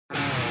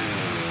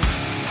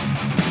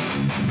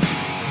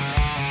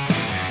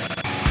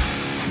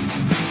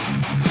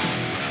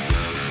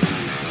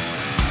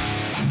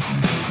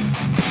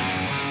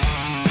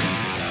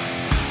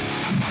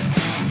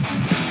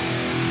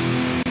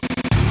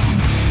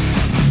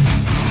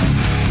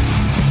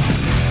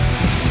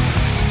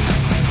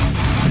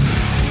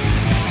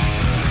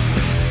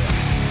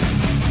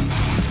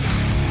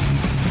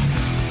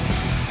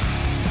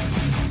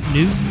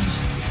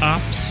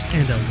ops,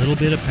 and a little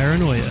bit of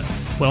paranoia.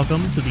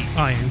 Welcome to the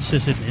Iron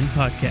Sysadmin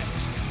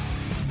Podcast.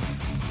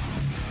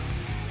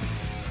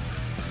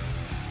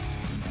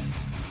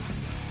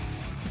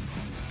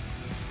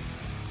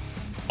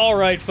 All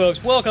right,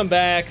 folks, welcome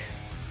back.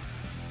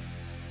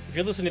 If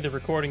you're listening to the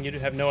recording, you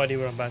have no idea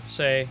what I'm about to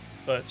say,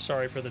 but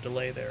sorry for the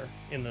delay there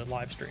in the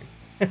live stream.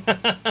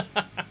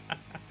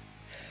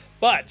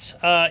 But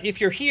if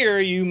you're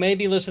here, you may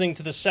be listening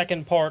to the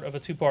second part of a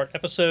two-part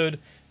episode.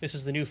 This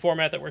is the new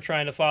format that we're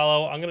trying to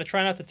follow. I'm going to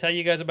try not to tell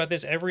you guys about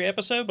this every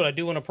episode, but I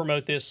do want to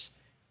promote this,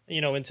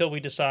 until we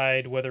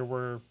decide whether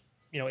we're,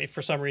 if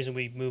for some reason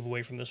we move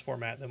away from this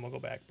format, then we'll go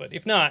back. But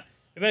if not,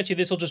 eventually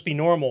this will just be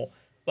normal.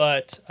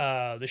 But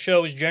the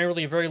show is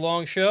generally a very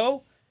long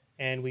show,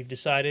 and I've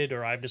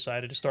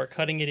decided to start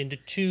cutting it into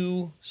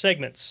two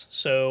segments.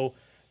 So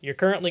you're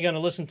currently going to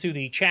listen to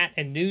the chat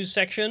and news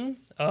section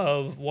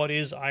of what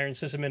is Iron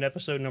Sysadmin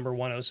episode number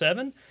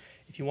 107.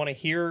 If you want to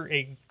hear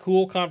a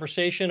cool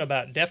conversation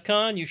about DEF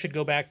CON, you should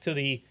go back to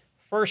the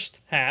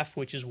first half,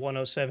 which is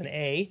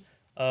 107A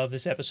of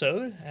this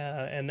episode,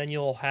 and then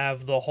you'll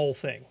have the whole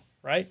thing,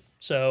 right?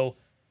 So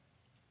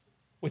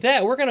with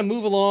that, we're going to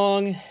move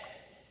along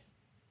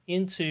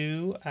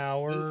into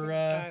our... moving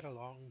right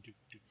along.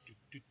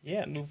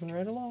 Moving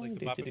right along. Like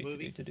the Muppet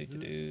movie?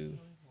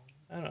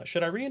 I don't know.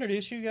 Should I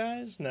reintroduce you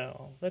guys?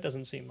 No, that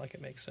doesn't seem like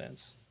it makes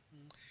sense.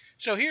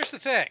 So here's the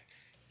thing.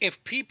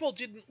 If people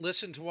didn't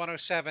listen to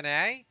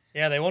 107A...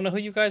 Yeah, they won't know who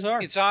you guys are.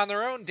 It's on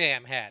their own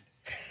damn head.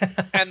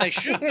 And they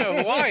should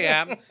know who I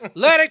am.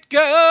 Let it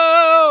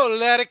go!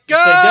 Let it go!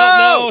 If they don't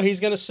know, he's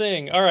going to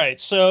sing. All right,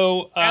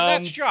 so...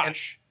 and that's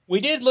Josh. We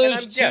did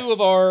lose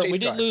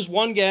lose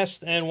one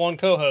guest and one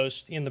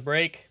co-host in the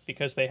break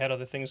because they had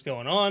other things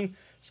going on.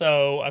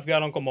 So I've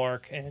got Uncle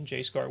Mark and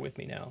Jay Scar with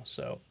me now.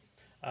 So,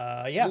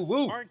 yeah. Woo,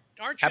 woo.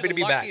 Aren't you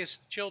the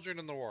luckiest children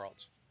in the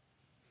world?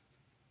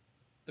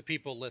 The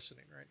people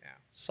listening right now.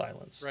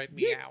 Silence. Right,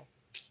 meow.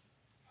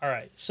 All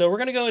right, so we're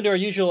going to go into our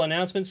usual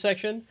announcement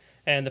section.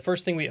 And the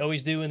first thing we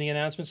always do in the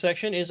announcement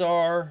section is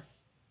our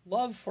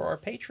love for our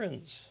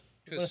patrons.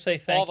 I want to say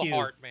thank you. All the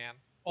heart, man.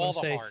 All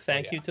the heart.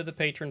 Thank you to the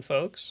patron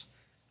folks.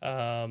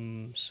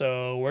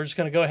 So we're just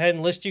going to go ahead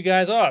and list you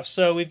guys off.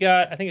 So we've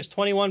got, I think it's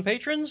 21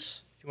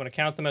 patrons. If you want to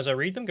count them as I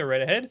read them, go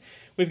right ahead.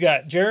 We've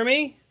got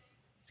Jeremy.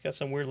 He's got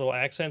some weird little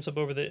accents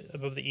above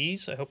the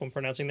E's. I hope I'm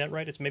pronouncing that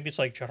right. Maybe it's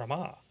like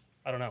Jarama.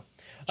 I don't know.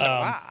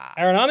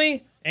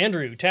 Aranami,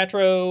 Andrew,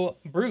 Tatro,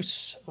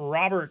 Bruce,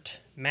 Robert,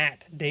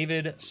 Matt,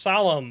 David,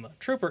 Solemn,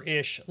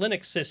 Trooper-ish,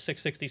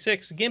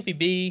 Linux666, Gimpy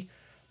B,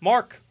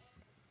 Mark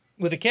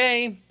with a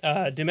K,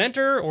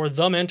 Dementor, or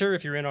The Mentor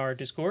if you're in our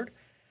Discord,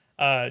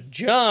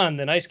 John,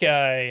 the nice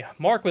guy,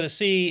 Mark with a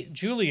C,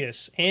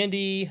 Julius,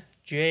 Andy,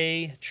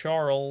 Jay,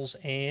 Charles,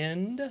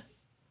 and...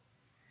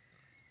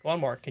 Go on,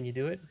 Mark. Can you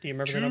do it? Do you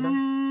remember the number?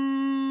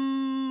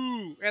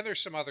 And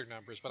there's some other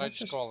numbers, but I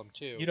just call them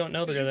 2. You don't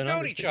know the other numbers.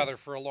 We've known each other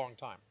for a long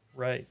time.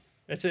 Right.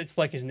 It's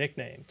like his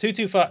nickname.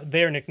 225,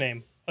 their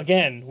nickname.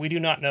 Again, we do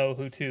not know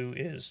who 2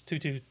 is.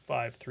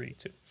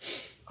 22532.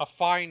 A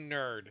fine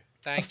nerd.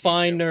 Thank you. A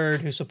fine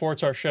nerd who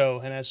supports our show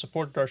and has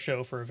supported our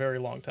show for a very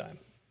long time.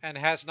 And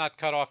has not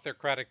cut off their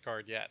credit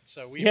card yet.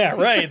 So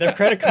right. Their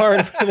credit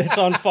card that's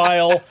on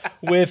file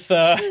with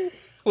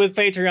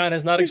Patreon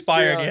has not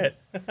expired yet.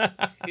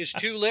 Is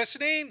 2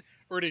 listening?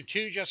 Or did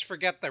 2 just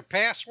forget their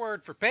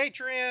password for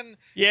Patreon?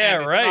 Yeah,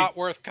 and right. It's not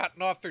worth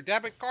cutting off their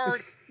debit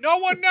card? No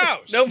one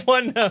knows. No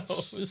one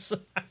knows.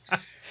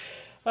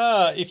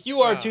 If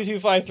you are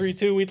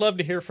 22532, we'd love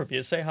to hear from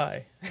you. Say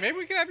hi. Maybe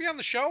we can have you on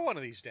the show one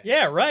of these days.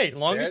 Yeah, right.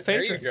 Longest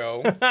patron.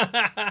 There you go.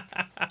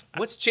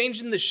 What's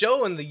changed in the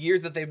show in the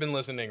years that they've been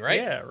listening,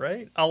 right? Yeah,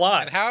 right. A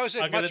lot. And how is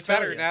it much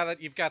better now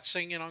that you've got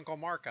singing Uncle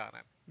Mark on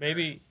it?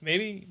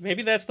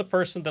 Maybe that's the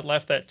person that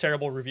left that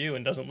terrible review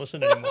and doesn't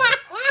listen anymore.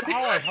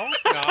 Oh, I hope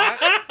not.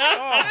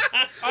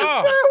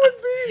 Oh, that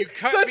would be you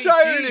cut such me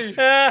irony.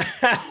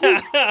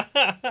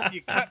 Deep.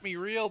 You cut me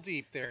real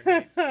deep there,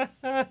 Nate.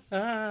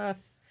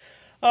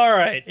 All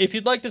right. If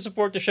you'd like to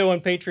support the show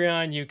on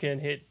Patreon, you can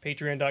hit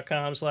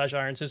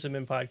patreon.com/Iron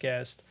Sysadmin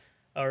Podcast.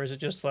 Or is it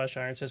just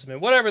 /Iron Sysadmin?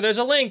 Whatever. There's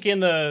a link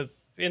in the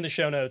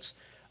show notes.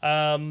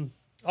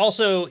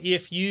 Also,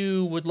 if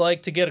you would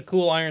like to get a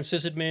cool Iron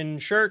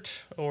Sysadmin shirt,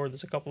 or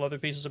there's a couple other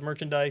pieces of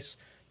merchandise,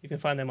 you can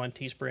find them on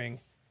Teespring.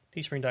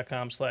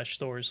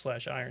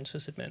 Teespring.com/stores/Iron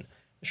Sysadmin.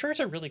 The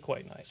shirts are really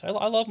quite nice. I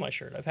love my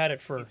shirt. I've had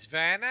it for... It's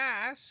very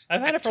nice.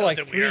 I've had it for like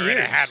 3 years. We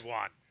had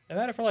one. I've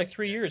had it for like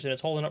 3 years, and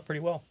it's holding up pretty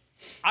well.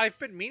 I've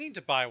been meaning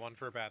to buy one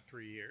for about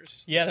 3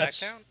 years. Yeah, Does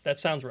that count? That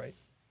sounds right.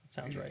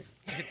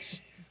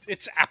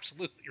 It's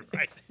absolutely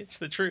right. It's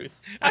the truth.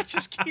 I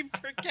just keep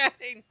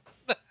forgetting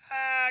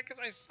because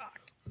I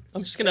suck.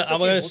 I'm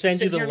gonna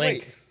send you the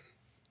link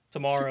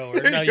tomorrow.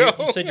 Or no, you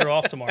said you're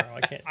off tomorrow.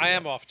 I can't. I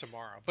am off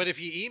tomorrow. But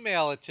if you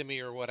email it to me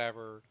or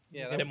whatever,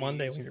 yeah, get it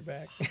Monday when you're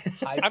back.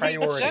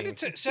 Send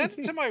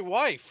it to my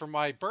wife for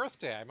my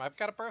birthday. I've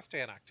got a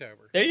birthday in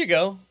October. There you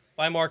go.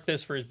 Buy Mark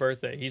this for his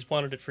birthday. He's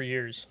wanted it for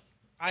years.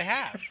 I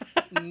have.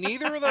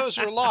 Neither of those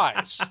are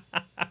lies.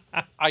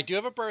 I do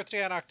have a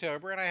birthday in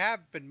October, and I have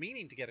been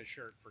meaning to get a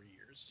shirt for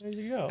years. There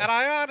you go. And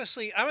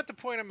I'm at the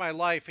point in my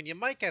life, and you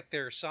might get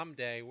there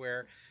someday,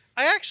 where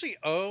I actually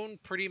own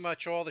pretty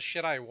much all the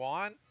shit I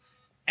want.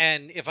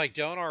 And if I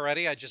don't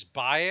already, I just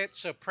buy it.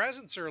 So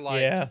presents are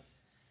like, yeah,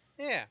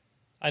 yeah.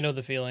 I know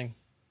the feeling.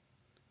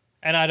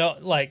 And I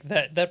don't like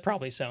that. That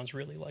probably sounds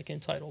really like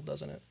entitled,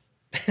 doesn't it?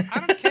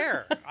 I don't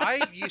care.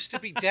 I used to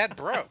be dead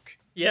broke.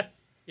 Yeah,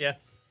 yeah.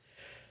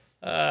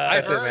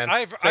 I've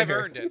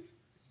earned it.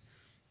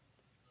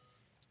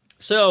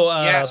 So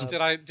yes,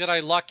 did I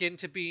luck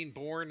into being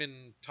born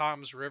in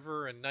Tom's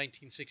River in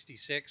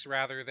 1966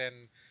 rather than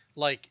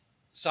like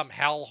some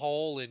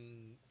hellhole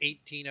in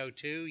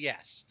 1802?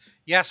 Yes,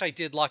 I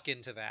did luck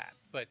into that.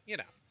 But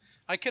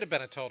I could have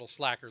been a total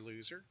slacker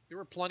loser. There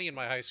were plenty in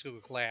my high school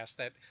class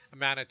that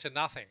amounted to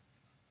nothing.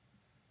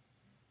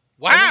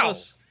 Wow.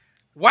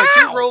 But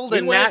you rolled a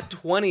nat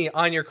 20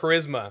 on your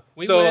charisma,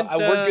 we're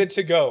good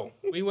to go.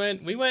 We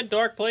went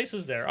dark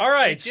places there. All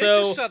right,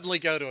 just suddenly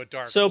go to a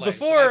dark place. So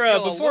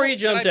before he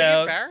jumped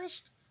out,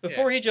 embarrassed?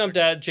 He jumped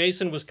out,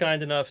 Jason was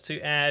kind enough to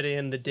add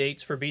in the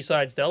dates for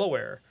B-Sides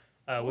Delaware,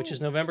 which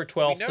is November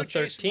 12th to 13th.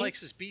 Jason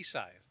likes his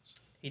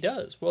B-sides. He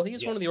does. Well, he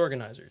is one of the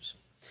organizers.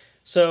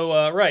 So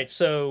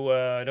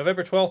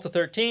November 12th to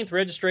 13th,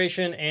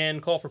 registration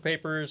and call for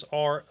papers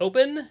are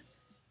open.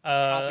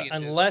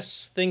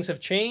 Unless things have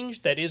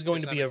changed, that is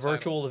going to be a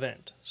virtual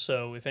event.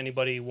 So if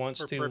anybody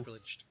wants to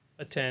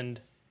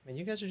attend, man,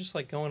 you guys are just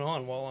like going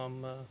on while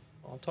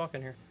I'm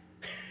talking here.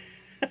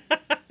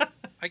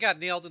 I got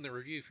nailed in the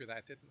review for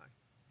that, didn't I?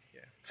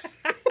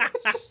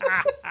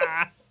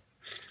 Yeah.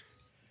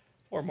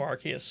 Poor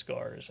Mark, he has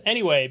scars.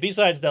 Anyway,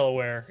 B-Sides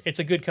Delaware, it's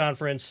a good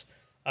conference.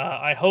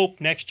 I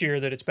hope next year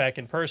that it's back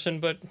in person,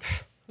 but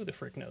who the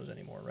frick knows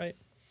anymore, right?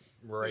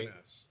 Right.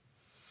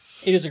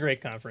 It is a great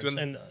conference,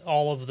 and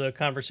all of the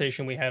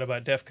conversation we had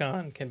about DEF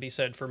CON can be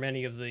said for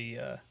many of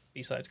the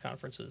B-Sides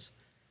conferences.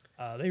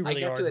 They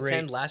really are great. I got to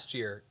attend last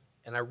year,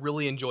 and I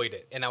really enjoyed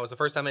it. And that was the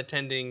first time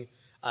attending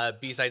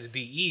B-Sides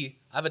DE.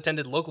 I've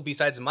attended local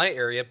B-Sides in my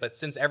area, but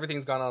since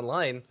everything's gone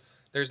online,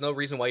 there's no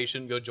reason why you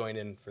shouldn't go join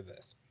in for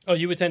this. Oh,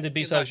 you attended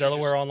B-Sides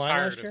Delaware online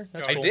last year?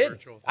 That's cool. I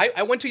did.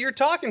 I went to your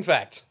talk, in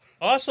fact.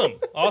 Awesome.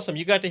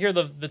 You got to hear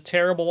the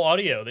terrible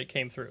audio that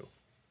came through.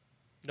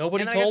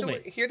 Nobody told me.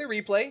 Hear the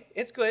replay.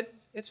 It's good.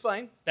 It's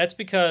fine. That's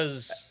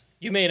because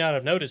you may not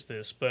have noticed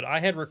this, but I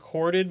had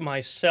recorded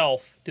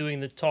myself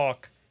doing the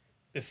talk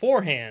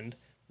beforehand.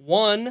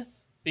 One,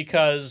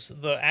 because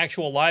the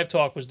actual live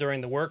talk was during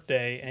the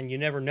workday, and you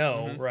never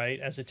know, right?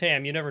 As a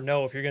TAM, you never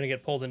know if you're going to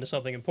get pulled into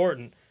something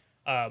important.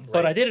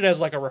 But I did it as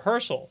like a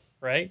rehearsal,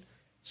 right?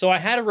 So I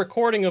had a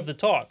recording of the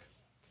talk.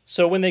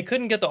 So when they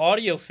couldn't get the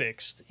audio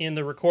fixed in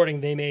the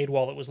recording they made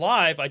while it was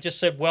live, I just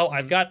said, well,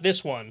 I've got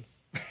this one.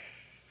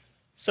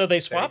 So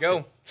they swapped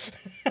it.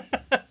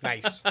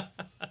 Nice.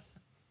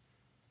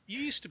 You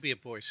used to be a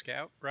Boy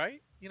Scout, right?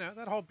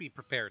 That whole be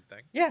prepared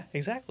thing. Yeah,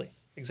 exactly.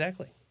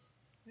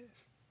 Yeah.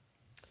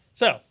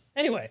 So,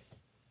 anyway,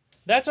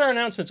 that's our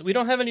announcements. We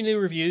don't have any new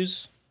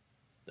reviews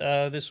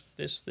this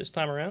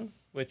time around,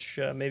 which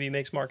maybe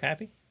makes Mark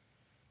happy.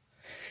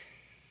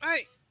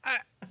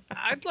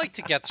 I'd like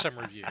to get some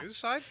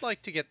reviews. I'd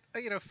like to get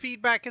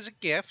feedback as a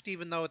gift,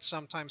 even though it's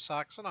sometimes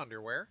socks and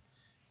underwear.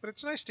 But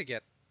it's nice to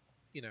get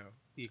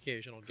the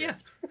occasional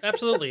gift. Yeah,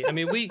 absolutely. I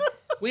mean,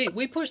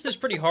 we pushed this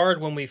pretty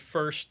hard when we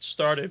first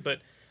started,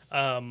 but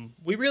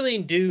we really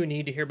do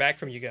need to hear back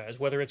from you guys,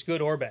 whether it's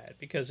good or bad.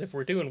 Because if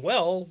we're doing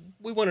well,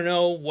 we want to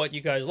know what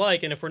you guys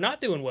like, and if we're not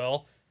doing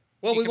well,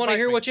 we want to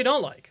hear what you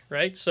don't like,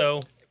 right?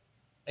 So,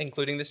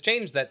 including this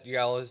change that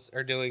y'all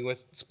are doing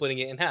with splitting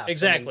it in half.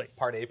 Exactly.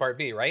 Part A, Part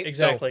B, right?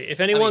 Exactly. So, if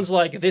anyone's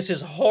like, this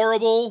is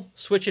horrible,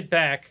 switch it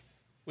back,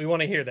 we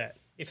want to hear that.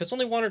 If it's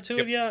only one or two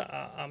of you,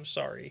 I'm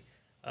sorry.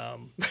 So,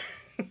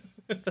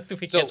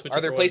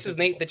 are there places,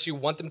 Nate, that you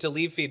want them to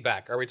leave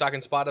feedback? Are we talking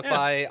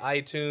Spotify,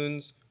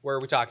 iTunes? Where are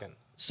we talking?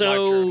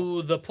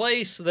 So, the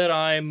place that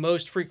I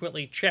most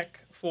frequently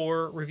check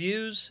for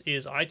reviews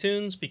is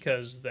iTunes,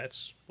 because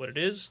that's what it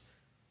is.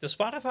 Does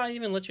Spotify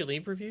even let you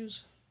leave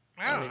reviews?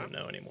 I don't even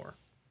know anymore.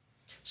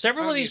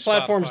 Several of these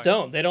platforms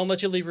don't. They don't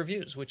let you leave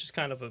reviews, which is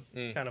kind of a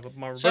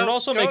bummer. So but it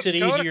also makes it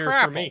easier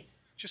for me.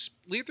 Just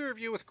leave the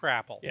review with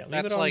Crapple. Yeah,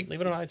 leave it on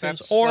iTunes.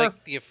 That's or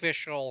like the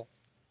official.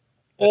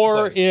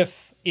 Or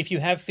if you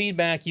have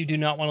feedback you do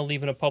not want to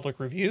leave in a public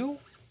review,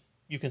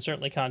 you can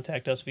certainly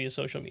contact us via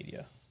social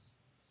media.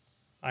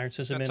 Iron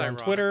Sysadmin on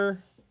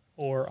Twitter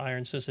or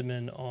Iron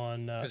Sysadmin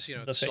on the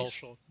face.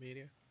 Social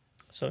media.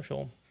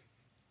 Social.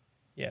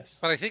 Yes.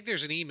 But I think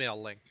there's an email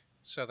link,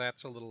 so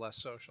that's a little less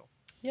social.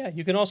 Yeah,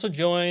 you can also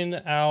join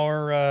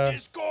our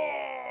Discord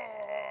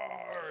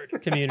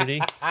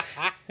community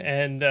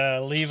and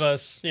leave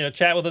us,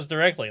 chat with us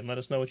directly and let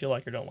us know what you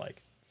like or don't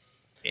like.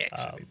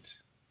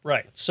 Excellent.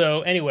 Right.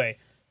 So anyway,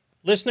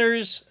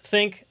 listeners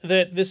think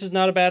that this is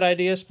not a bad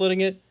idea,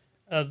 splitting it.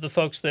 The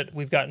folks that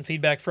we've gotten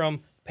feedback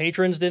from,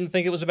 patrons didn't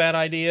think it was a bad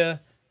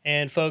idea,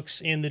 and folks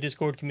in the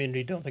Discord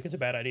community don't think it's a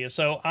bad idea.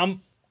 So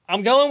I'm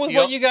I'm going with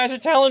what Yep. you guys are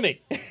telling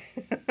me.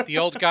 The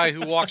old guy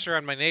who walks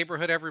around my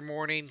neighborhood every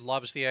morning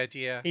loves the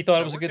idea. He thought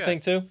so it was a we're good thing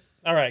too.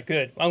 All right,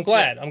 good. I'm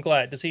glad. I'm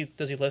glad. Does he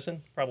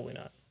listen? Probably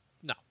not.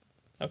 No.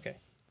 Okay.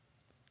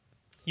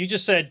 You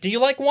just said, "Do you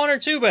like 1 or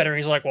 2 better?" And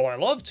he's like, "Well, I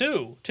love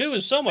 2. 2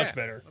 is so much Yeah,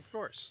 better." Of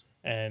course.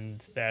 And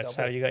that's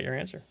Double. how you got your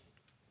answer.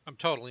 I'm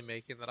totally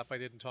making that up. I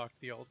didn't talk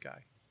to the old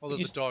guy. Although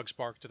You the s- dogs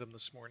barked at him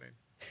this morning.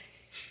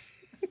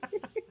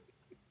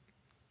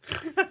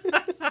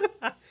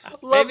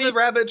 Love Maybe- the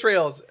rabbit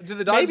trails. Do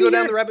the dogs maybe go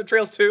down you're- the rabbit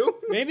trails too?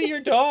 Maybe your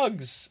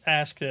dogs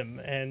asked him,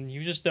 and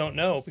you just don't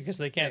know because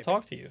they can't Maybe.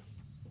 talk to you.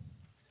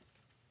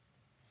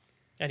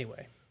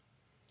 Anyway,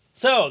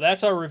 so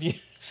that's our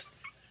reviews.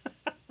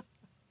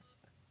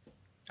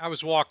 I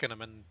was walking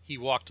him, and he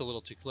walked a little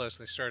too close,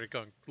 and they started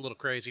going a little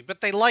crazy. But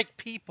they like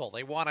people.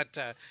 They wanted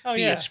to Oh,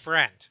 be yeah. his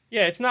friend.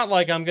 Yeah, it's not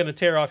like I'm gonna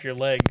tear off your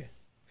leg.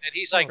 And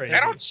he's like, Crazy. they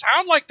don't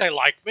sound like they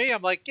like me.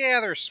 I'm like, yeah,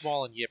 they're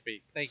small and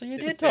yippy. They, So you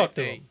did talk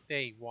to they, them.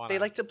 They want. They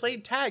like to play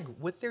tag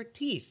with their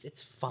teeth.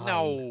 It's fine.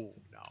 No.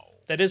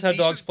 That is how These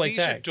dogs are, play these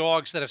are tag.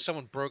 dogs that if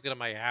someone broke into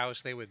my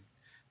house,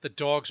 the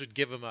dogs would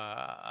give them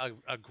a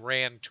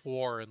grand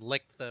tour and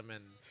lick them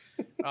and.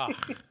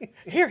 Ugh.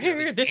 Here.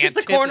 This is the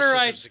antithesis corner of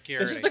this is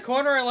security. the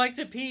corner I like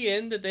to pee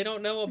in that they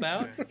don't know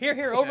about.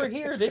 Here, over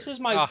here. This is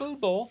my Ah.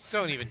 food bowl.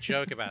 Don't even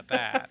joke about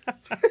that.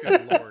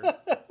 Good lord.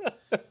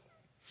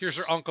 Here's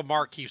where Uncle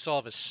Mark keeps all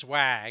of his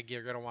swag.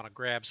 You're gonna want to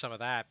grab some of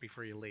that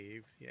before you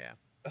leave. Yeah.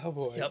 Oh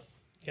boy.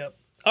 Yep.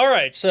 All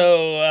right,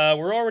 so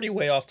we're already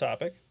way off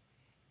topic,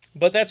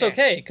 but that's Yeah.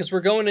 okay because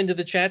we're going into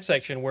the chat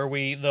section where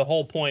the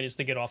whole point is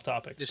to get off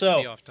topic. This should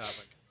be So, off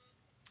topic.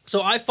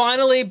 so I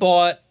finally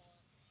bought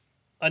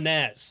a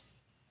NAS.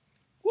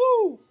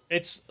 Woo!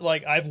 It's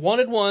like I've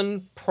wanted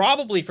one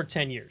probably for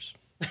 10 years.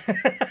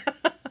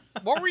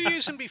 What were you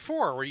using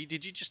before?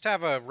 Did you just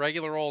have a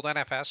regular old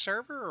NFS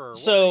server, or what were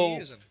So you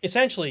using?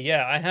 essentially,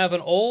 yeah, I have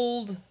an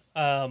old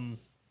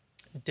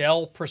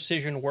Dell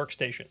Precision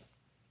workstation,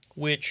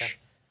 which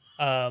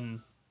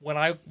when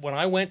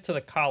I went to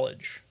the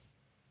college,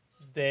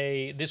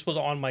 this was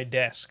on my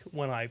desk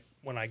when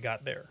I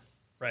got there,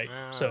 right?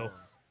 So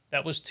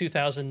that was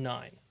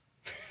 2009.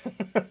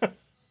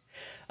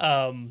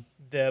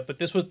 But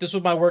this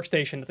was my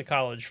workstation at the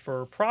college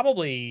for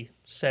probably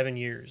 7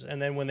 years,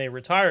 and then when they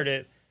retired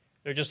it,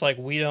 they're just like,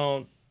 we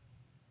don't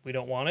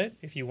want it.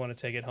 If you want to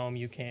take it home,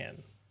 you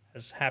can.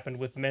 Has happened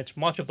with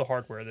much of the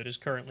hardware that is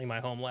currently my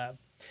home lab.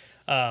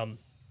 Yeah,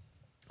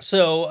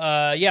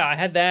 I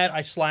had that.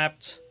 I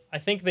slapped. I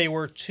think they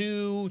were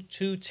two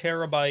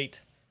terabyte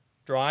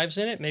drives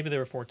in it. Maybe they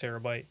were 4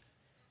 terabyte.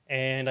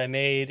 And I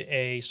made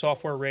a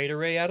software RAID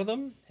array out of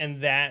them,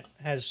 and that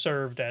has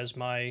served as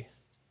my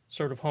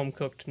sort of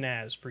home-cooked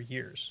NAS for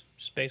years.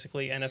 Just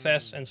basically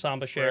NFS and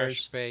Samba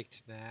shares. Fresh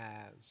baked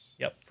NAS.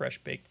 Yep,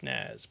 fresh-baked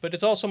NAS. But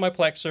it's also my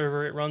Plex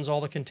server. It runs all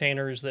the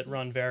containers that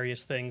run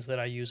various things that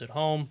I use at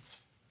home.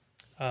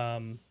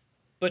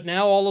 But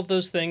now all of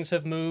those things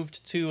have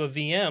moved to a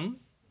VM,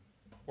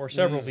 or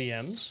several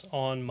VMs,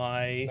 on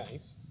my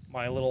Nice.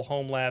 little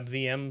home lab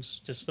VM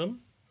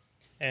system.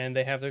 And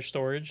they have their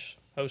storage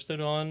hosted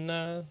on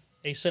a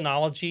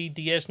Synology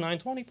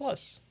DS920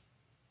 Plus.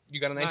 You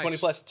got a 920 Nice.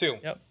 plus too.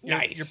 Yep.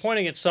 Nice. You're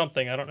pointing at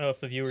something. I don't know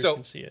if the viewers So,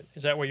 can see it.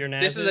 Is that where your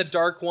NAS This is a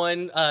dark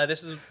one.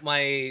 This is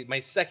my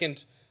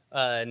second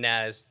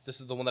NAS.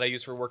 This is the one that I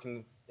use for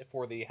working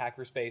for the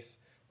hackerspace.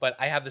 But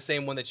I have the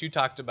same one that you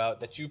talked about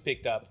that you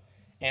picked up,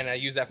 and I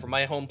use that for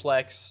my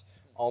homeplex,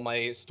 all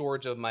my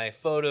storage of my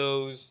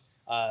photos,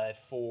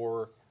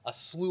 for a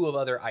slew of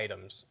other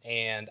items,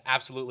 and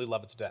absolutely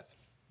love it to death.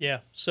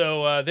 Yeah.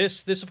 So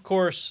this of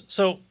course.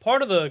 So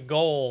part of the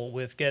goal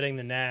with getting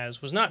the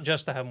NAS was not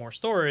just to have more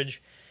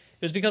storage.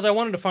 It was because I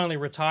wanted to finally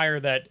retire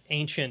that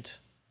ancient,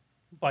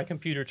 by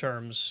computer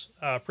terms,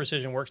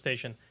 precision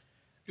workstation.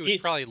 It was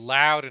It's- probably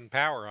loud and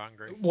power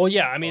hungry. Well,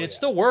 yeah. I mean, it's yeah.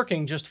 still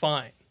working just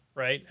fine,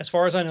 right? As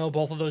far as I know,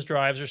 both of those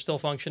drives are still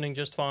functioning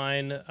just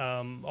fine.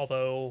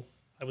 Although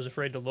I was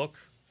afraid to look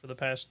for the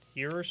past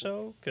year or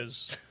so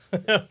because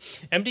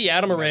MD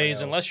atom arrays,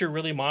 know. unless you're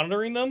really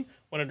monitoring them,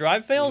 when a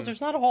drive fails, there's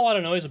not a whole lot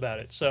of noise about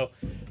it. So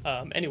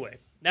anyway,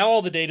 now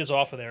all the data's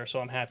off of there, so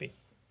I'm happy.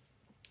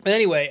 But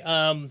anyway,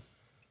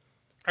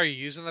 Are you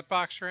using that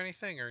box for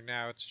anything, or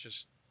now it's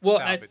just well,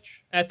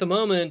 salvage? at the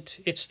moment,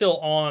 it's still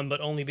on,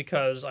 but only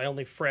because I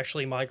only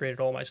freshly migrated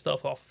all my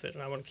stuff off of it,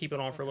 and I want to keep it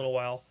on for a little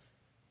while,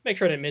 make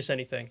sure I didn't miss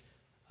anything.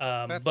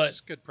 That's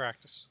But good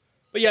practice.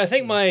 yeah, I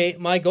think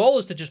my goal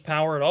is to just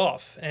power it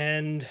off,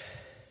 and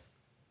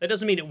that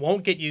doesn't mean it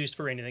won't get used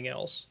for anything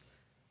else.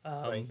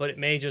 Right. But it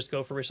may just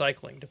go for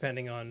recycling,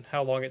 depending on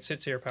how long it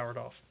sits here powered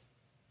off.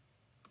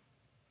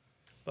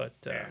 But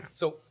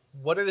So,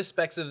 what are the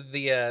specs of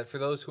the? For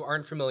those who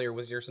aren't familiar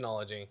with your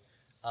Synology,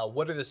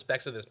 what are the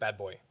specs of this bad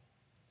boy?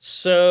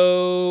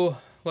 so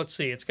let's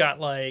see. It's got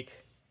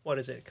like, what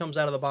is it? It comes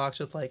out of the box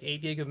with like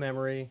 8 gig of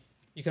memory.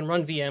 You can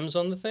run VMs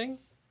on the thing,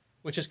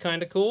 which is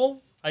kind of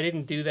cool. I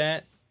didn't do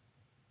that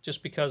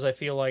just because I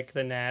feel like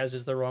the NAS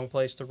is the wrong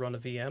place to run a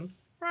VM.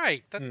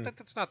 Right.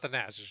 That's not the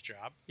NAS's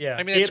job. Yeah,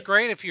 I mean, it's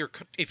great if you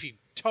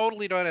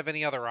totally don't have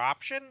any other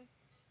option.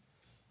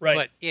 right.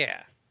 But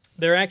yeah.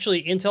 They're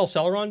actually Intel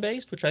Celeron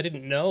based, which I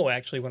didn't know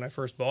actually when I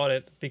first bought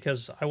it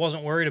because I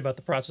wasn't worried about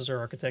the processor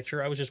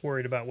architecture. I was just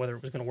worried about whether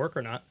it was going to work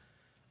or not.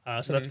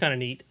 So that's kind of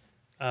neat.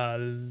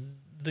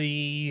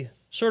 The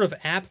sort of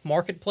app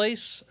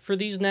marketplace for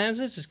these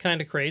NASs is kind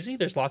of crazy.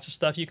 There's lots of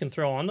stuff you can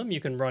throw on them. You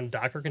can run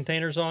Docker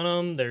containers on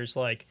them. There's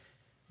like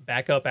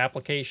backup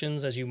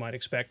applications as you might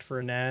expect for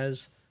a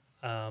NAS.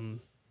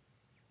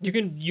 You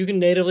can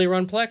natively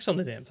run Plex on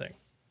the damn thing.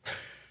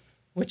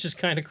 Which is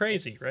kind of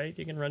crazy, right?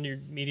 You can run your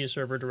media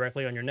server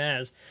directly on your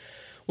NAS,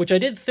 which I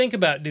did think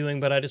about doing,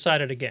 but I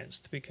decided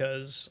against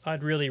because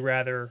I'd really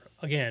rather,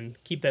 again,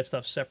 keep that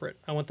stuff separate.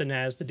 I want the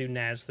NAS to do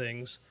NAS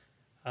things,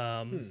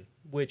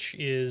 which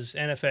is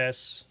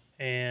NFS,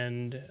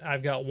 and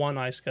I've got one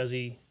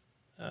iSCSI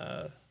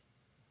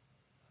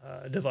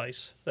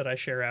device that I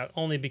share out,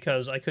 only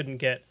because I couldn't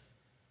get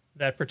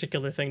that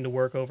particular thing to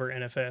work over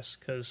NFS,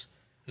 because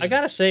I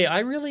gotta say,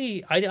 I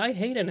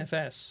hate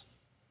NFS.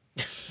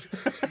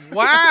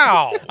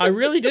 Wow. I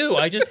really do.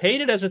 I just hate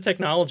it as a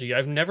technology.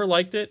 I've never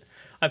liked it.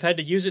 I've had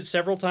to use it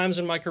several times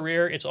in my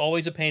career. It's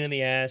always a pain in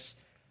the ass.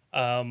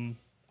 I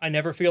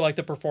never feel like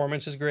the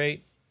performance is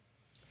great.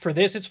 For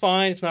this, it's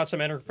fine. It's not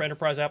some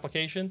enterprise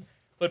application.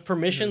 But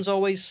permissions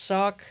always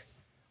suck.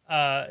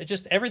 It's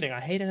just everything.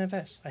 I hate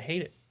NFS. I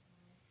hate it.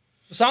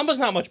 Samba's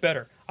not much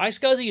better.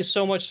 iSCSI is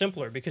so much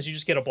simpler because you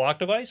just get a block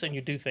device and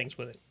you do things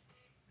with it.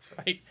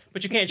 Right?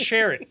 But you can't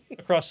share it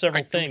across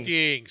several things.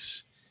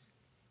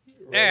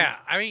 Right. Yeah,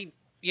 I mean,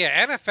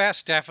 yeah,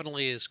 NFS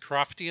definitely is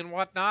crufty and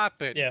whatnot,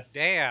 but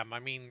damn, I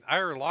mean, I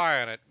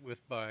rely on it with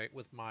my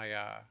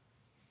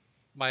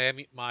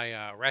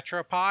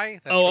RetroPie.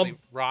 That's where the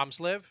ROMs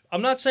live.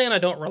 I'm not saying I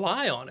don't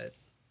rely on it,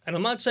 and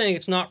I'm not saying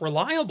it's not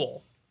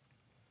reliable.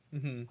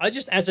 Mm-hmm. I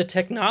just, as a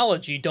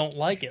technology, don't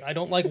like it. I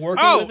don't like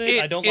working with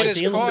it. I don't like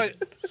dealing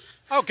with it.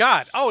 Oh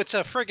God! Oh, it's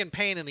a friggin'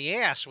 pain in the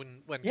ass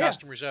when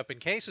customers open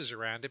cases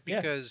around it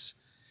because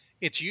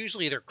it's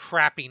usually their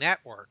crappy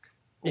network.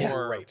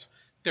 Or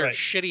their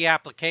shitty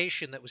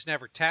application that was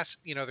never tested.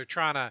 You know, they're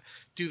trying to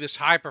do this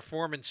high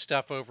performance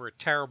stuff over a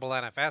terrible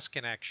NFS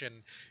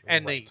connection,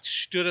 and they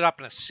stood it up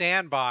in a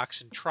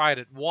sandbox and tried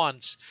it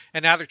once,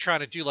 and now they're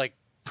trying to do like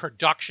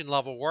production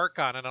level work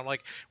on it. I'm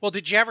like, well,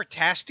 did you ever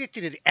test it?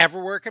 Did it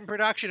ever work in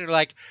production? And they're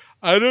like,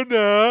 I don't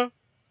know.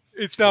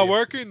 It's not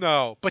working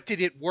though. But did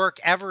it work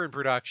ever in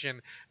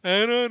production?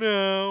 I don't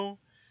know.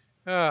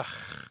 Ugh.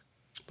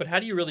 But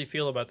how do you really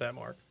feel about that,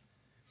 Mark?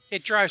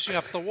 It drives me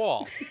up the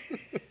wall.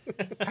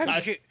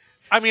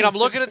 I mean, I'm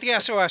looking at the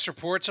SOS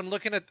reports. I'm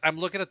looking at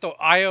the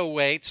IO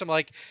weights. I'm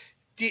like,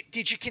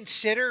 did you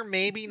consider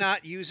maybe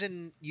not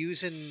using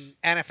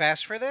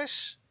NFS for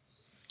this?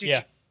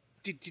 Did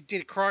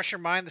it cross your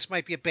mind this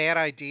might be a bad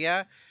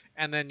idea?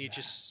 And then you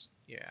just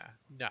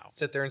no.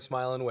 Sit there and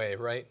smile and wave,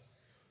 right?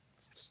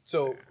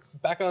 So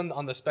back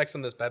on the specs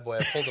on this bad boy,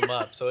 I pulled them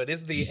up. So it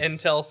is the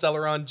Intel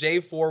Celeron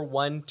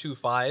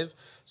J4125.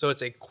 So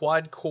it's a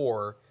quad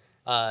core.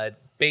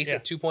 Base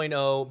at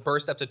 2.0,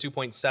 burst up to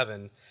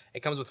 2.7. It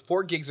comes with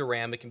 4 gigs of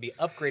RAM. It can be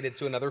upgraded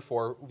to another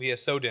 4 via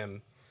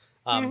SODIMM.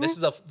 This is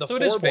the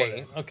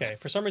 4-bay. Okay,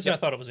 for some reason I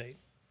thought it was 8.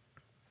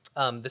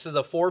 This is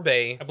a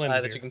 4-bay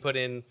that you can put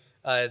in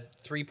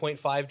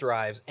 3.5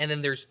 drives, and then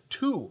there's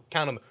 2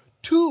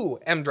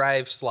 M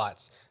drive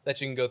slots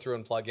that you can go through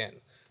and plug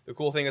in. The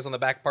cool thing is on the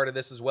back part of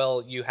this as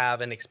well, you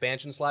have an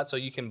expansion slot, so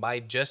you can buy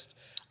just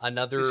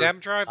another. Is M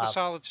drive the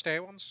solid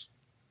state ones?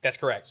 That's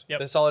correct.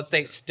 Yep. The solid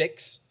state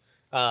sticks.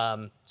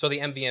 So the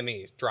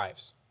NVMe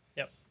drives.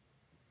 Yep.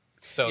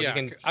 So you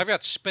can. I've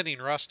got Spinning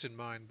Rust in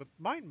mine, but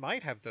mine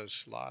might have those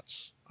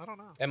slots. I don't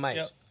know. It might.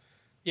 Yep.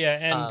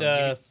 Yeah,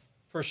 and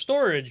for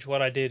storage,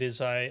 what I did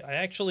is I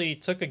actually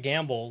took a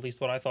gamble, at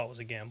least what I thought was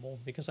a gamble,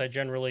 because I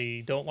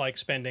generally don't like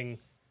spending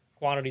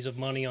quantities of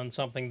money on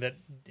something that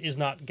is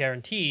not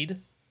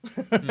guaranteed.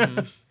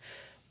 Mm-hmm.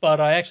 But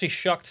I actually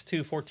shucked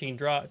two 14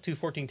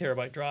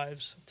 terabyte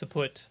drives to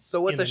put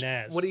in the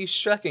NAS. What are you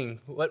shucking?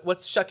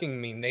 What's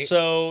shucking mean, Nate?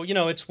 So,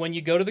 it's when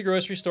you go to the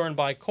grocery store and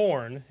buy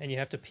corn and you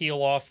have to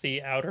peel off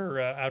the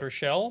outer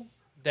shell.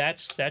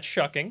 That's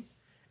shucking.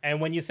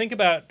 And when you think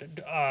about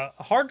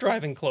a hard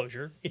drive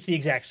enclosure, it's the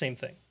exact same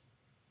thing.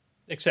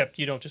 Except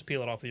you don't just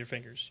peel it off with your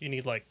fingers. You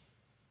need like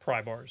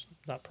pry bars.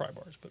 Not pry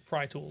bars, but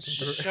pry tools.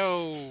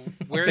 So,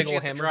 where did you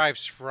get the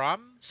drives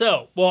from?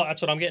 So, well,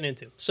 that's what I'm getting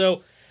into.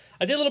 So,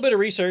 I did a little bit of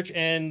research,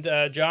 and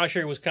Josh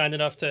here was kind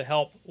enough to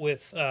help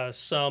with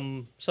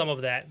some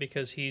of that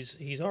because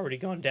he's already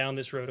gone down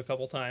this road a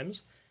couple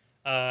times.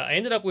 I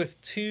ended up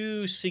with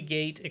 2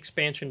 Seagate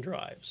expansion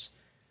drives,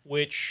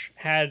 which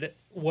had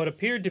what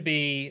appeared to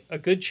be a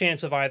good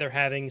chance of either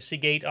having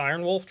Seagate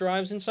Iron Wolf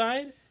drives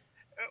inside.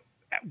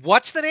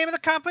 What's the name of the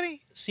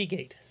company?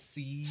 Seagate.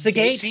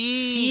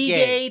 Seagate.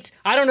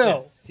 I don't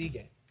know.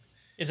 Seagate.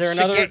 Is there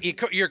another?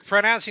 You're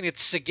pronouncing it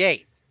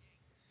Seagate.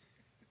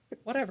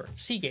 Whatever.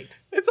 Seagate.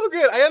 It's all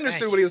good. I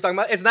understood Thank what he was talking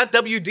about. It's not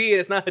WD and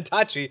it's not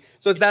Hitachi,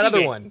 so it's that other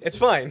Seagate. one. It's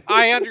fine.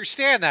 I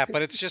understand that,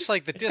 but it's just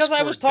like the Because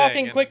I was Discord talking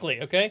thing, and-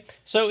 quickly. Okay.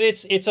 So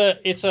it's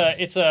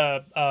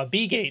a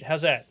B gate.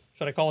 How's that?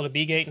 Should I call it a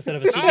B gate instead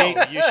of a Seagate?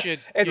 No, you should.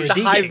 It's You're the a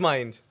D-Gate. hive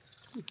mind.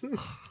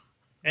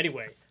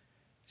 Anyway,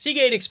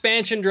 Seagate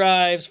expansion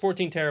drives,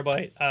 14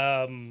 terabyte.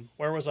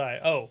 Where was I?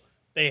 Oh,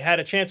 they had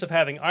a chance of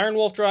having Iron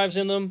Wolf drives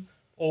in them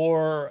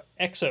or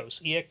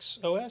Exos,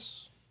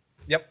 EXOS.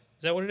 Yep.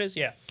 Is that what it is?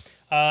 Yeah.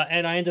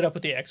 And I ended up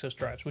with the Exos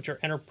drives, which are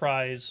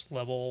enterprise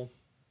level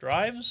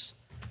drives.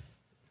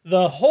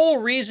 The whole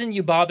reason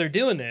you bother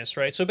doing this,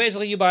 right? So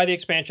basically, you buy the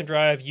expansion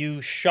drive, you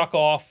shuck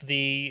off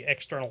the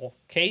external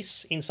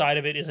case. Inside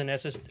of it is an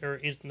SSD, or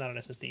is not an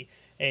SSD,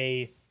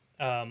 a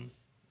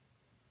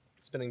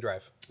Spinning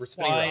drive. We're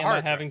spinning why drive. am I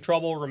Hard drive. having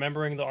trouble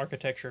remembering the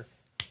architecture?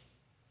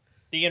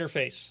 The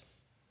interface.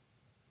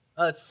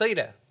 It's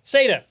SATA.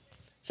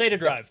 SATA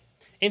drive.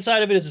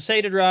 Inside of it is a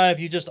SATA drive.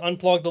 You just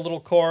unplug the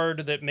little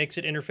cord that makes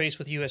it interface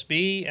with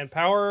USB and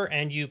power,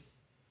 and you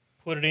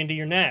put it into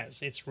your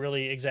NAS. It's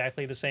really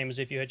exactly the same as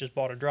if you had just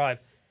bought a drive.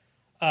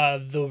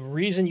 The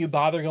reason you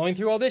bother going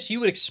through all this, you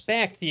would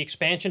expect the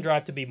expansion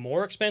drive to be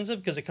more expensive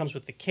because it comes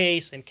with the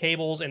case and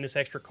cables and this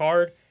extra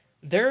card.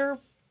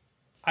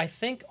 I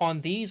think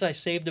on these I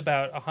saved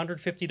about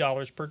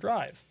 $150 per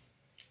drive.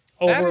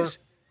 That is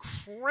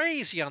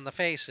crazy on the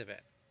face of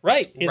it.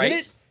 Right, isn't Right?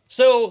 it?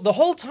 So the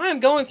whole time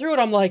going through it,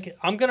 I'm like,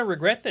 I'm gonna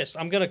regret this.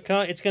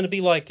 It's gonna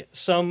be like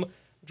some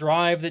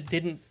drive that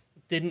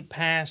didn't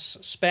pass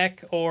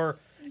spec, or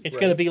it's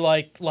gonna be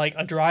like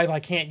a drive I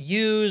can't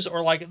use,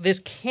 or like this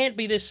can't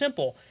be this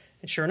simple.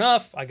 And sure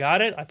enough, I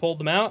got it. I pulled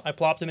them out. I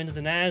plopped them into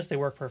the NAS. They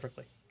work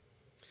perfectly.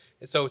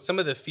 So some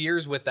of the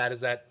fears with that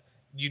is that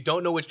you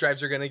don't know which drives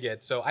you're going to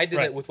get. So I did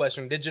Right. it with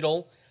Western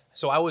Digital.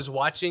 So I was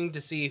watching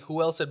to see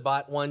who else had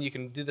bought one. You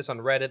can do this on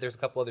Reddit. There's a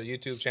couple other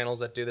YouTube channels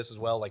that do this as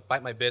well. Like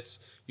Bite My Bits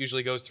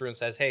usually goes through and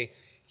says, hey,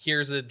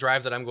 here's a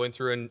drive that I'm going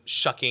through and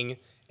shucking,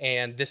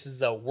 and this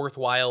is a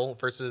worthwhile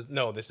versus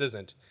no, this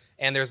isn't.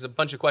 And there's a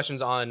bunch of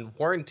questions on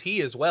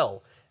warranty as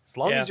well. As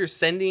long Yeah. as you're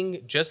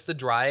sending just the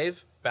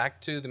drive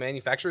back to the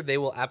manufacturer, they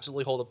will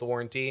absolutely hold up the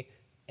warranty.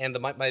 And the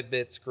Bite My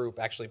Bits group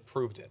actually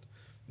proved it.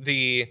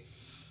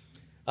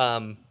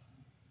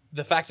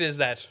 The fact is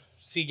that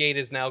Seagate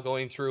is now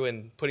going through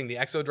and putting the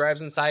EXO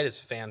drives inside is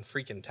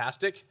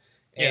fan-freaking-tastic.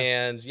 Yeah.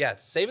 And yeah,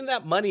 saving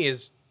that money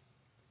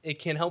it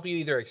can help you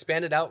either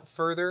expand it out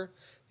further.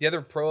 The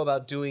other pro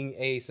about doing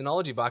a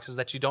Synology box is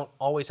that you don't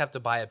always have to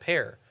buy a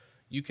pair.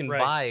 You can Right.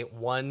 buy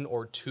one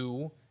or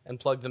two and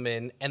plug them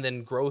in and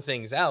then grow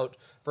things out,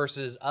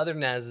 versus other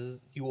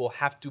NASs, you will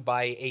have to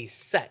buy a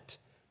set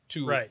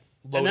to Right.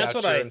 load And that's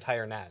out what your I-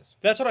 entire NAS.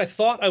 That's what I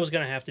thought I was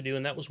going to have to do,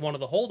 and that was one of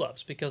the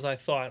holdups, because I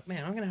thought,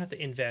 man, I'm going to have to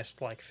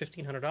invest like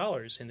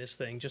 $1,500 in this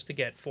thing just to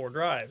get 4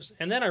 drives.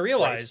 And then I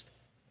realized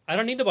I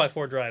don't need to buy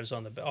 4 drives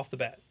off the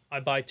bat. I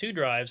buy 2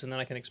 drives, and then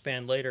I can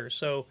expand later.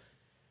 So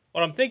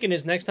what I'm thinking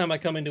is next time I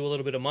come into a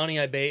little bit of money,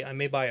 I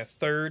may buy a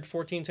third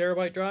 14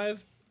 terabyte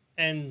drive,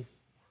 and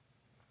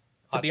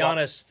to Hot be swap.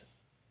 honest,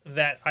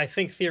 that I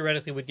think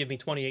theoretically would give me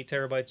 28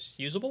 terabytes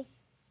usable.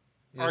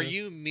 Are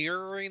you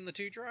mirroring the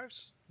 2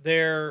 drives?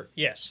 They're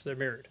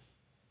mirrored.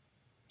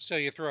 So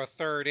you throw a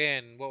third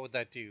in, what would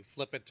that do?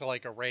 Flip it to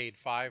like a RAID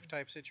 5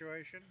 type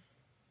situation?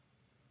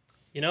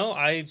 You know,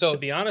 So- to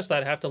be honest,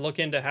 I'd have to look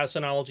into how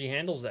Synology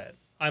handles that.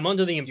 I'm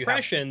under the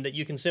impression that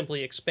you can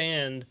simply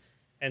expand,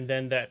 and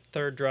then that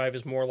third drive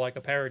is more like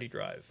a parity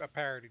drive. A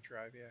parity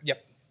drive, yeah.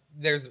 Yep.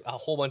 There's a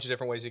whole bunch of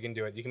different ways you can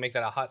do it. You can make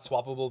that a hot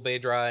swappable bay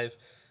drive.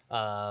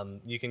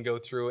 You can go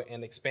through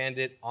and expand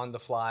it on the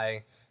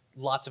fly.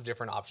 Lots of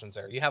different options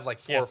there. You have like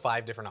 4 Yeah. or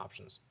 5 different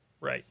options.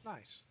 Right.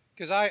 Nice.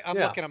 Because I'm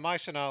Yeah. looking at my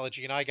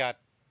Synology, and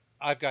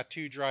I've got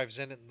 2 drives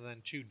in it and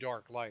then 2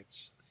 dark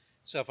lights.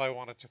 So if I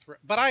wanted to throw,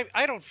 but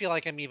I don't feel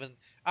like I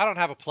don't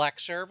have a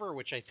Plex server,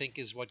 which I think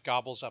is what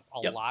gobbles up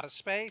a Yep. lot of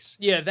space.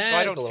 Yeah, So I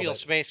that a don't little feel bit.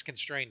 space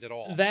constrained at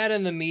all. that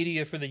and the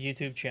media for the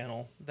YouTube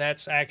channel.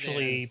 That's actually I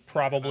don't really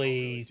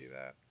probably do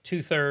that.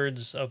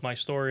 2/3 of my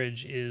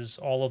storage is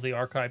all of the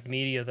archived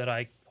media that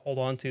I hold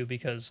on to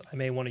because I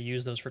may want to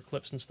use those for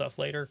clips and stuff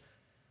later.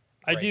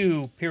 I Right.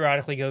 do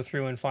periodically go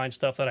through and find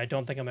stuff that I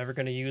don't think I'm ever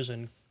going to use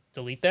and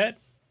delete that.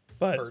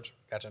 But Purge.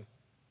 Gotcha.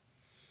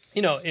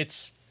 you know,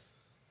 it's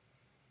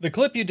the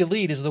clip you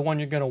delete is the one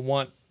you're going to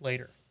want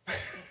later.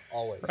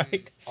 Always.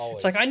 Right? Always.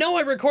 It's like, I know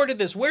I recorded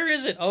this. Where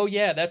is it? Oh,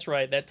 yeah, that's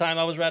right. That time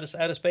I was out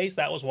of space,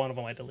 that was one of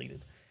them I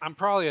deleted. I'm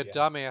probably a Yeah.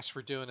 dumbass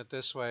for doing it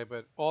this way,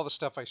 but all the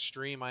stuff I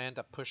stream, I end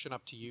up pushing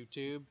up to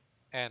YouTube,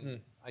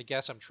 and I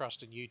guess I'm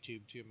trusting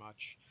YouTube too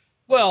much.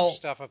 Well, There's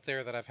stuff up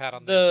there that I've had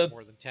on there for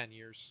more than 10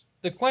 years.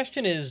 the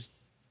question is,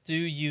 do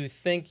you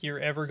think you're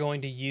ever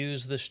going to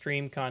use the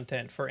stream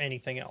content for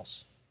anything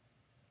else?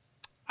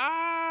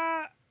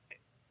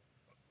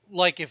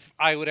 Like if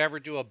I would ever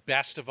do a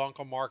best of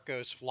Uncle Mark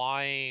Goes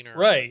Flying or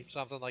Right.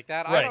 something like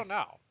that, I Right. don't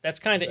know. That's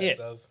kind of Best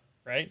it, of.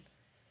 right?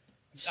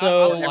 I'll So,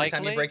 like- Every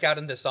time you Likely. break out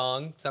into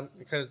song,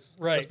 because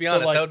Right, let's be so,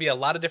 honest, like- that would be a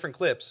lot of different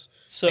clips.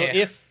 so Yeah.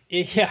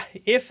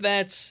 if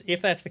that's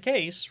the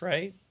case,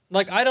 right?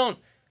 Like I don't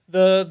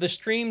the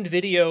streamed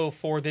video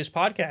for this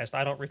podcast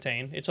I don't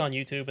retain. It's on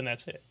YouTube and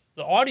that's it.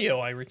 The audio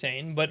I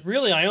retain, but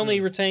really I only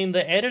retain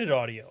the edited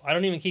audio. I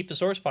don't even keep the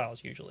source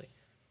files usually.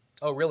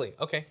 Oh, really?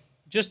 Okay.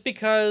 Just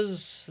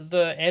because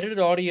the edited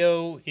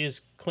audio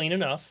is clean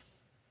enough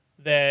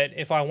that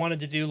if I wanted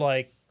to do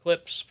like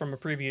clips from a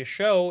previous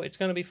show, it's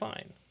going to be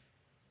fine.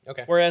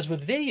 Okay. Whereas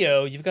with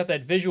video, you've got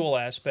that visual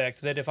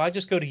aspect that if I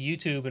just go to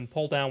YouTube and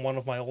pull down one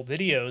of my old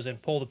videos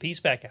and pull the piece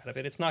back out of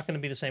it, it's not going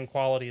to be the same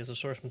quality as the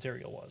source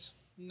material was.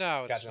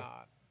 No, it's Gotcha.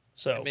 not.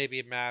 So And maybe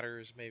it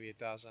matters, maybe it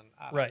doesn't.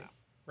 I don't right, know.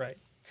 right.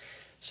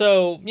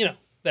 So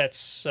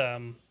that's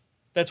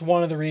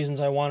one of the reasons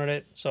I wanted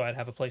it. So I'd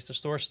have a place to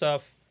store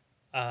stuff,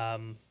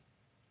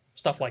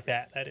 stuff like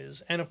that. That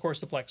is, and of course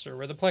the Plex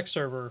server. The Plex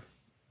server,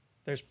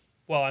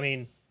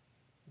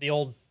 the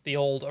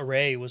old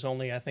array was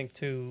only I think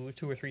 2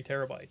 or 3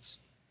 terabytes,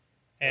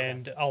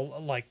 and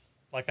I'll like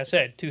I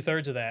said,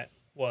 2/3 of that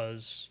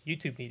was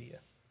YouTube media.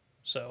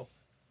 So,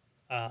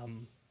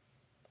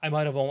 I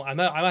might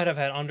have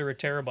had under a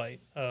terabyte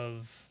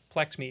of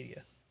Plex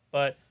media,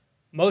 but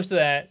most of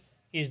that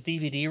is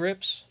DVD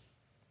rips.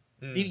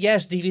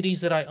 Yes,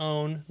 DVDs that I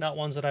own, not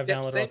ones that I've Yep,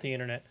 downloaded same. off the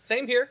internet.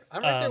 Same here.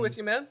 I'm right there with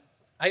you, man.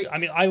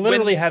 I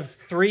literally have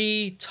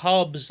 3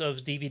 tubs of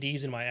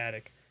DVDs in my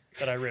attic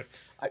that I ripped.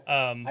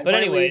 But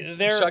anyway,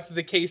 they're chucked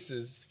the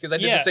cases because I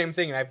did Yeah. the same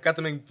thing, and I've got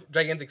them in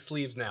gigantic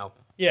sleeves now.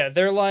 yeah,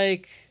 they're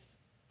like,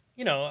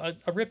 a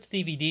ripped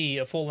DVD,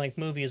 a full length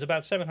movie is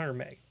about 700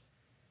 meg,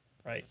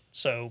 right?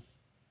 So,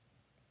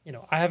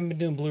 I haven't been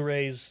doing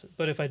Blu-rays,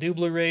 but if I do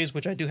Blu-rays,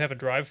 which I do have a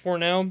drive for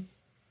now,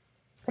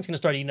 it's going to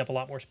start eating up a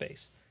lot more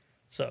space.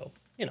 So,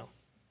 Yeah.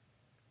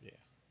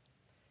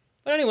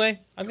 But anyway,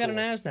 I've got an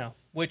Cool. NAS now,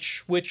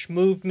 which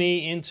moved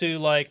me into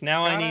like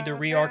now I need to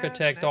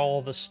re-architect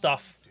all the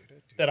stuff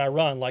that I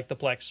run, like the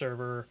Plex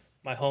server,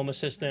 my Home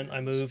Assistant.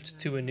 I moved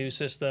to a new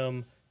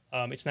system.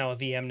 It's now a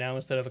VM now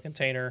instead of a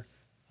container.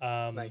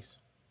 Nice.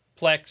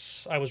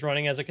 Plex I was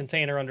running as a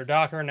container under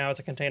Docker. Now it's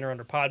a container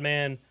under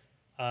Podman.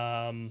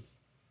 I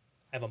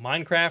have a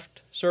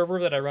Minecraft server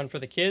that I run for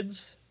the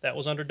kids. That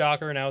was under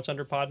Docker. Now it's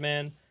under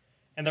Podman.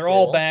 And they're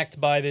all Cool. backed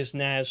by this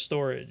NAS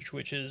storage,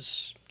 which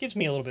gives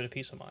me a little bit of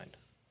peace of mind.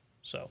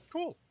 So,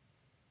 Cool.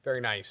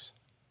 Very nice.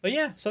 but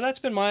yeah, so that's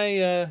been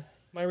my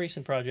my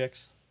recent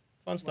projects.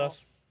 Fun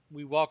stuff.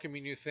 We welcome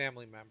your new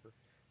family member.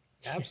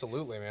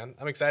 Absolutely, man.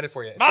 I'm excited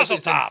for you. Mazel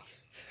Especially tov! since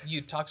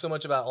you talk so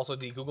much about also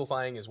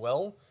de-Googlifying as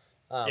well.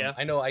 Yeah.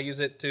 I know I use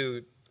it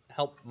to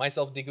help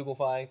myself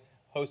de-Googlify,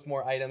 host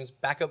more items,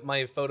 back up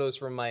my photos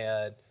from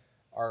my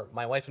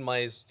my wife and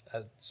my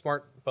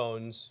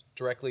smartphones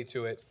directly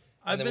to it.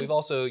 And then we've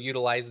also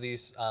utilized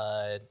these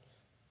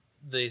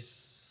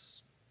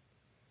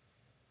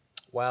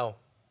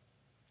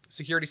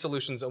security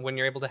solutions when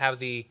you're able to have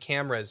the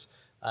cameras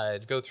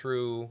go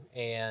through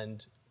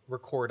and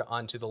record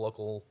onto the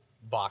local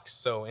box.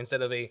 So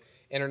instead of a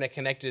internet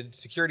connected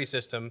security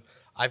system,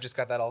 I've just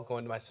got that all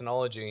going to my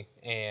Synology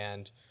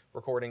and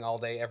recording all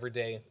day, every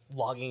day,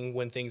 logging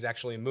when things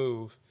actually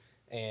move,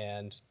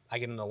 and I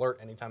get an alert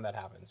anytime that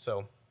happens.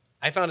 So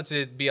I found it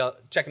to be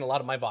checking a lot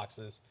of my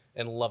boxes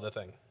and love the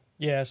thing.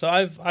 Yeah, so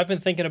I've been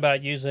thinking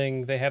about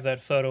using. They have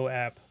that photo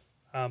app,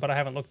 but I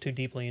haven't looked too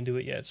deeply into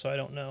it yet, so I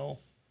don't know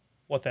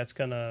what that's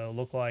gonna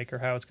look like or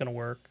how it's gonna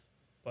work.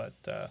 But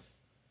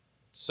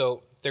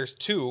So there's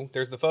 2.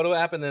 There's the photo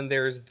app, and then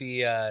there's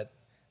the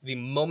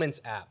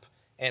Moments app.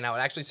 And I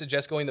would actually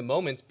suggest going to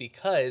Moments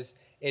because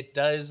it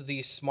does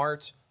the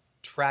smart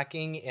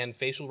tracking and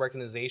facial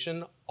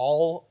recognition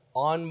all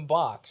on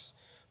box.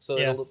 So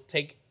Yeah. it'll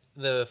take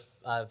the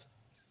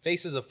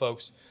faces of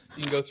folks.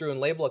 You can go through and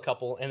label a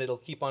couple, and it'll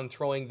keep on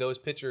throwing those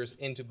pictures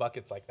into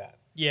buckets like that.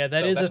 yeah,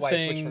 that So is that's a why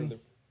I switched from thing. the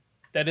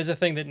That is a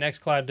thing that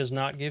Nextcloud does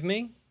not give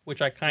me,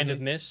 which I kind of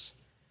miss.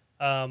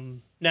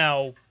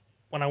 Now,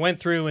 when I went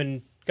through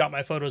and got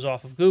my photos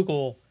off of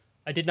Google,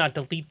 I did not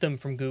delete them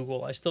from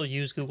Google. I still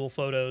use Google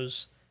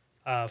Photos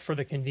for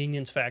the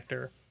convenience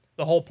factor.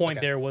 The whole point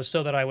Okay. there was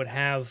so that I would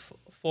have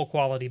full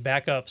quality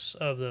backups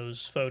of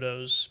those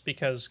photos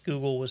because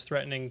Google was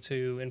threatening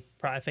to, and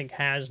I think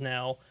has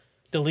now,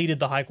 deleted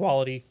the high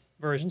quality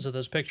versions of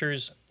those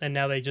pictures, and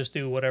now they just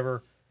do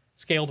whatever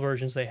scaled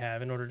versions they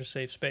have in order to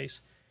save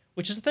space.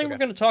 Which is the thing we're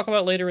Okay. going to talk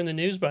about later in the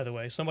news, by the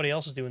way. Somebody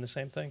else is doing the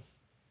same thing.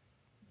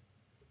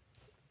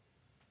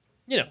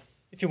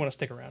 If you want to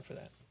stick around for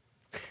that.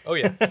 Oh,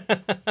 yeah.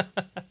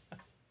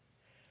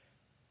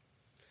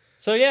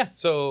 So, yeah.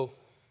 So,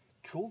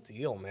 cool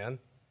deal, man.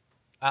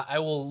 I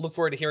will look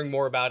forward to hearing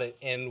more about it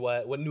and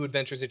what new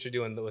adventures that you're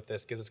doing with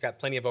this, because it's got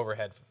plenty of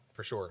overhead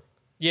for sure.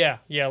 Yeah.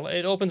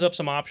 It opens up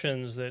some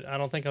options that I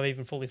don't think I've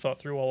even fully thought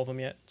through all of them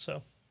yet.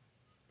 So,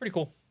 pretty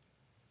cool.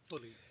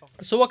 Fully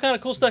functional. So, what kind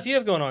of cool stuff you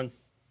have going on,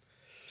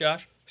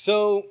 Josh?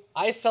 So,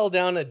 I fell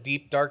down a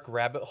deep, dark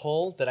rabbit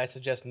hole that I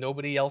suggest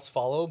nobody else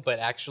follow, but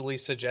actually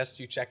suggest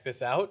you check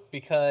this out,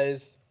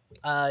 because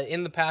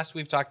in the past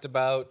we've talked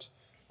about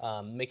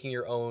making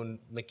your own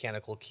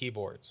mechanical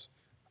keyboards.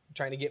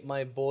 Trying to get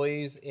my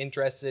boys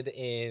interested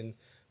in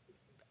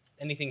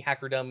anything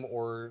hackerdom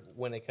or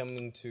when it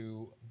comes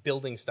to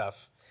building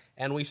stuff.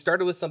 And we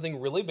started with something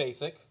really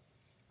basic.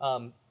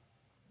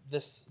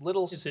 This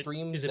little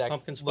stream Is deck it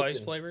pumpkin spice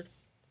flavored?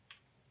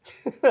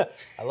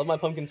 I love my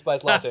pumpkin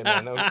spice latte,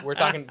 man. We're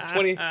talking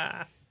 20.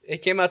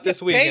 It came out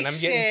this week, and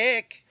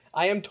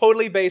I am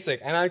totally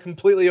basic, and I'm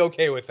completely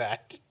okay with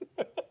that.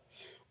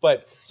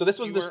 But so this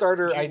was the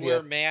starter idea. Do you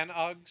wear man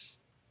Uggs?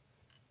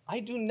 I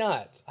do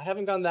not. I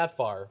haven't gone that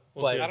far.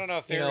 Well, but I don't know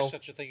if there is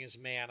such a thing as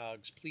man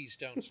Uggs. Please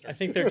don't start. I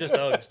think they're just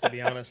Uggs, to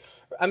be honest.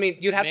 I mean,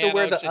 you'd have to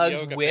wear the and Uggs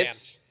yoga with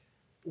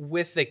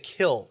pants. the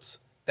kilt.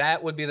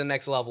 That would be the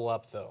next level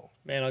up, though.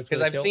 Man Uggs,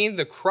 Because I've seen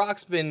the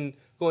Crocs been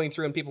going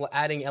through and people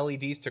adding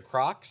LEDs to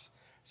Crocs.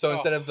 So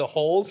instead of the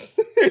holes,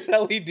 there's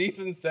LEDs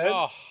instead.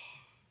 Oh,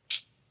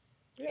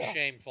 Yeah.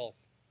 shameful.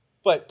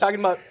 But talking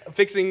about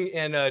fixing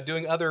and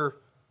doing other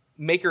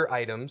maker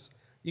items,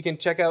 you can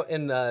check out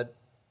and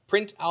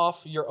print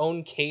off your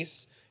own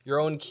case, your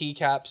own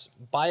keycaps,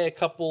 buy a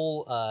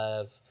couple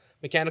of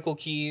mechanical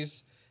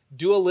keys,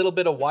 do a little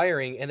bit of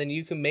wiring, and then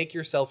you can make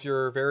yourself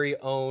your very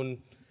own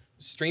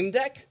Stream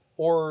Deck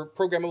or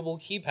programmable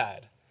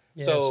keypad.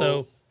 Yeah,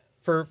 so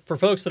for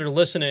folks that are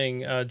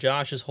listening,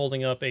 Josh is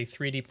holding up a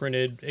 3D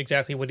printed,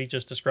 exactly what he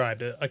just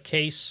described, a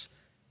case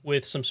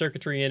with some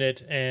circuitry in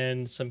it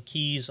and some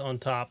keys on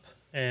top,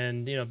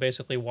 and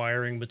basically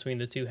wiring between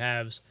the two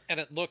halves. And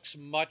it looks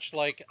much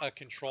like a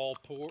control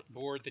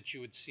board that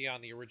you would see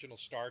on the original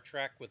Star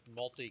Trek with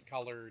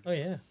multicolored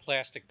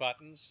plastic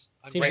buttons.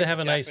 Seems to have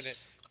a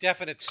nice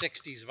definite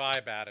 60s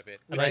vibe out of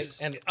it. A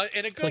nice in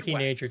a good clicky way.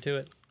 nature to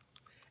it.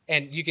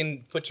 And you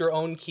can put your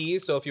own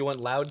keys, so if you want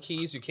loud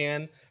keys, you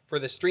can. For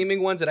the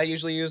streaming ones that I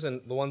usually use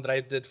and the one that I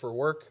did for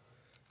work,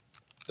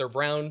 they're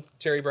brown,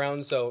 cherry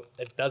brown, so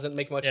it doesn't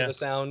make much of a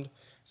sound.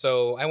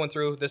 So I went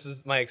through, this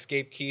is my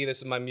escape key, this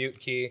is my mute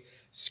key,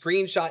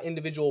 screenshot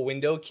individual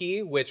window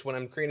key, which when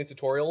I'm creating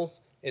tutorials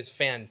is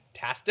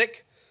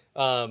fantastic.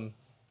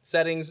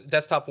 Settings,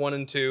 desktop 1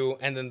 and 2,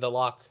 and then the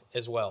lock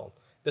as well.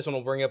 This one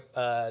will bring up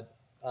a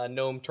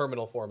GNOME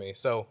terminal for me.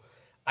 So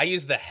I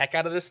use the heck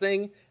out of this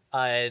thing.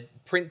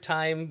 Print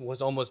time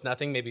was almost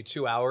nothing, maybe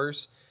 2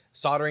 hours.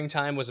 Soldering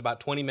time was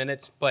about 20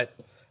 minutes, but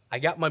I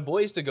got my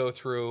boys to go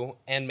through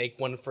and make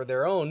one for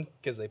their own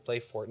because they play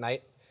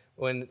Fortnite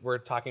when we're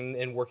talking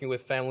and working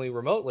with family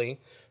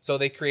remotely. So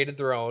they created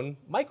their own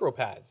micro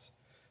pads.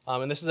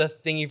 And this is a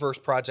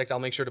Thingiverse project. I'll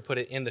make sure to put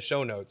it in the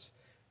show notes.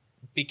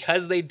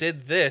 Because they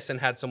did this and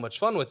had so much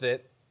fun with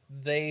it,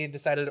 they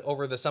decided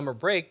over the summer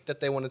break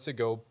that they wanted to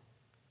go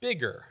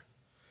bigger.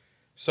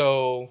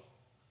 So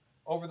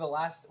over the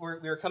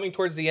we were coming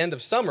towards the end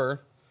of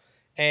summer,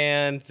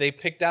 and they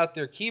picked out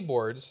their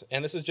keyboards,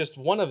 and this is just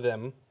one of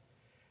them.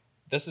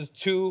 This is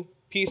 2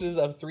 pieces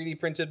of 3D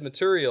printed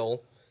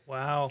material.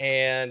 Wow.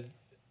 And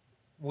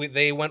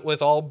they went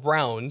with all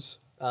browns.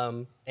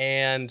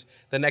 And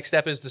the next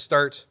step is to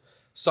start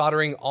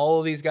soldering all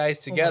of these guys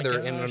together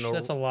in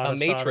that's a lot of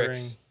matrix.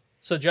 soldering.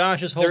 So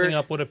Josh is holding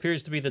up what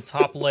appears to be the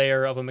top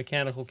layer of a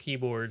mechanical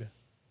keyboard.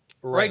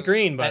 Bright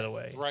green, by the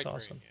way. Bright It's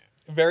awesome. green,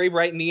 yeah. Very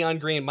bright neon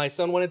green. My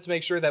son wanted to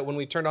make sure that when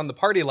we turned on the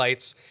party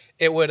lights,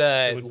 it would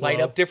light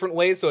glow. up different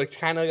ways. So it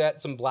kind of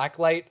got some black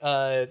light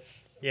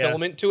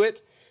filament to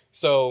it.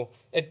 So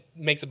it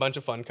makes a bunch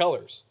of fun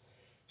colors.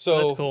 So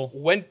That's cool.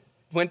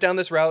 Went down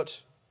this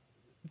route.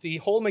 The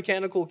whole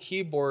mechanical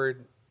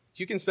keyboard,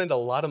 you can spend a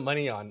lot of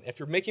money on. If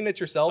you're making it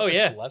yourself,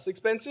 it's less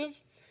expensive.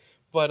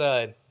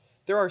 But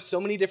there are so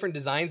many different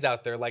designs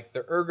out there, like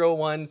the Ergo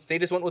ones. They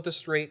just went with the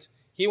straight.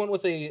 He went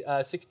with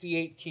a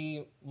 68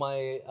 key.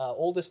 My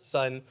oldest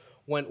son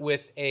went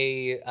with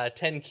a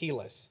 10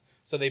 keyless.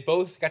 So they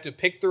both got to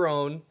pick their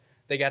own.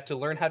 They got to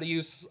learn how to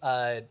use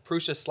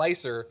Prusa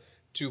Slicer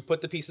to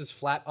put the pieces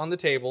flat on the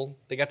table.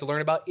 They got to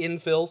learn about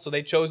infill, so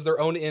they chose their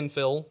own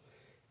infill.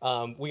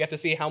 We got to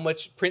see how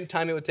much print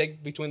time it would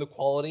take between the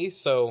quality.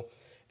 So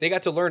they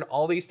got to learn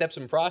all these steps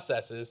and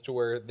processes to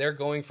where they're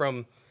going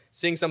from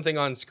seeing something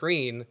on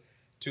screen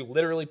to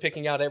literally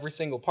picking out every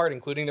single part,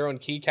 including their own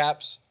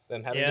keycaps,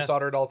 then having to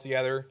solder it all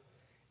together.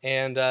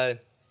 And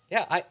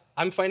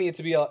I'm finding it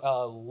to be a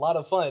lot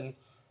of fun.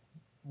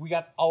 We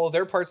got all of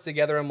their parts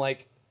together. I'm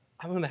like,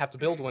 I'm going to have to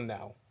build one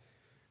now.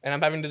 And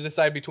I'm having to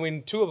decide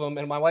between 2 of them.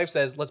 And my wife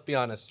says, let's be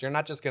honest, you're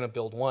not just going to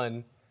build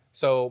one.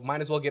 So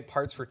might as well get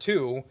parts for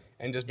 2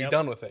 and just be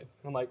done with it.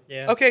 I'm like,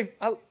 okay,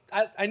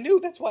 I knew,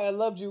 that's why I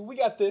loved you. We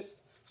got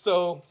this.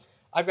 So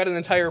I've got an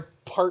entire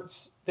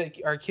parts that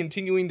are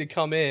continuing to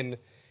come in.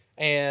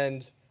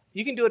 And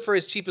you can do it for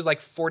as cheap as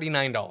like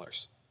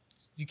 $49.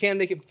 You can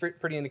make it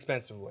pretty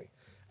inexpensively.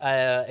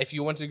 If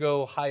you want to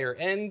go higher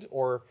end,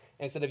 or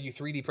instead of you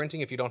 3D printing,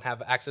 if you don't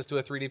have access to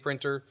a 3D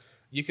printer,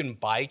 you can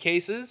buy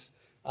cases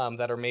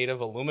that are made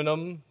of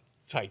aluminum,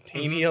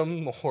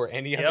 titanium, or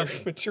any other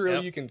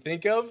material you can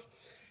think of.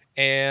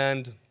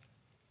 And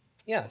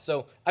yeah,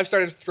 so I've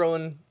started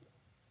throwing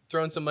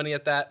some money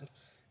at that,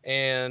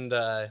 and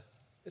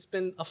it's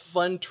been a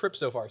fun trip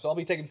so far. So I'll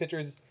be taking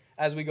pictures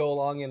as we go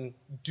along and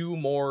do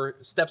more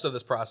steps of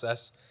this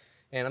process.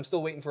 And I'm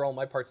still waiting for all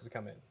my parts to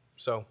come in.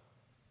 So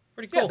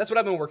pretty cool. Yeah, that's what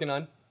I've been working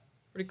on.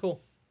 Pretty cool.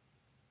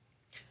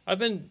 I've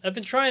been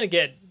trying to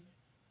get.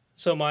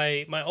 So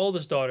my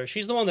oldest daughter,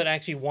 she's the one that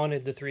actually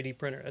wanted the 3D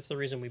printer. That's the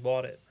reason we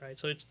bought it, right?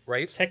 So it's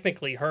Right.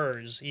 technically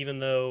hers, even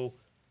though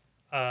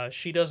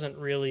she doesn't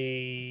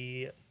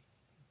really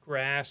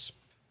grasp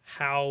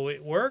how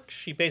it works.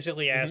 She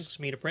basically asks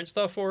me to print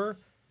stuff for her.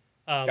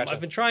 Gotcha.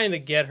 I've been trying to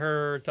get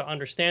her to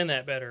understand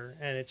that better,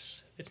 and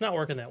it's not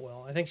working that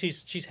well. I think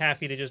she's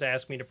happy to just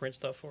ask me to print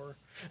stuff for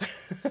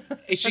her.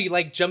 Is she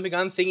like jumping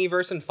on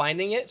Thingiverse and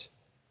finding it?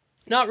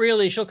 Not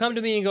really. She'll come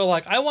to me and go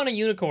like, "I want a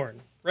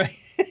unicorn," right?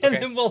 And Okay.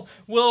 then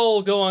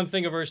we'll go on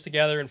Thingiverse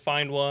together and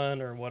find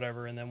one or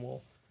whatever, and then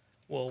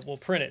we'll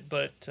print it.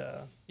 But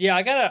yeah,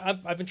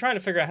 I've been trying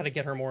to figure out how to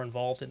get her more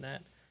involved in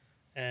that,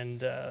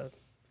 and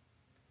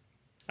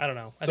I don't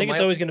know. I So think it's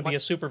my- always going to be my- a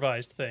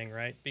supervised thing,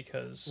 right?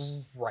 Because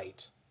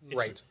Right. it's-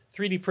 Right.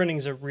 3D printing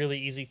is a really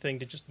easy thing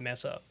to just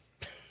mess up.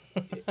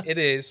 It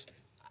is.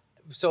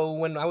 So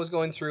when I was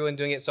going through and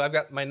doing it, so I've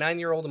got my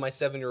 9-year-old and my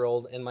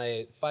 7-year-old and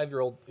my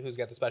 5-year-old who's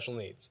got the special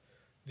needs.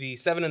 The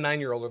 7 and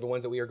 9-year-old are the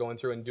ones that we are going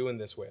through and doing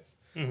this with.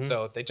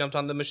 So they jumped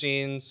on the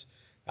machines,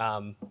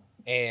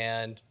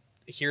 and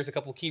here's a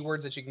couple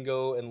keywords that you can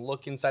go and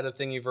look inside of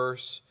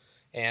Thingiverse,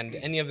 and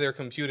any of their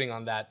computing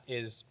on that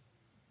is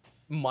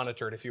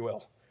monitored, if you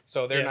will.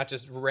 So they're Yeah. not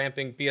just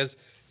ramping, because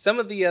some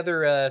of the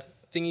other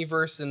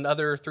Thingiverse and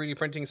other 3D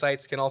printing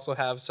sites can also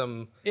have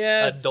some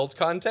Yeah. adult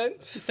content.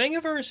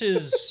 Thingiverse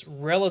is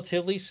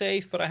relatively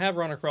safe, but I have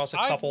run across a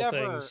couple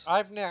things.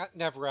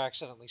 Never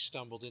accidentally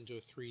stumbled into a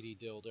 3D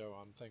dildo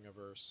on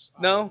Thingiverse.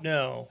 No?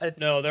 No, Uh,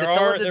 no, there the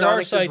are teledildonics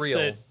is sites real.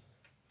 that.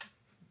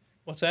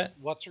 What's that?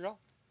 What's real?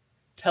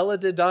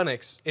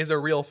 Teledildonics is a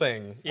real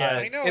thing. Yeah.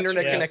 I know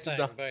internet it's a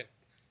real connected. thing,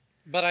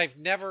 but I've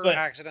never But-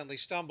 accidentally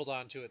stumbled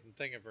onto it in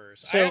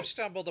Thingiverse. I So- have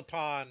stumbled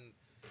upon,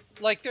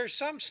 like, there's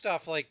some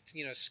stuff like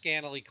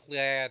scantily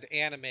clad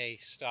anime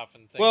stuff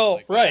and things Well,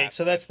 like right. that.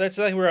 So that's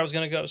exactly where I was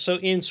going to go. So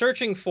in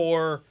searching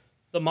for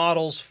the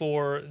models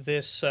for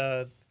this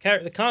the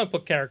comic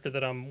book character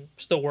that I'm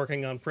still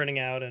working on printing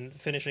out and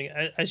finishing,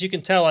 as you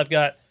can tell, I've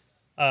got.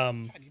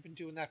 God, you've been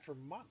doing that for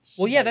months.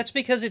 Well, yeah, that's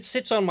because it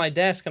sits on my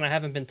desk and I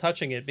haven't been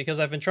touching it because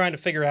I've been trying to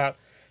figure out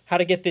how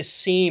to get this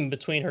seam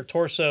between her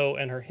torso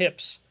and her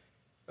hips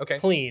Okay.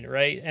 clean,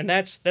 right? And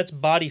that's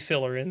body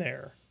filler in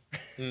there.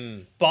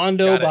 Mm.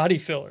 Bondo Got it. body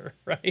filler,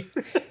 right?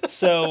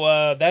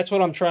 So that's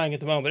what I'm trying at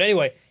the moment. But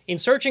anyway, in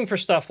searching for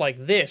stuff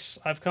like this,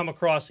 I've come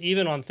across,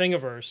 even on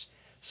Thingiverse,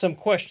 some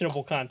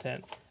questionable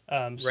content.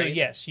 So Right.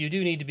 yes, you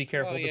do need to be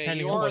careful Oh, yeah,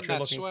 depending you on are what in you're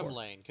that looking swim for.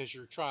 lane because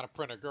you're trying to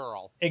print a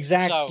girl.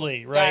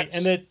 Exactly, So right?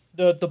 that's- And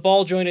the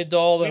ball jointed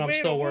doll that We I'm made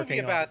still a movie working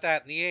on. about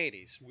that in the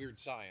 '80s. Weird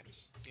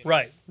Science.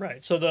 Right,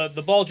 right. So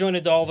the ball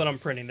jointed doll that I'm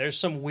printing, there's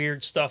some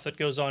weird stuff that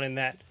goes on in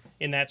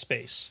that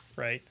space,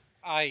 right?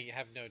 I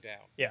have no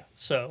doubt. Yeah.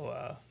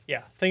 So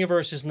yeah,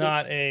 Thingiverse is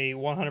not a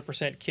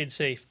 100% kid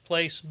safe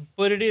place,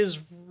 but it is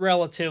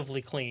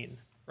relatively clean,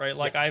 right?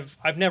 Like I've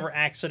never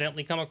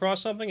accidentally come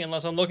across something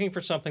unless I'm looking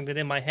for something that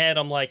in my head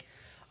I'm like,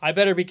 I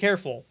better be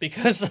careful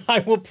because I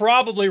will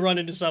probably run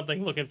into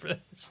something looking for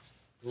this.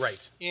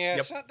 Right. Yeah,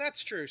 Yep. so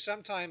that's true.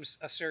 Sometimes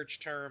a search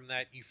term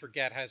that you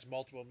forget has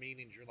multiple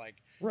meanings. You're like,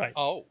 Right.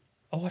 oh,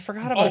 Oh, I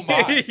forgot about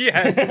my. that.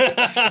 Yes. I Oh,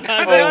 forgot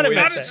yeah. about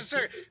not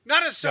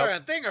that. necessarily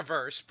on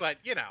Thingiverse, but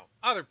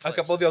other A places.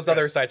 couple of those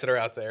other sites that are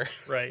out there.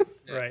 Right,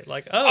 right.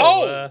 Like,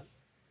 Oh!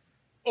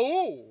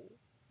 Oh,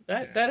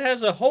 that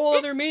has a whole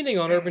other meaning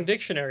on Urban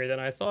Dictionary than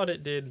I thought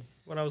it did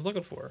when I was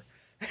looking for.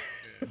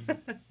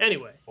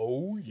 Anyway,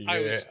 Oh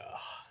yeah.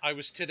 I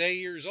was today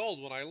years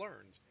old when I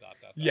learned. ...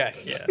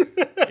 Yes.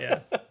 yeah, yeah.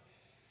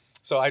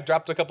 So I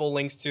dropped a couple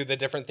links to the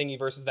different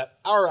Thingiverses that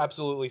are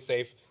absolutely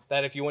safe.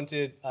 That if you want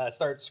to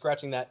start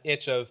scratching that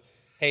itch of,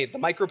 hey, the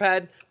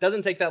micropad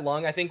doesn't take that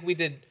long. I think we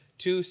did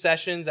 2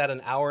 sessions at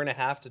 1.5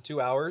 hours to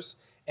 2 hours.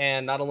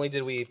 And not only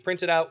did we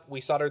print it out,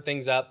 we soldered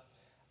things up.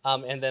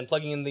 And then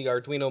plugging in the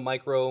Arduino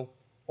Micro,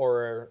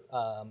 or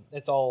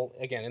it's all,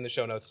 again, in the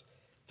show notes.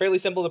 Fairly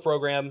simple to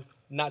program,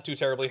 not too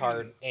terribly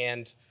hard.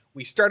 And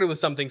we started with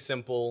something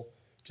simple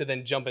to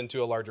then jump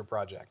into a larger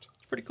project.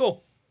 It's pretty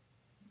cool.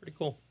 Pretty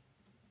cool.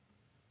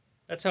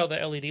 That's how the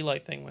LED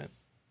light thing went.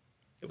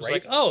 It was Right.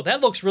 like, oh,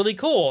 that looks really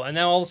cool. And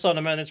now all of a sudden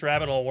I'm in this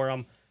rabbit hole where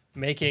I'm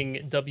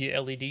making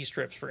WLED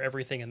strips for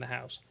everything in the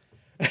house.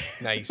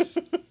 Nice.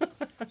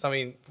 So, I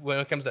mean, when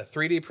it comes to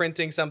 3D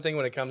printing something,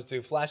 when it comes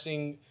to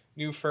flashing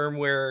new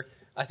firmware,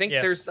 I think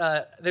Yeah.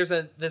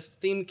 this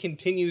theme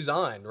continues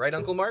on, right,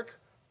 Uncle Mark?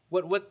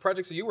 What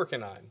projects are you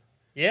working on?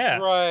 Yeah.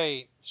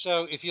 Right.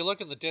 So if you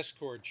look in the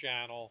Discord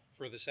channel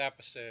for this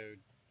episode,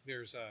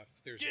 there's a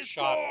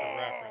shot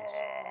for reference.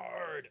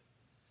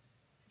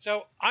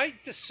 So I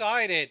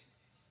decided,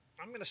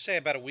 I'm going to say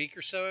about a week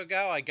or so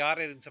ago, I got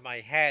it into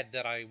my head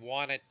that I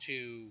wanted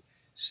to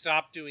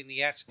stop doing the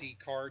SD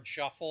card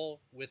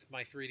shuffle with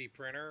my 3D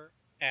printer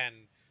and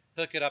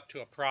hook it up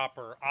to a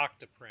proper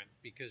Octoprint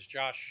because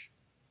Josh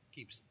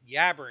keeps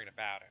yabbering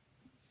about it.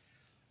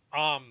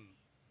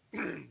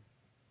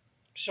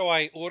 So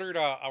I ordered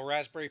a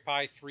Raspberry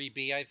Pi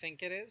 3B, I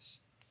think it is,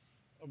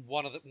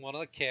 one of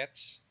the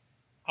kits.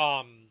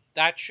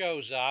 That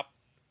shows up.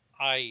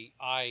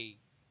 I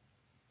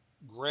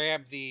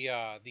grab the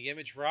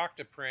image for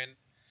Octoprint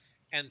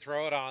and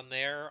throw it on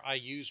there. I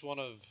use one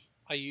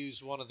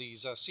of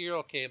these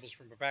serial cables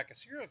from a pack of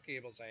serial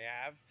cables I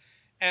have,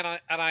 and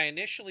I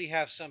initially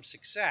have some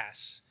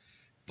success,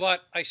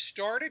 but I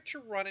started to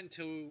run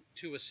into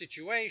a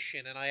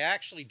situation, and I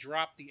actually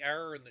dropped the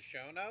error in the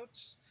show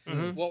notes.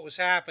 Mhm. What was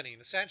happening?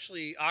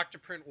 Essentially,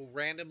 Octoprint will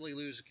randomly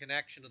lose a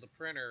connection to the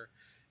printer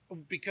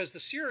because the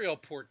serial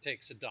port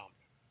takes a dump.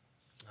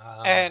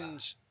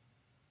 And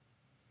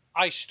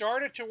I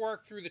started to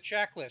work through the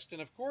checklist,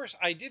 and of course,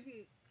 I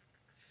didn't.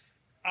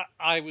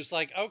 I was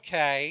like,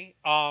 okay,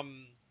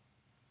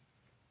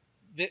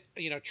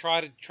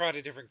 tried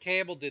a different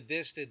cable, did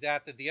this, did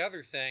that, did the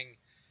other thing,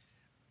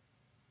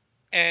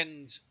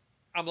 and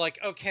I'm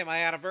like, okay, my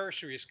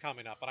anniversary is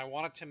coming up, and I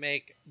wanted to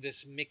make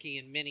this Mickey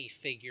and Minnie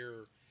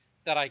figure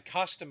that I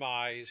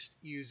customized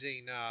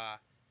using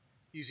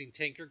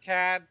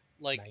Tinkercad.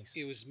 Like, Nice.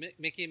 it was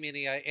Mickey and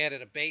Minnie. I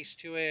added a base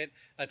to it.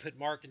 I put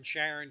Mark and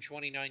Sharon,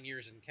 29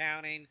 years and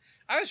counting.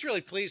 I was really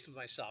pleased with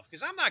myself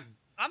because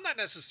I'm not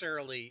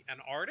necessarily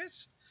an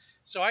artist.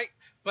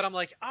 But I'm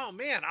like, oh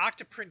man,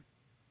 Octoprint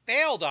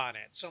failed on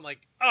it. So I'm like,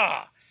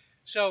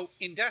 So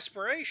in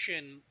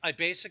desperation, I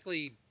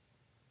basically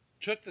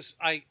took this.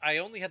 I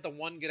only had the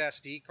one good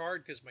SD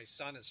card because my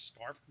son has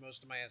scarfed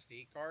most of my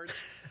SD cards.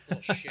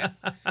 Little shit.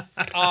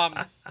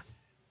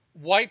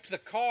 Wiped the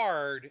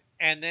card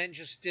and then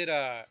just did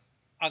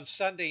on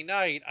Sunday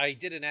night, I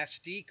did an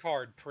SD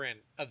card print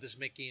of this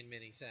Mickey and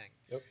Minnie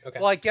thing. Okay.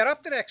 Well, I get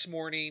up the next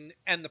morning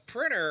and the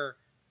printer,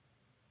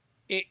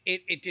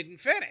 it didn't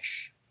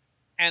finish.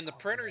 And the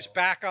printer's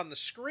back on the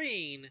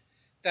screen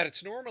that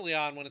it's normally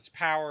on when it's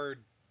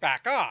powered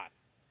back on.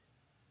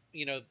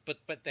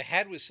 But the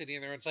head was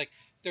sitting there and it's like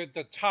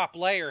the top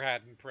layer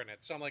hadn't printed.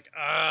 So I'm like,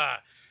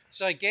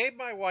 So I gave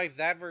my wife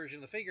that version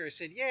of the figure. I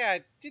said, yeah,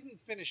 I didn't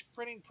finish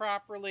printing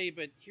properly,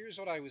 but here's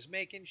what I was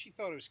making. She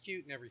thought it was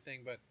cute and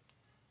everything,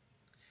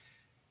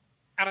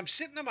 and I'm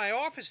sitting in my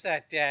office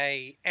that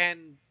day,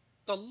 and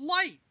the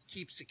light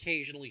keeps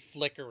occasionally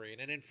flickering.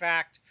 And in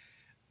fact,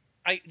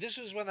 this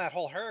was when that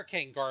whole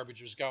hurricane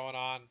garbage was going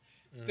on.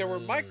 There were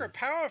micro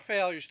power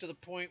failures to the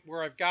point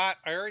where I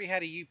already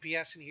had a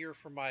UPS in here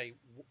for my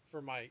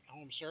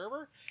home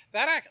server.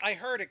 That I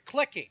heard it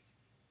clicking.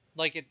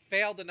 Like it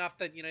failed enough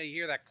that, you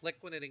hear that click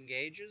when it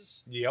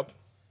engages. Yep.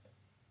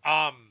 So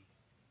I'm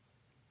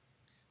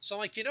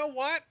like, you know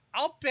what?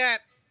 I'll bet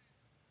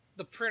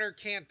the printer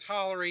can't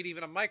tolerate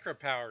even a micro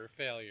power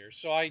failure.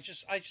 So I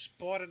just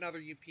bought another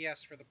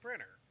UPS for the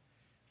printer,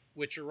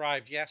 which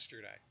arrived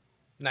yesterday.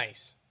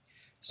 Nice.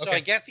 So Okay. I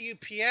get the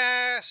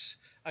UPS.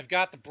 I've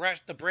got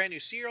the brand new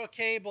serial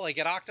cable. I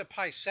get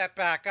Octopi set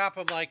back up.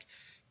 I'm like,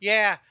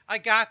 yeah, I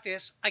got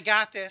this.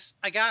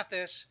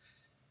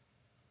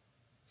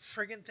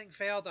 Friggin' thing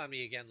failed on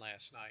me again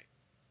last night.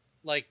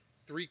 Like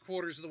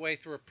 3/4 of the way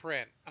through a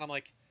print. And I'm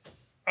like,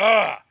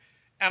 ugh.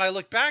 And I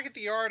look back at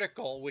the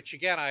article, which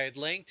again I had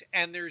linked,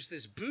 and there's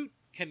this boot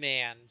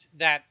command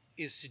that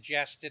is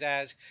suggested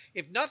as,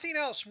 if nothing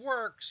else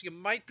works, you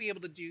might be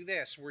able to do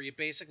this, where you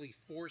basically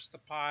force the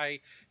Pi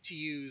to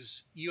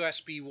use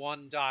USB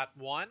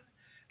 1.1.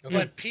 Okay.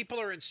 But people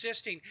are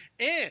insisting,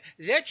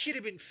 that should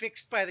have been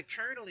fixed by the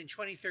kernel in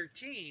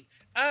 2013.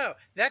 Oh,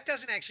 that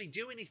doesn't actually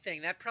do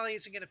anything. That probably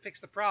isn't going to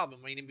fix the problem.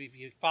 I mean, if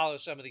you follow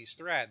some of these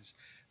threads.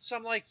 So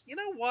I'm like, you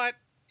know what?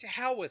 To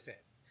hell with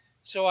it.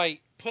 So I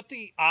put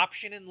the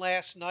option in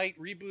last night,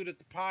 rebooted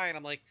the Pi, and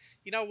I'm like,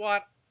 you know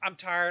what? I'm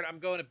tired. I'm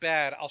going to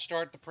bed. I'll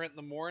start the print in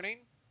the morning.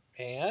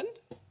 And?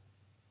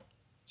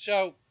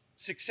 So,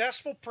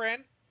 successful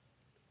print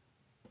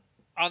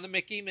on the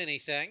Mickey Mini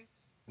thing.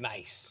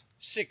 Nice.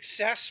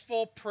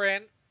 Successful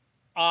print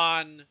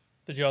on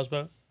The Jaws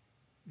boat.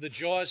 the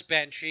Jaws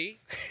Benchy.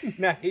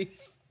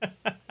 Nice.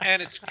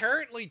 And it's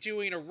currently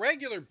doing a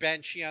regular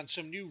Benchy on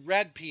some new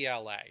red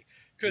PLA.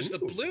 Because the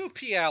blue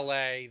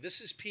PLA,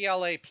 this is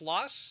PLA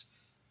Plus,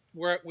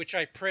 which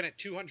I print at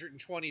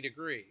 220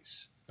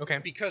 degrees. Okay.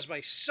 Because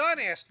my son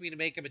asked me to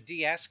make him a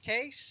DS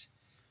case,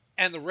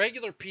 and the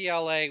regular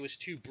PLA was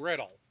too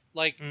brittle.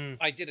 Like,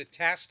 I did a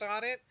test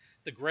on it,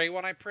 the gray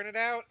one I printed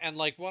out, and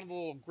like one of the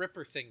little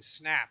gripper things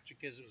snapped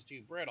because it was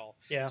too brittle.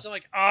 Yeah. So I'm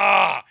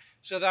like,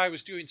 So that I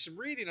was doing some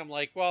reading. I'm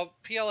like, well,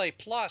 PLA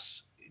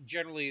Plus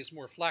generally is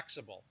more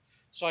flexible.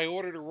 So I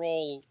ordered a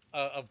roll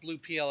of blue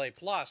PLA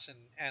Plus,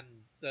 and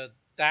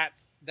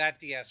that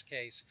DS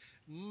case,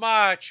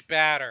 much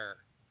better.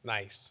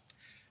 Nice.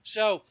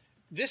 So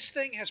this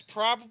thing has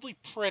probably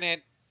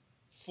printed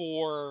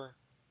for,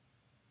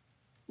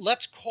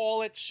 let's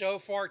call it so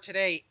far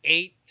today,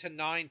 8 to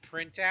 9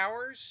 print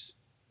hours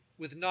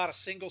with not a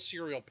single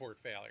serial port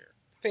failure.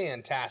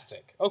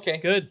 Fantastic. Okay.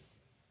 Good.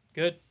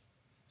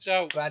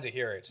 So Glad to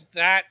hear it.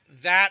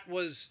 that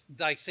was,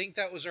 I think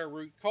that was our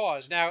root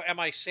cause. Now, am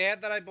I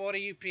sad that I bought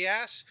a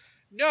UPS?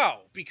 No,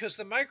 because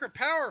the micro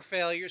power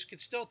failures could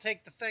still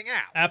take the thing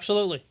out.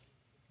 Absolutely.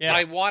 Yeah.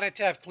 I want it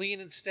to have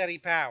clean and steady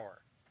power.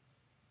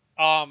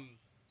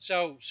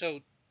 So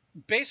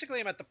basically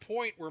I'm at the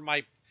point where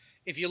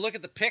if you look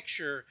at the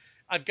picture,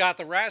 I've got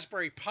the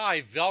Raspberry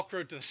Pi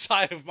Velcroed to the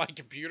side of my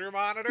computer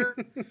monitor,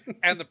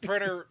 and the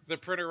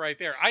printer right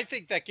there. I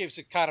think that gives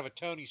it kind of a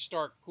Tony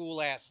Stark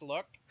cool ass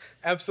look.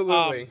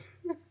 Absolutely.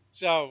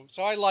 So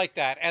I like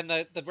that. And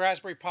the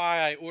Raspberry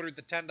Pi, I ordered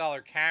the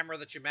 $10 camera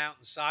that you mount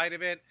inside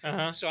of it.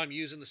 Uh-huh. So I'm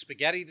using the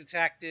Spaghetti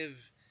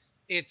Detective.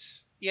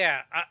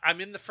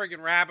 I'm in the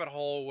friggin' rabbit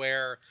hole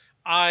where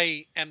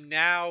I am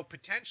now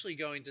potentially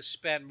going to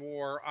spend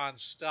more on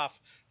stuff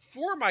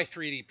for my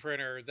 3D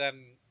printer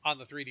than on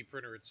the 3D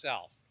printer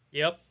itself.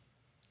 Yep.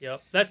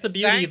 That's the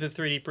beauty of the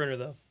 3D printer,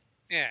 though.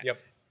 Yeah.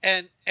 Yep.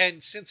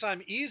 And since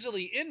I'm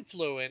easily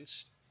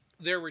influenced,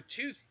 there were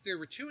two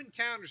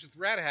encounters with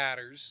Red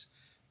Hatters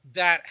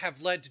that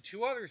have led to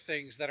two other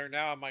things that are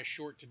now on my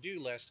short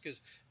to-do list, because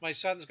my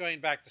son's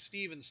going back to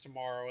Stevens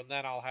tomorrow, and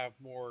then I'll have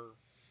more,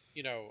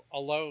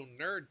 alone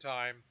nerd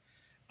time.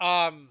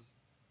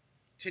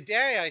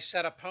 Today I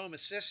set up Home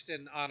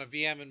Assistant on a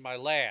VM in my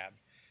lab.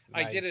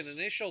 Nice. I did an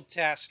initial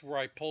test where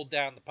I pulled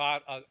down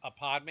a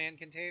Podman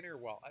container,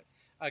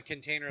 a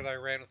container that I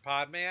ran with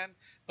Podman,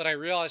 but I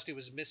realized it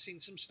was missing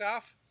some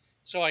stuff,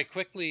 so I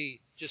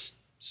quickly just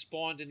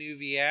spawned a new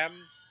VM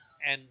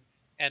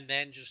and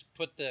then just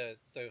put the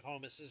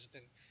Home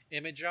Assistant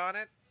image on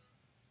it.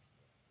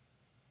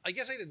 I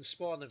guess I didn't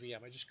spawn the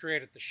VM. I just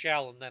created the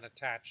shell and then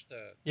attached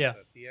the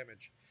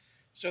image.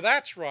 So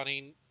that's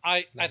running.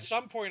 Nice. At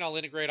some point I'll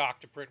integrate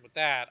Octoprint with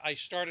that. I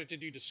started to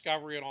do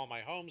discovery on all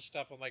my home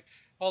stuff. I'm like,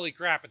 holy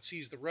crap, it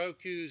sees the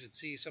Rokus, it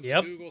sees some of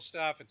the Google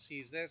stuff, it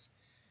sees this.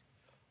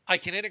 I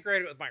can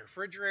integrate it with my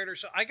refrigerator.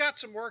 So I got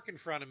some work in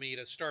front of me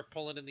to start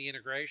pulling in the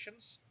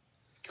integrations.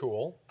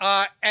 Cool.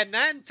 And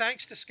then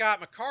thanks to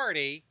Scott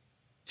McCarty,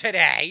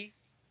 today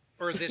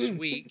or this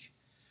week,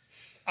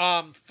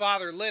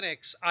 Father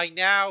Linux, I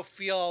now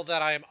feel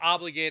that I am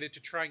obligated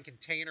to try and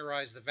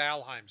containerize the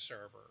Valheim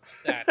server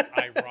that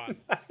I run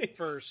nice.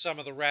 For some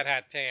of the Red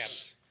Hat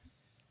tabs.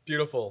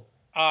 Beautiful.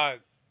 I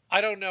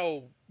don't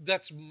know.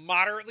 That's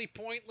moderately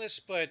pointless,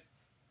 but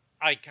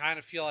I kind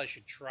of feel I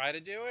should try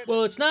to do it.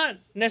 Well, it's not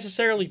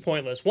necessarily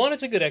pointless. One,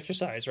 it's a good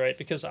exercise, right?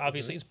 Because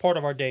obviously it's part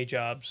of our day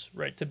jobs,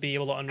 right? To be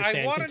able to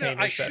understand containers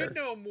better. I should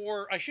know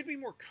more. I should be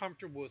more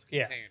comfortable with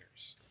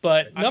containers.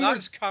 But I'm not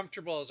as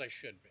comfortable as I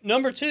should be.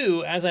 Number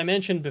two, as I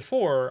mentioned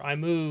before, I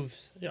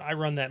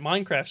run that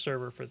Minecraft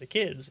server for the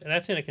kids, and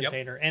that's in a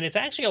container. And it's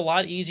actually a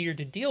lot easier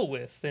to deal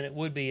with than it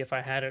would be if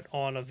I had it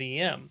on a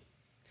VM.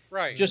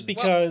 Right. Just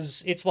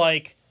because it's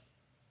like,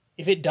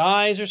 if it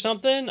dies or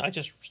something, I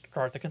just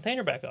start the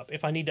container back up.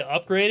 If I need to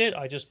upgrade it,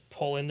 I just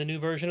pull in the new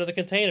version of the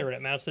container and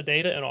it mounts the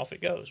data and off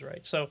it goes,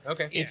 right? So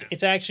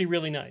it's actually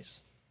really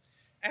nice.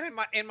 And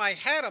in my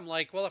head, I'm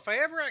like, well, if I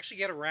ever actually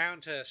get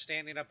around to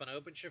standing up an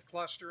OpenShift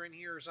cluster in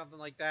here or something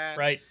like that,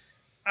 right?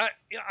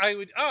 I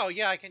would. Oh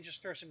yeah, I can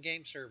just throw some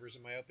game servers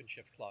in my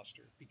OpenShift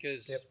cluster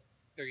because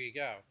there you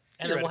go.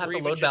 And then we'll have to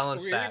load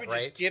balance that, right?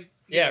 Just give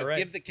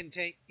the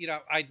contain.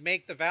 I'd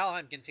make the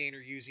Valheim container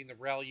using the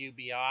RHEL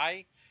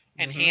UBI.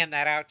 And hand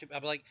that out to.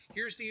 I'm like,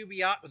 here's the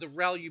UBI, the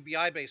RHEL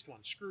UBI based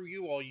one. Screw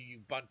you, all you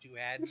Ubuntu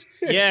heads.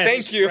 Yes,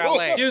 thank you.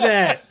 Do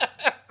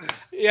that.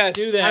 Yes,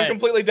 do that. I'm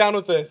completely down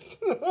with this.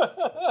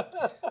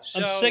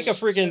 I'm sick of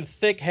freaking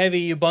thick,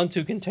 heavy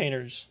Ubuntu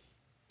containers.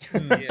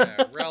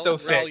 Yeah, so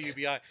thick. RHEL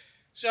UBI.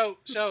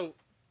 So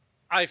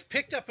I've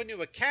picked up a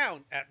new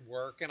account at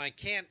work, and I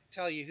can't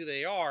tell you who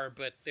they are,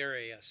 but they're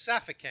a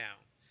Ceph account.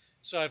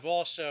 So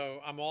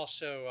I'm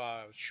also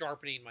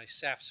sharpening my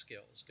Ceph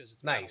skills because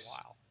it's been a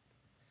while.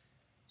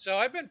 So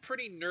I've been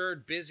pretty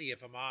nerd busy,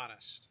 if I'm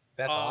honest.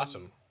 That's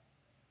awesome.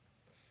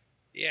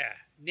 Yeah.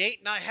 Nate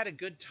and I had a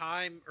good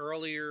time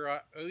earlier.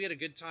 We had a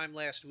good time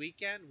last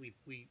weekend.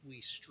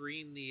 We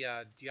streamed the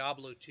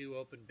Diablo 2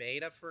 open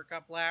beta for a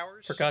couple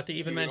hours. Forgot to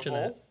even mention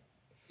that.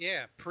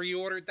 Yeah.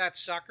 Pre-ordered that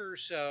sucker.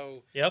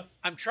 So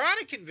I'm trying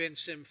to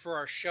convince him for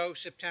our show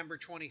September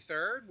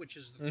 23rd, which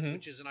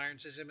is an Iron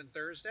System and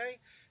Thursday,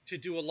 to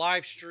do a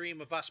live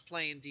stream of us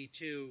playing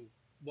D2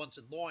 once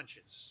it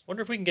launches.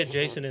 Wonder if we can get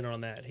Jason in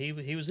on that. He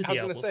was a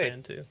Diablo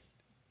fan too.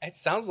 It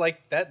sounds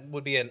like that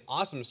would be an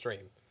awesome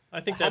stream. I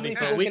think that'd be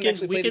fun. We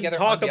can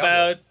talk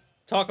about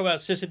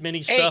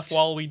sysadmin stuff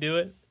while we do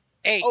it.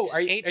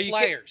 Eight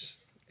players.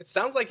 It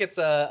sounds like it's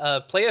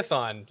a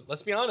playathon.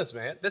 Let's be honest,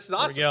 man. This is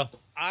awesome. There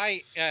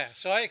we go.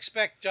 So I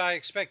expect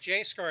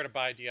J-Scar to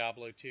buy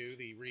Diablo 2.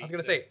 I was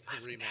gonna say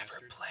I've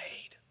never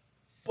played,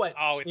 but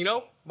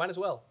might as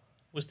well.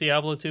 Was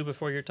Diablo 2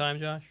 before your time,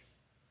 Josh?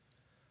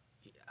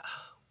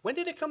 When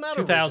did it come out?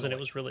 2000. Originally? It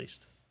was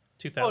released.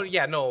 2000. Oh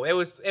yeah, no, it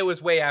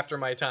was way after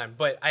my time,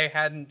 but I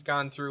hadn't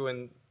gone through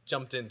and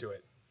jumped into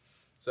it.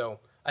 So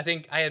I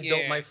think I had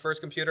built my first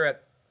computer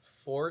at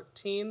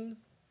 14,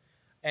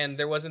 and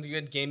there wasn't a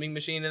good gaming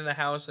machine in the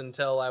house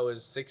until I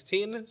was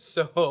 16.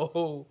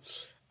 So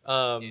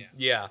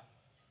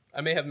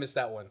I may have missed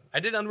that one. I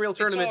did Unreal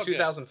Tournament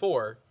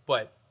 2004,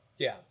 but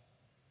yeah.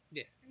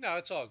 No,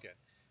 it's all good.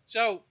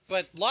 So,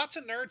 but lots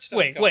of nerd stuff.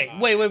 Wait.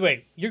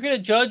 You're going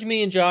to judge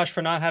me and Josh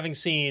for not having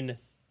seen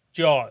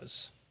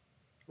Jaws.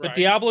 Right. But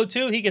Diablo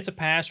 2, he gets a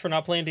pass for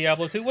not playing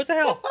Diablo 2. What the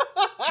hell?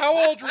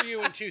 How old were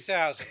you in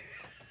 2000?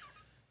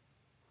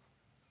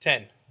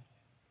 10.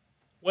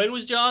 When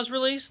was Jaws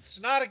released? It's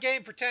not a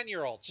game for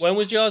 10-year-olds. When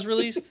was Jaws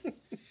released?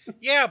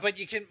 Yeah, but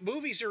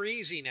movies are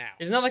easy now.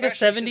 Isn't that like a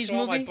Especially 70s since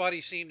all my movie?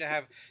 buddies seem to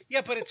have.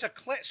 Yeah, but it's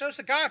so is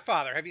The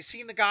Godfather. Have you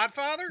seen The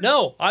Godfather?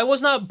 No, I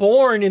was not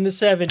born in the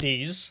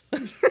 70s.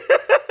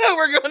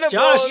 We're going to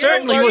Josh blow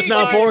certainly your was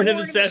mind. not born in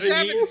the Born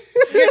in the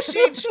 70s. You've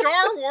seen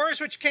Star Wars,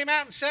 which came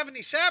out in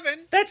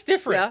 77. That's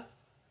different.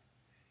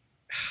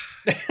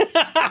 Yeah.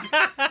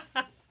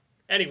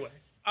 Anyway.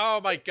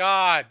 Oh my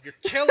God, you're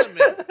killing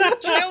me. You're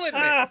killing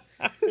me.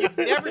 You've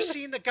never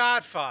seen The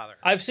Godfather.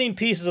 I've seen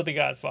pieces of The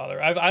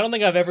Godfather. I don't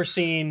think I've ever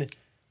seen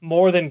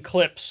more than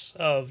clips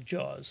of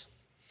Jaws.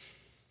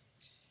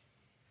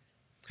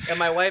 And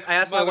my wife, I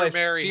asked Mother my wife,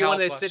 Mary, do you want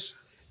to help us. sit?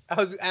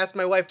 Asked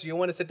my wife, do you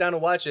want to sit down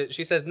and watch it?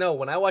 She says no.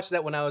 When I watched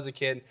that when I was a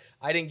kid,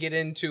 I didn't get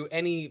into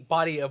any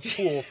body of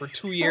pool for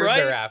 2 years Right.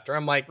 thereafter.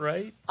 I'm like,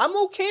 Right? I'm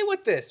okay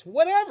with this.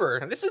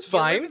 Whatever. This is You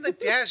live fine. in the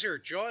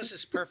desert. Jaws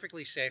is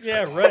perfectly safe.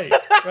 Yeah, right.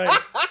 Right.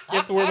 You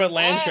have to worry about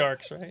land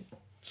sharks, right?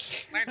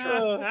 This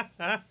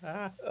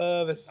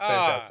is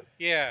fantastic.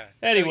 Yeah.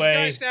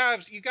 Anyway. So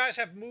you guys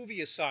have movie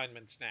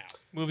assignments now.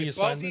 Movie You both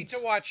need assignments. to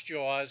watch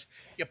Jaws.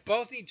 You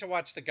both need to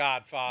watch The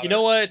Godfather. You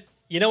know what?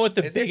 You know what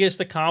the Is it? biggest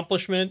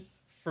accomplishment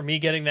for me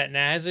getting that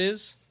NAS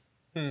is?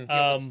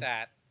 Yeah, what's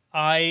that?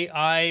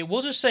 I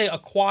will just say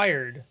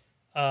acquired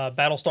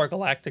Battlestar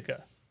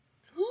Galactica.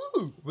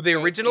 The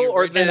original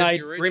or the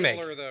original remake?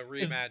 or the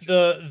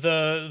reimagined?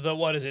 The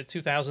what is it?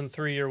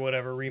 2003 or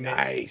whatever remake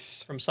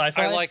Nice. from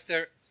Sci-Fi. I like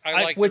the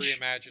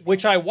reimagined.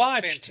 which I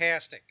watched.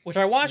 Fantastic. Which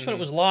I watched when it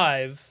was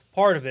live,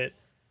 part of it,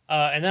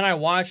 and then I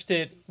watched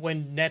it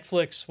when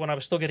I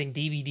was still getting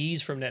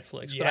DVDs from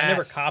Netflix, but I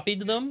never Yes.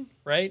 copied them.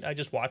 Right, I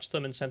just watched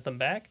them and sent them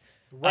back.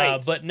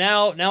 Right. But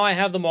now I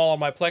have them all on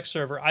my Plex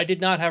server. I did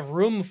not have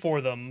room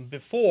for them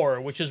before,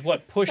 which is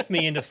what pushed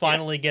me into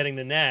finally getting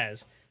the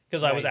NAS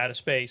because I was Nice. out of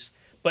space.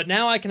 But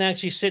now I can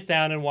actually sit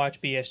down and watch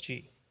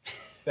BSG.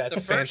 That's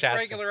The first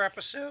fantastic.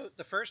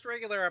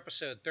 regular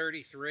episode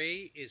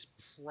 33 is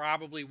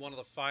probably one of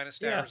the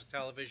finest Yeah. hours of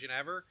television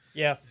ever.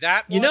 Yeah,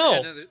 That one, You know-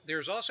 and then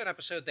there's also an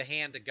episode, The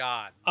Hand of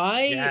God.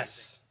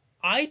 Yes.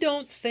 I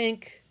don't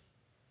think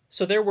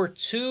so. There were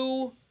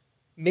two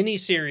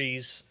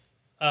miniseries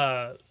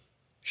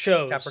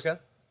shows Caprica?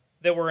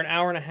 that were an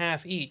hour and a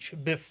half each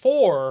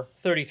before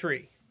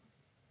 33.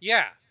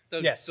 Yeah,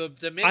 Yes. the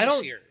I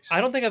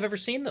miniseries. don't think I've ever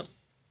seen them.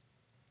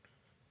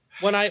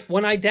 When I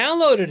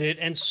downloaded it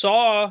and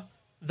saw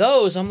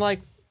those, I'm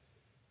like,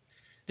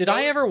 did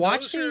I ever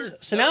watch those these? are-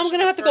 So now those I'm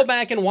gonna are have to the go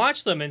back and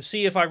watch them and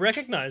see if I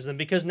recognize them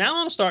because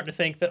now I'm starting to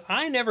think that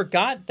I never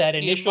got that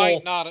You initial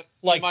might not, you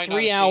like might not have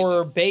 3 seen hour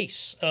them.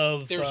 base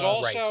of There's of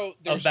also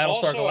there's Battlestar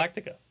also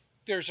Galactica.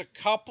 there's a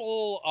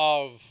couple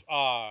of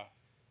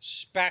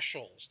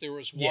specials. There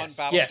was one Yes.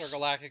 Battlestar Yes.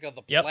 Galactica: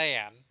 The Yep.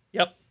 Plan.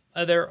 Yep,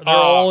 they're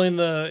all in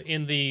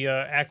the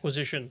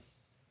acquisition.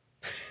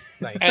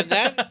 Nice. And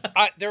then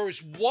there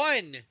was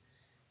one.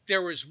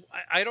 There was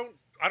I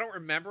don't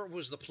remember if it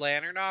was The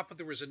Plan or not, but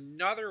there was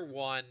another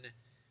one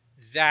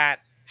that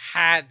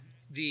had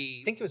the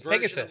I think it was version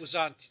Pegasus. that was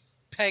on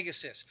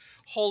Pegasus.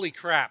 Holy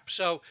crap!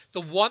 So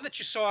the one that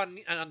you saw on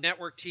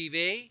network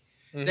TV,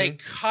 they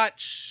cut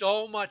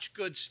so much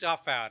good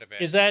stuff out of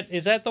it. Is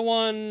that the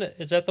one?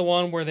 Is that the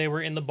one where they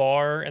were in the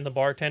bar and the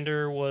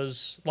bartender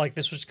was like,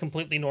 this was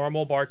completely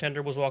normal?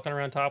 Bartender was walking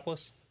around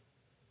topless.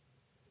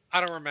 I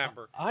don't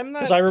remember. I'm not.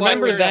 Because I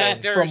remember there's a- that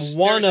from there's-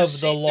 one there's a of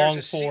se- the there's long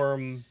a se-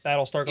 form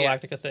Battlestar Yeah.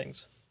 Galactica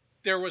things.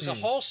 There was a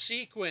whole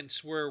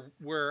sequence where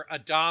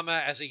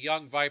Adama, as a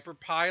young Viper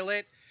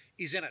pilot,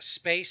 is in a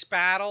space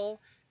battle,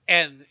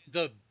 and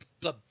the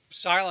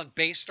silent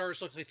base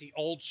stars look like the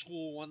old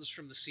school ones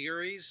from the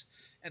series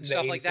and The stuff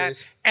 80 like that.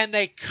 series. And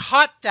they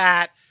cut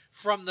that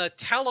from the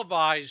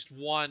televised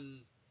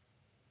one,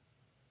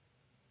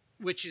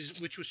 which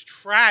was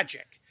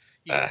tragic.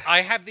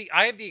 I have the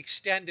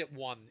extended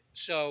one,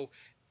 so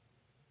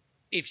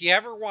if you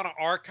ever want to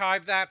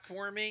archive that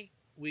for me,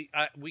 we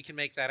can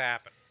make that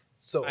happen.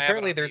 So I have it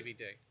apparently on there's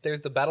DVD.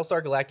 there's the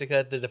Battlestar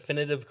Galactica, the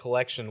definitive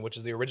collection, which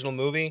is the original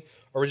movie,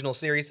 original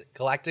series,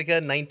 Galactica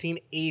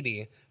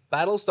 1980,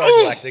 Battlestar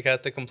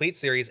Galactica, the complete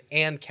series,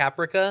 and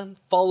Caprica,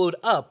 followed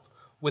up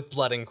with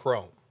Blood and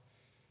Chrome.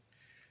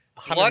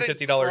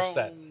 $150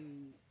 set.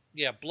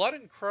 Yeah, Blood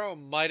and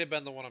Chrome might have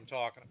been the one I'm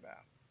talking about.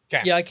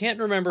 Okay. Yeah, I can't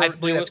remember. I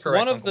believe that's correct,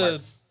 One of Uncle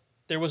Mark.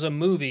 there was a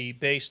movie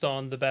based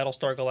on the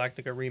Battlestar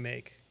Galactica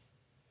remake.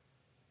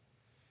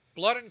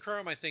 Blood and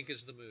Chrome, I think,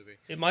 is the movie.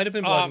 It might have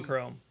been Blood and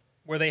Chrome,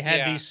 where they had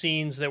yeah. these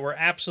scenes that were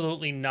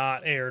absolutely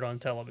not aired on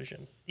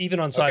television, even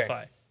on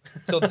Sci-Fi.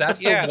 So that's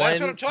the Yeah, one that's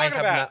what I'm I talking have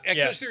about. not-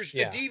 Because Yeah. there's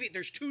Yeah.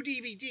 there's two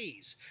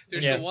DVDs.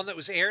 There's Yeah. the one that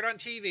was aired on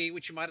TV,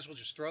 which you might as well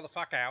just throw the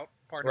fuck out.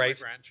 Pardon Right. my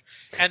French.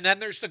 And then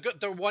there's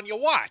the one you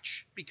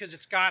watch because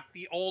it's got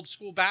the old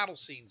school battle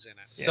scenes in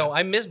it. So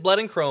I missed Blood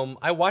and Chrome.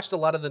 I watched a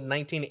lot of the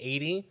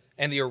 1980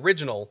 and the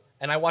original,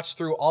 and I watched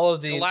through all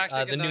of the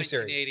Galactica new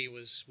 1980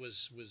 series.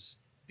 was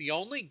the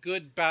only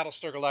good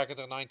Battlestar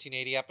Galactica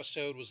 1980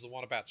 episode was the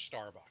one about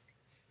Starbuck.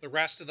 The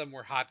rest of them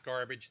were hot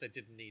garbage that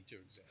didn't need to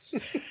exist.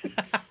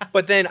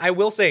 But then I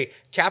will say,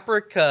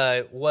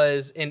 Caprica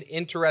was an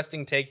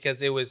interesting take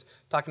because it was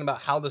talking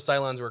about how the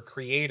Cylons were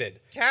created,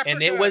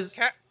 and it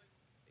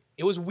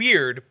was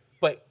weird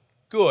but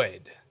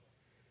good.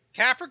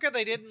 Caprica,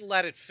 they didn't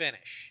let it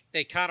finish.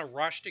 They kind of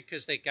rushed it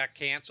because they got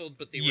canceled,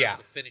 but they were able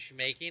to finish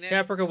making it.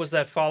 Caprica was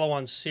that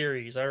follow-on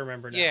series. I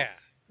remember now. Yeah,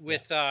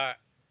 with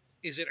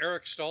is it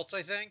Eric Stoltz?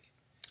 I think.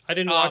 I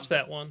didn't watch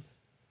that one.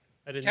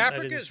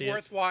 Caprica is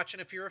worth watching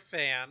if you're a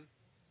fan.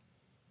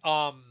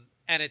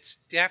 And it's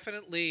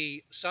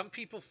definitely, some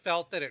people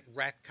felt that it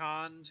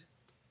retconned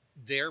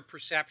their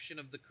perception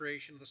of the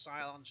creation of the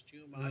Cylons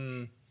too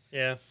much.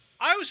 Yeah.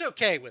 I was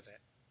okay with it.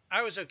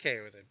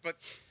 But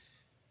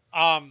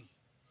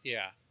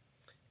yeah.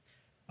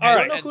 I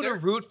don't know who to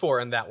root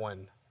for in that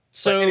one.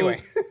 So but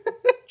anyway,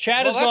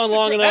 chat has gone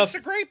long enough. That's the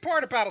great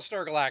part of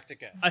Battlestar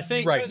Galactica. I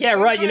think. Right. Yeah,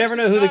 right. You never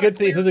know who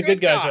the good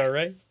guys are,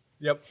 right?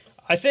 Yep.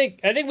 I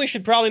think we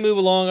should probably move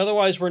along.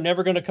 Otherwise, we're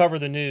never going to cover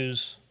the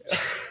news.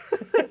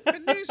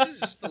 The news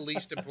is the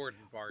least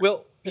important part.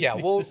 Well, yeah,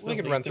 we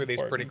can run through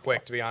these pretty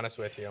quick, to be honest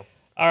with you.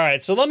 All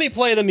right, so let me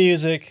play the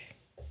music.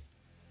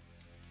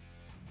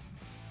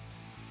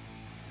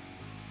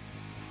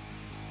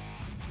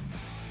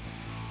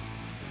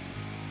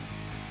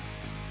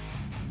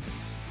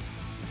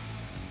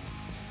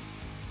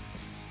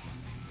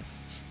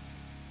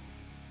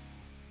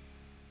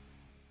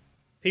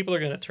 People are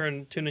going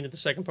to tune into the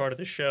second part of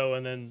the show,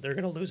 and then they're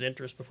going to lose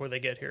interest before they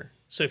get here.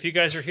 So if you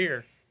guys are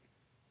here,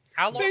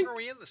 how long are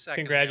we in the second?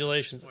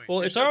 Congratulations. Well,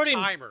 There's it's no already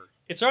timer.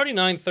 It's already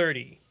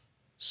 9:30.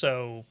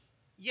 So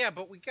yeah,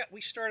 but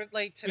we started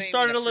late today. We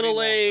started a little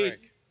late.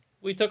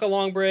 We took a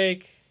long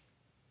break.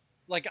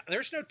 Like,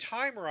 there's no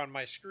timer on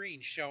my screen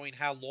showing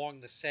how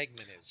long the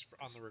segment is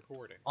on the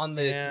recording.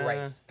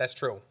 Right, that's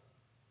true.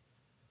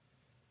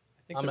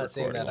 I think I'm not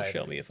seeing that. Will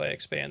show me if I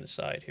expand the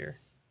side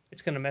here.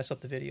 It's going to mess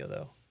up the video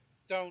though.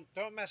 Don't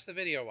mess the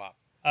video up.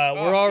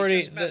 We're already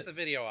just messed the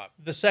video up.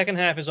 The second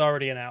half is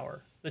already an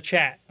hour. The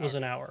chat was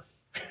an hour.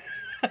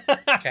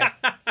 Okay.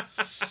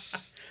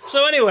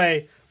 So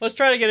anyway, let's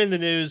try to get into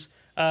news.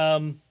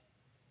 That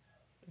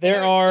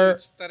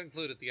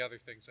included the other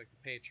things like the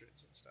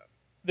patrons and stuff.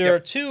 There are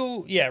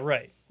two. Yeah,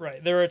 right.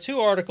 There are two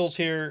articles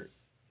here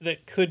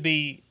that could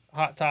be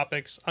hot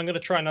topics. I'm going to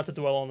try not to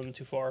dwell on them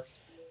too far.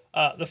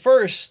 The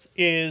first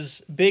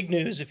is big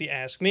news, if you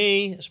ask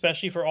me,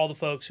 especially for all the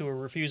folks who are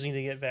refusing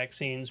to get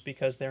vaccines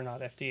because they're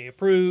not FDA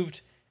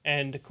approved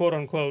and quote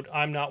unquote,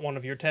 I'm not one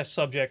of your test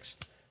subjects.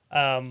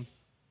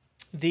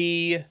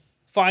 The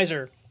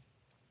Pfizer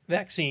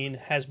vaccine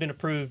has been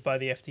approved by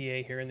the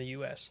FDA here in the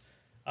U.S.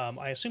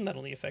 I assume that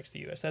only affects the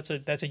U.S. That's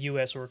a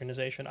U.S.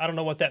 organization. I don't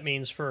know what that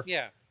means for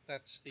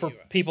that's for US.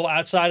 people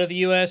outside of the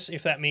U.S.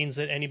 If that means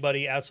that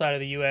anybody outside of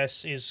the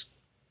U.S.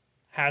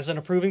 has an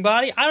approving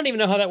body, I don't even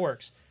know how that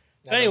works.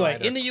 But anyway,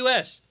 in the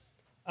U.S.,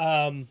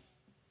 there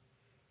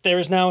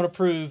is now an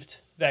approved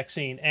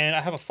vaccine, and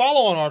I have a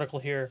follow-on article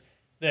here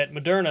that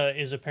Moderna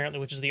is apparently,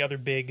 which is the other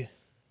big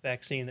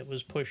vaccine that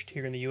was pushed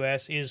here in the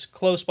U.S., is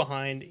close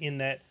behind in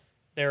that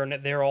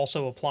they're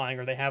also applying,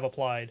 or they have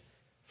applied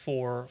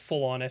for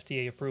full-on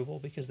FDA approval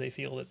because they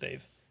feel that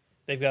they've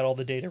got all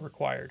the data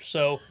required.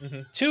 So,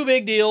 two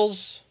big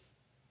deals.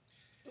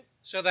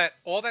 So that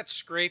all that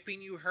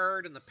scraping you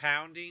heard and the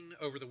pounding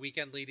over the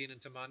weekend leading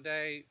into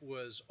Monday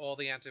was all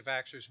the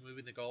anti-vaxxers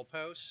moving the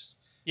goalposts?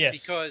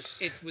 Yes. Because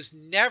it was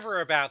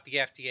never about the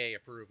FDA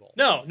approval.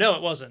 No,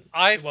 it wasn't.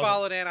 I've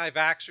followed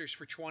anti-vaxxers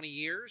for 20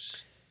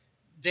 years.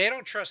 They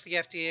don't trust the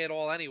FDA at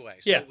all anyway.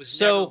 So it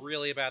was never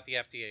really about the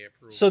FDA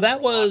approval. So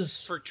that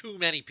was... for too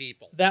many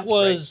people. That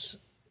was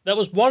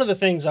one of the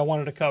things I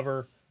wanted to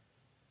cover,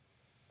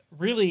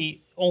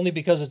 really only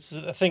because it's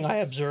a thing I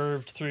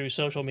observed through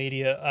social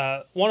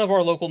media. One of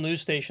our local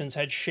news stations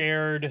had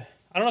shared,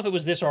 I don't know if it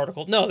was this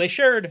article. No, they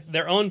shared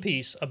their own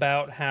piece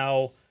about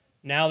how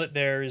now that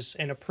there's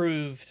an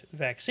approved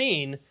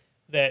vaccine,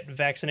 that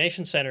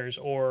vaccination centers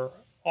or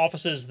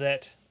offices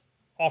that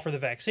offer the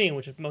vaccine,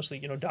 which is mostly,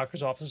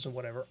 doctors' offices and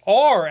whatever,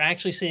 are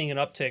actually seeing an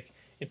uptick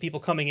in people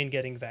coming in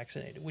getting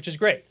vaccinated, which is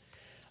great.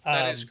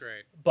 That is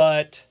great.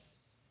 But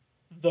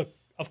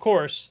of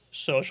course,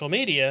 social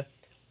media,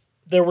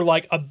 there were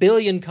like 1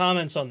 billion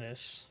comments on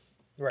this,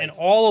 and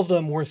all of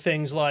them were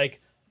things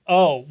like,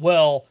 oh,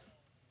 well,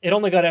 it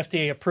only got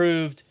FDA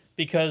approved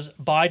because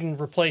Biden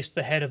replaced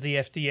the head of the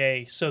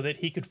FDA so that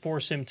he could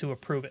force him to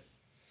approve it.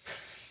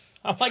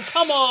 I'm like,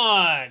 come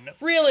on,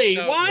 really?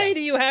 Why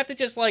do you have to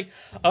just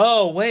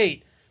oh,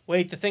 wait,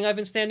 the thing I've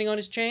been standing on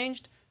has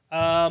changed?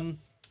 I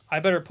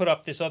better put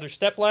up this other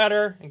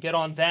stepladder and get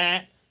on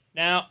that.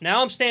 Now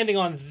I'm standing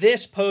on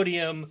this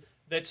podium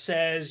that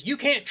says you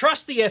can't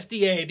trust the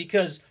FDA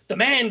because the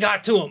man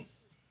got to him.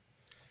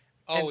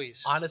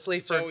 Always. And honestly,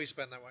 it's always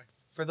been that way.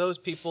 For those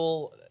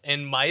people,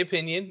 in my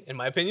opinion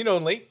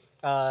only,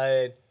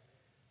 there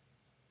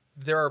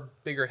are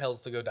bigger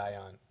hills to go die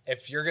on.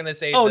 if you're gonna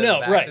say Oh, the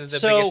no, vax right. is the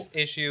So- biggest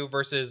issue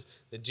versus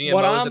the What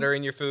GMOs I'm- that are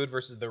in your food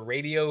versus the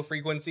radio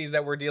frequencies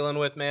that we're dealing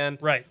with, man.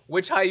 Right.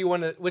 Which hill you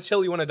want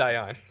to die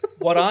on?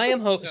 What I am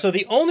hoping... So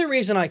the only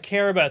reason I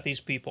care about these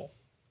people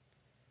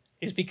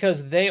is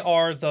because they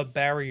are the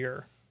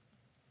barrier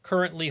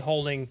currently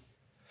holding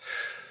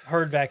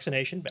herd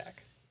vaccination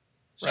back.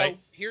 So Right.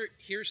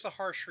 here's the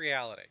harsh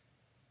reality.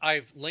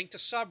 I've linked a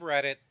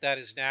subreddit that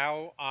is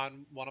now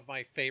on one of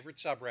my favorite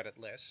subreddit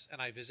lists,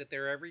 and I visit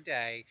there every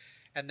day,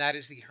 and that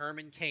is the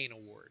Herman Cain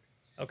Award.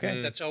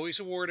 Okay? That's always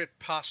awarded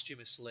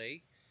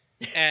posthumously,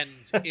 and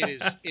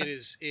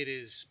it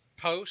is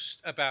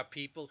posts about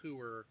people who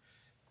were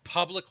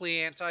publicly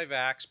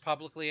anti-vax,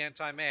 publicly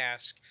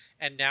anti-mask,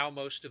 and now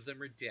most of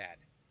them are dead.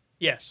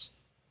 Yes.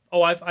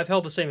 Oh, I've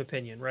held the same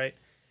opinion, right?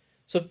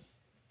 So,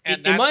 And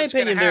in that's my what's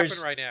opinion, going to happen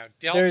there's right now.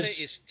 Delta there's-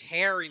 is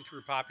tearing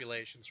through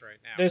populations right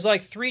now. there's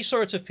like three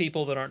sorts of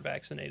people that aren't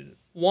vaccinated.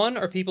 One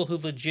are people who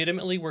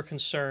legitimately were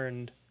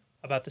concerned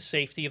about the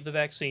safety of the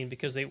vaccine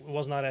because it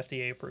was not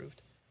FDA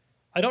approved.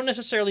 I don't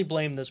necessarily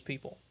blame those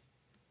people,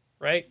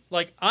 right?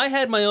 Like, I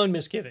had my own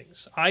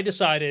misgivings. I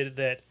decided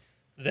that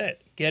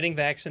getting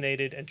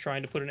vaccinated and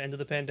trying to put an end to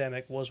the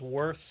pandemic was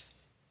worth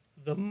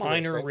the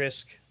minor right?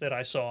 risk that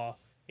I saw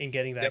in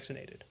getting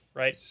vaccinated,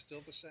 right?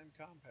 Still the same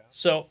compound.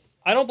 So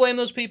I don't blame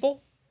those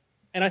people.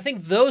 And I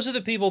think those are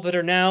the people that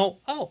are now,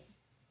 oh,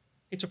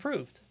 it's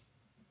approved.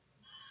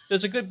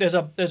 There's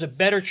a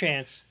better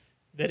chance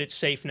that it's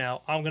safe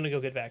now. I'm going to go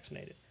get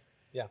vaccinated.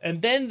 Yeah.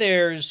 And then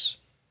there's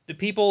the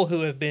people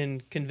who have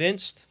been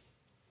convinced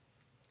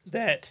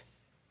that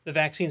the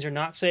vaccines are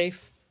not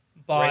safe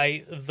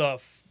by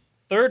the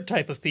third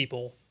type of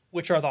people,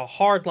 which are the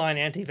hardline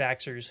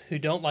anti-vaxxers who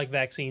don't like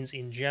vaccines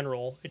in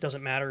general. It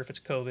doesn't matter if it's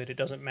COVID. It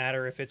doesn't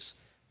matter if it's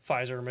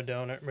Pfizer or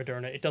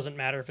Moderna. It doesn't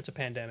matter if it's a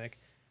pandemic.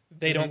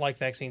 They don't like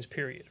vaccines,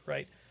 period,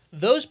 right?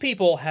 Those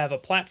people have a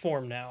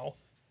platform now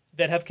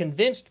that have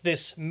convinced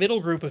this middle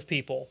group of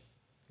people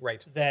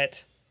Right.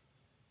 that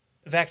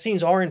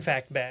vaccines are in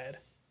fact bad.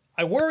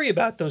 I worry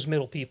about those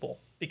middle people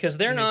because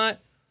they're not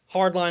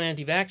hardline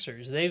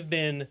anti-vaxxers.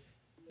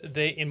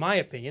 In my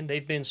opinion,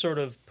 they've been sort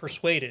of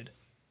persuaded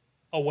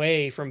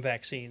away from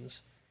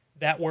vaccines.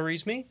 That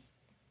worries me.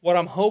 What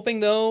I'm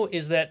hoping, though,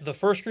 is that the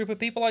first group of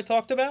people I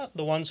talked about,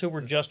 the ones who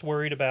were just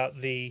worried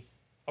about the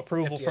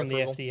approval FDA from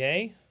approval. the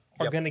FDA,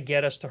 are Yep. going to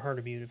get us to herd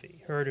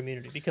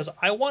immunity. Because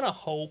I want to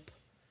hope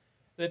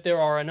that there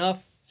are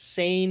enough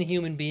sane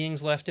human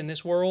beings left in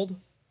this world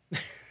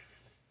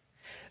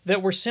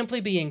that we're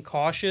simply being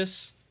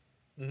cautious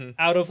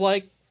out of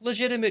like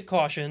legitimate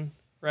caution,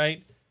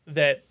 right?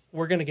 That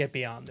we're going to get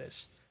beyond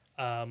this.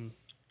 I'm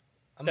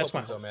That's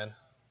hoping my so, hope. man.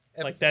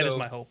 Like, that is So,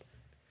 my hope.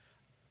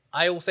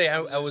 I will say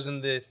I was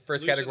in the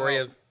first Losing category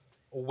hope. of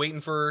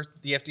waiting for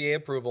the FDA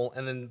approval,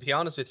 and then to be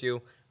honest with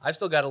you, I've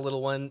still got a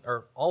little one,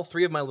 or all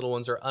three of my little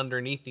ones are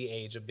underneath the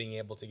age of being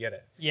able to get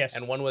it. Yes.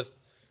 And one with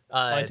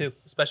Mine too.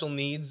 special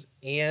needs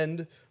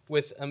and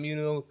with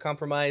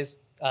immunocompromised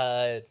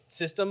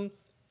system.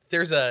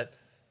 There's a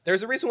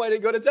reason why I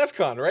didn't go to DEF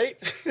CON, right?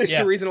 There's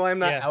Yeah. a reason why I'm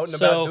not Yeah. out and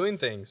So- about doing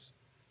things.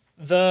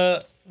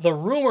 The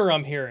rumor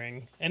I'm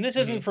hearing, and this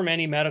isn't from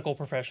any medical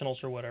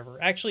professionals or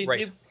whatever. Actually,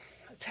 Right.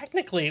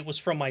 technically it was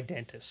from my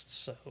dentist.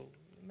 So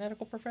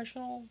medical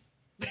professional,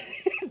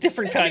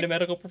 different kind of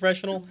medical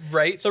professional.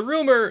 Right. The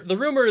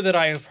rumor that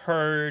I have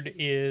heard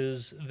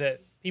is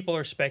that people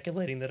are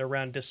speculating that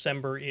around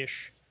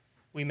December-ish,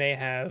 we may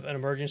have an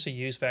emergency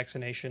use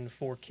vaccination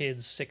for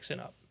kids 6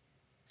 and up.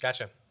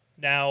 Gotcha.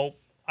 Now,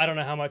 I don't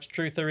know how much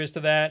truth there is to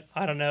that.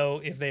 I don't know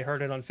if they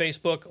heard it on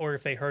Facebook or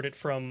if they heard it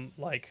from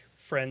like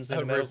friends in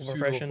the medical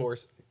profession.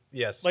 Force.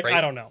 Yes. Like, right?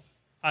 I don't know.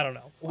 I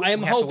We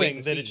am have to wait hoping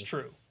and that see. it's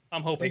true.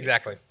 I'm hoping it's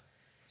Exactly.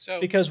 So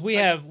because we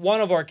have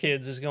one of our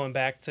kids is going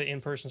back to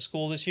in-person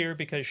school this year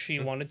because she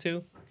wanted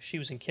to. She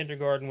was in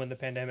kindergarten when the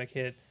pandemic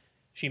hit.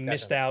 She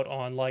missed out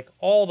on like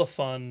all the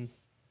fun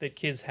that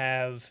kids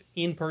have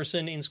in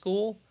person in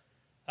school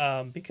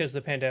because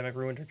the pandemic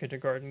ruined her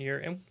kindergarten year,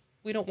 and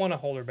we don't want to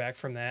hold her back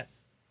from that.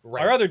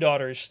 Right. Our other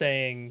daughter is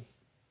staying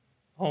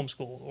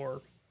homeschooled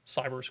or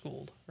cyber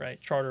schooled, right?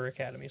 Charter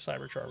Academy,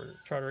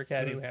 Charter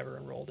Academy. We have her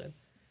enrolled in.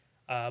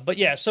 But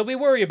yeah, so we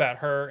worry about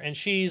her, and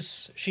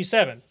she's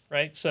 7,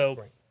 right? So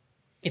Right.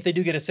 if they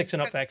do get a 6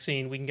 and up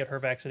vaccine, we can get her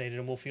vaccinated,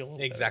 and we'll feel a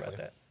little Exactly.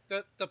 better about that.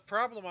 the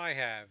problem I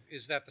have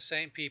is that the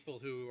same people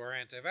who are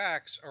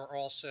anti-vax are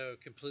also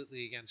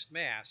completely against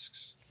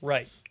masks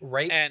Right,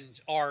 Right. and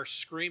are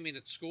screaming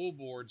at school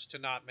boards to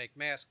not make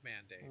mask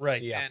mandates.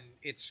 Right. Yeah. And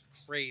it's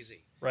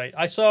crazy. right.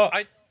 I saw I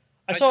an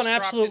just dropped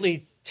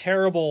absolutely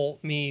terrible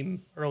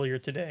meme earlier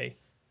today,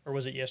 or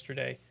was it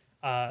yesterday,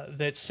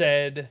 that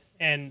said,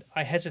 and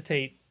I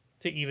hesitate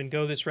to even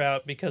go this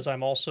route because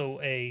I'm also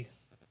a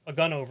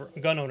gun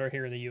owner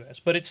here in the U.S.,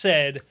 but it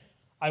said,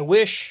 I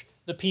wish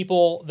the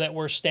people that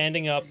were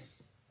standing up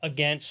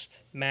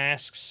against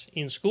masks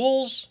in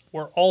schools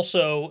were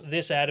also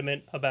this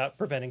adamant about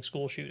preventing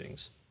school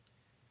shootings.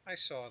 I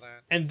saw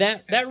that. And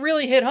that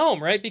really hit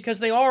home, right? Because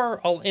they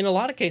are, in a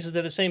lot of cases,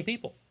 they're the same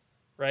people,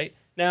 right?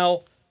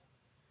 Now,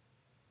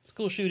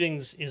 school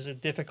shootings is a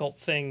difficult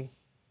thing,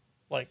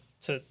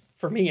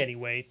 for me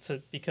anyway,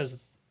 because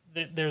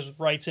there's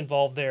rights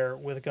involved there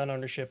with gun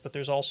ownership, but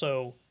there's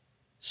also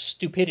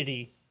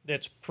stupidity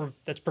that's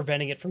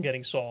preventing it from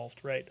getting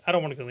solved, right? I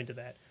don't want to go into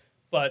that,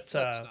 but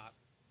not.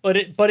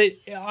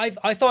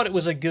 I thought it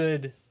was a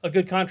good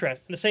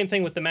contrast. And the same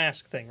thing with the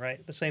mask thing,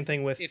 right? The same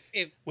thing with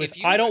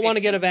I don't want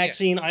to get a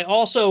vaccine. I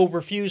also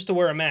refuse to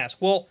wear a mask.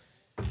 Well,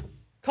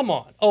 come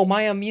on. Oh,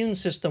 my immune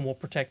system will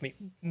protect me.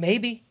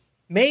 Maybe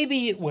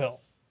it will.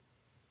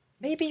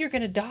 Maybe you're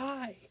going to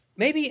die.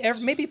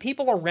 Maybe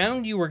people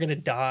around you are going to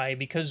die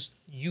because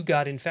you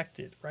got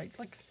infected, right?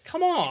 Like,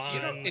 come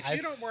on. If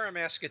you don't wear a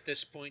mask at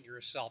this point, you're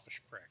a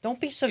selfish prick. Don't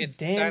be so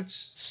damn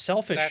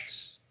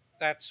selfish.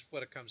 That's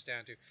what it comes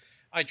down to.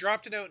 I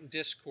dropped a note in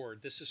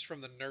Discord. This is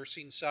from the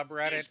nursing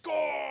subreddit. Discord!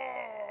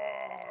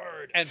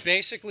 And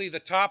basically,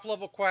 the top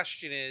level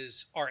question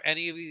is, are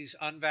any of these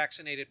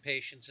unvaccinated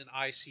patients in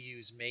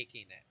ICUs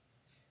making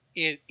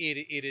it?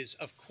 It is,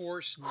 of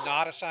course,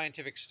 not a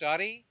scientific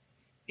study.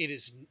 It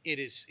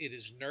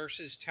is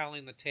nurses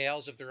telling the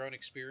tales of their own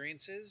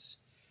experiences.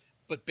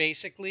 But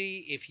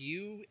basically, if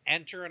you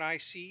enter an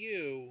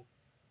ICU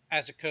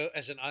as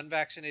an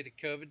unvaccinated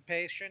COVID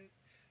patient,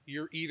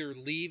 you're either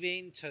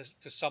leaving to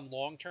some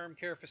long-term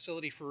care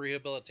facility for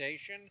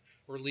rehabilitation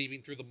or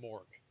leaving through the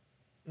morgue.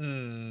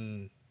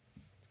 It's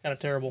kind of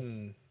terrible.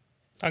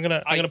 I'm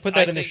gonna put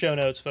that in the show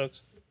notes,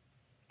 folks.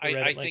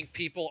 I think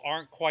people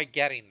aren't quite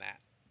getting that.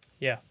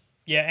 Yeah,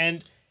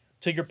 and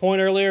to your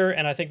point earlier,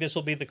 and I think this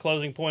will be the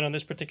closing point on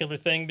this particular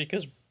thing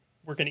because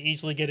we're going to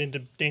easily get into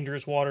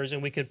dangerous waters,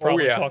 and we could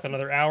probably talk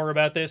another hour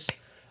about this.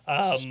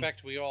 I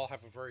suspect we all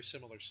have a very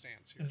similar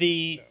stance here.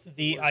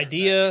 The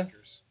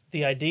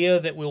idea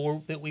that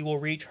we will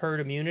reach herd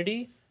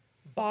immunity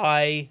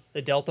by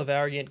the Delta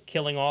variant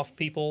killing off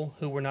people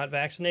who were not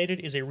vaccinated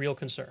is a real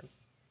concern.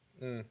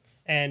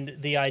 And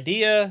the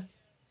idea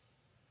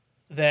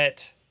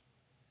that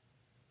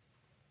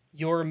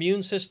your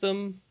immune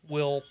system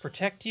will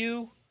protect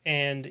you,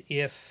 and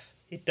if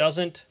it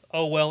doesn't,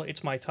 oh well,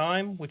 it's my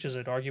time, which is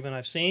an argument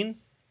I've seen,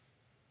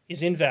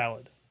 is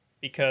invalid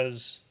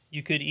because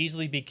you could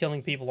easily be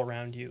killing people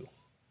around you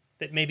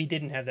that maybe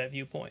didn't have that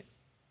viewpoint.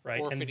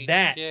 Right, and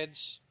that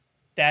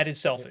is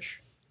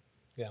selfish.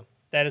 Yeah,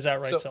 that is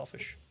outright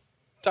selfish.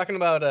 Talking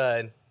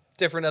about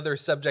different other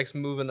subjects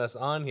moving us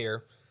on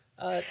here,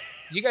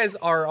 you guys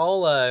are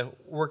all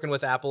working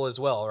with Apple as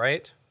well,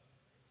 right?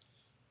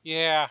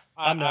 Yeah,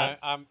 I'm not.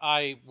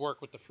 I work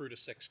with the fruit of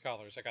six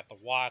colors. I got the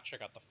watch, I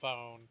got the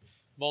phone.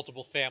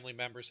 Multiple family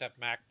members have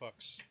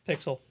MacBooks.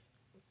 Pixel.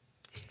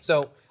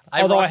 So,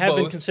 although I have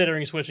been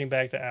considering switching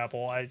back to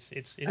Apple,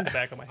 it's in the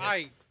back of my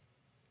head.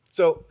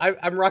 So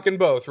I'm rocking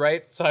both,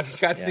 right? So I've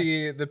got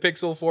the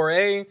Pixel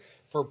 4a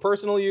for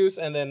personal use,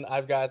 and then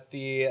I've got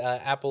the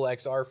Apple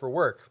XR for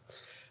work.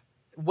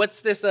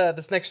 What's this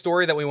next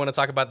story that we want to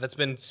talk about that's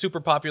been super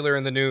popular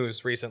in the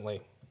news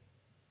recently?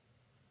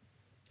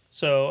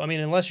 So I mean,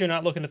 unless you're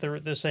not looking at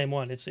the same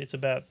one, it's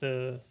about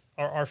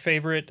our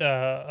favorite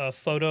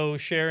photo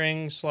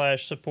sharing /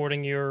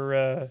 supporting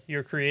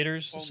your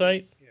creators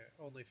site. Yeah,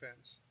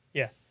 OnlyFans.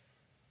 Yeah.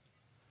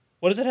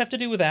 What does it have to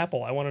do with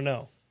Apple? I want to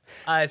know.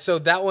 So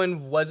that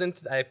one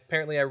wasn't.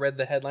 Apparently, I read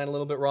the headline a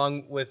little bit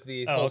wrong with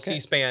the whole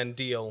C-SPAN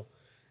deal.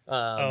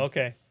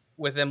 Okay.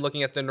 With them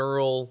looking at the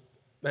neural,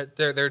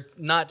 they're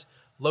not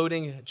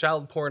loading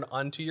child porn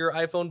onto your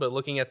iPhone, but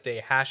looking at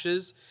the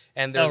hashes.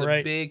 And there's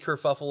a big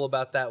kerfuffle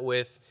about that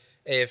with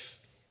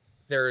if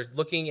they're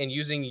looking and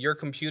using your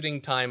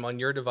computing time on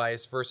your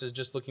device versus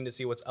just looking to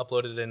see what's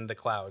uploaded in the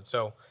cloud.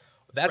 So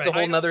that's a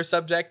whole nother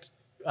subject.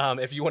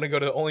 If you want to go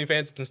to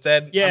OnlyFans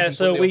instead,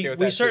 so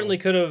we certainly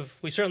could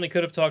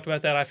have talked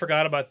about that. I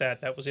forgot about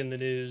that. That was in the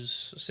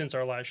news since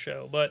our last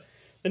show. But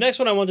the next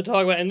one I wanted to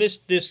talk about, and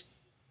this is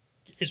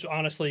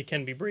honestly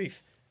can be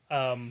brief.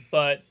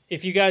 But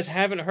if you guys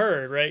haven't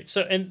heard, right?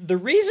 So, and the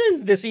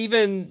reason this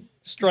even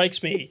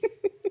strikes me,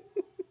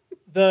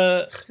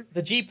 the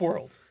Jeep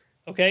world,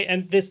 okay,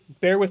 and this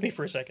bear with me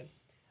for a second.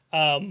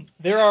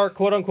 There are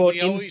quote unquote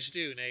we always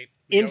do, Nate.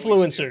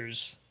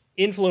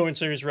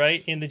 Influencers,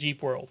 right, in the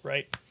Jeep world,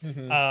 right?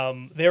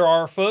 Mm-hmm. There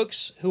are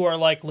folks who are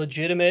like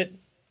legitimate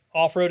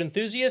off-road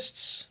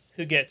enthusiasts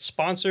who get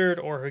sponsored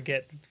or who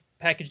get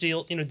package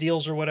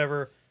deals or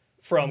whatever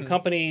from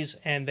companies,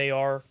 and they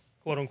are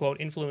quote unquote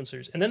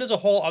influencers. And then there's a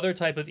whole other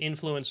type of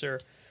influencer,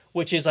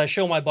 which is I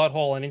show my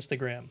butthole on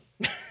Instagram,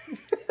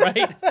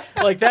 right?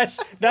 Like that's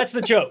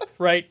the joke,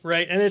 right?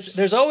 And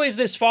there's always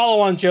this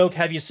follow-on joke.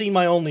 Have you seen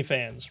my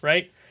OnlyFans,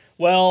 right?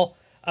 Well,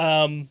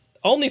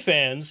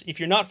 OnlyFans, if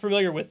you're not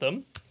familiar with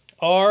them,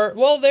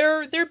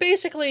 they're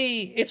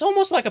basically, it's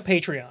almost like a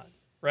Patreon,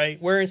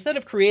 right? Where instead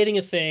of creating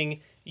a thing,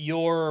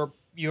 you're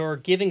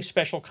giving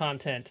special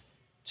content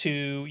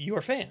to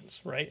your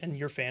fans, right? And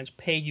your fans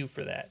pay you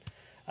for that.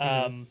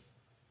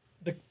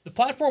 The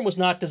platform was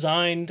not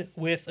designed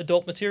with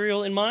adult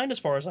material in mind, as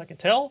far as I can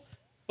tell,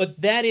 but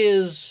that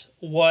is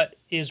what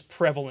is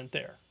prevalent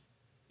there.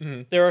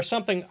 Mm-hmm. There are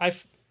something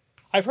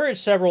I've heard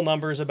several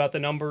numbers about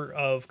the number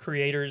of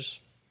creators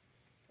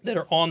that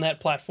are on that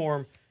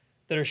platform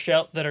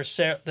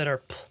that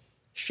are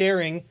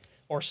sharing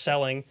or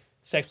selling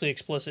sexually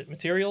explicit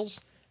materials,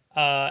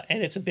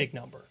 and it's a big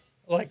number.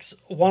 Like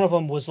one of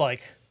them was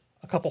like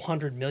a couple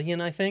 100 million,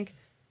 I think,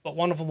 but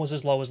one of them was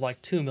as low as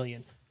like 2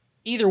 million.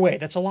 Either way,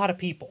 that's a lot of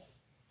people.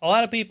 A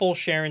lot of people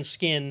sharing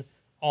skin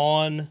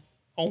on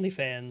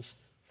OnlyFans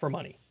for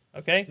money.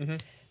 Okay? Mm-hmm.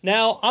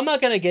 Now, I'm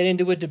not going to get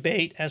into a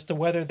debate as to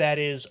whether that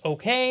is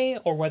okay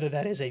or whether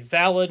that is a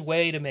valid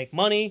way to make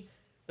money.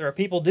 There are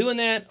people doing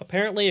that.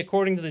 Apparently,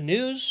 according to the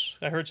news,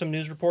 I heard some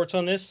news reports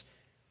on this,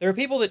 there are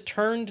people that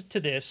turned to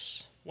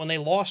this when they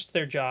lost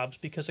their jobs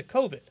because of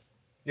COVID.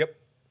 Yep.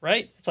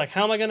 Right? It's like,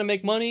 how am I going to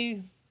make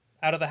money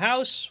out of the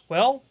house?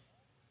 Well,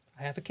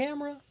 I have a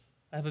camera.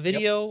 I have a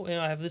video.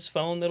 I have this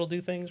phone that'll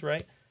do things,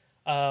 right?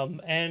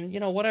 And,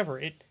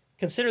 whatever.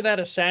 Consider that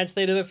a sad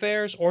state of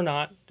affairs or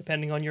not,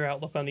 depending on your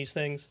outlook on these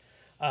things.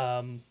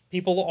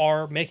 People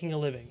are making a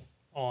living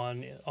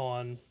on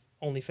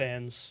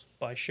OnlyFans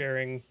by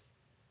sharing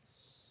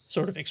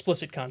sort of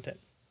explicit content.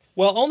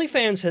 Well,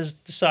 OnlyFans has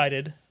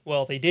decided,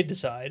 they did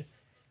decide,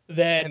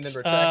 that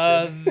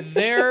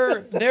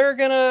they're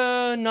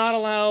gonna not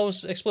allow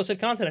explicit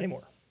content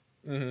anymore.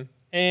 Mm-hmm.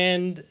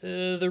 And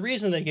the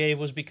reason they gave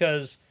was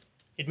because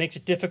it makes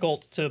it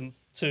difficult to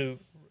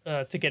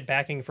get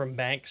backing from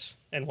banks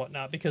and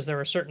whatnot, because there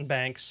are certain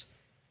banks,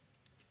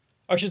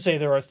 I should say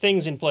there are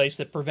things in place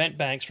that prevent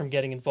banks from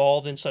getting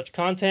involved in such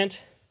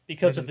content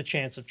because of the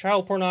chance of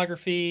child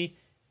pornography,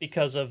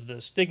 because of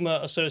the stigma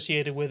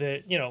associated with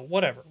it,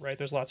 whatever, right?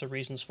 There's lots of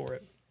reasons for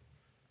it.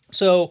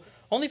 So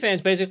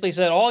OnlyFans basically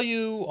said, all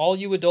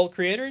you adult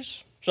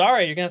creators,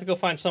 sorry, you're going to have to go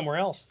find somewhere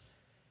else.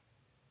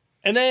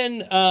 And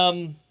then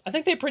I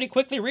think they pretty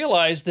quickly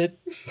realized that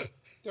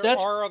there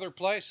are other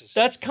places.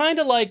 That's kind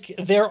of like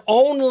their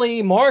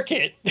only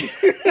market.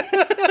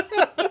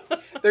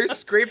 They're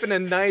scraping a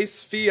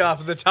nice fee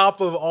off the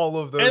top of all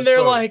of those. And they're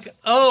folks.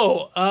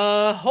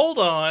 like, hold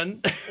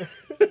on.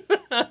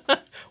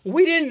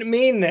 We didn't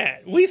mean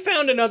that. We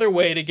found another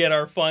way to get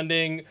our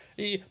funding.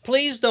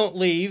 Please don't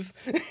leave.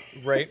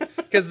 Right?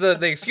 Because the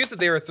excuse that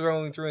they were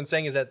throwing through and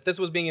saying is that this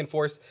was being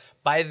enforced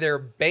by their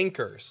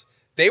bankers.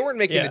 They weren't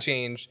making the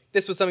change.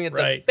 This was something that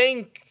the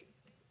bank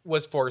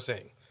was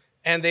forcing.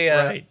 And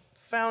they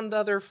found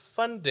other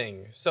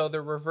funding. So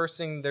they're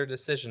reversing their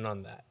decision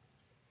on that.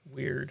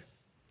 Weird.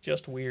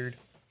 Just weird.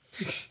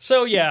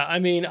 So, yeah, I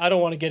mean, I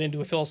don't want to get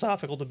into a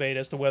philosophical debate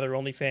as to whether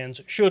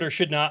OnlyFans should or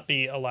should not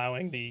be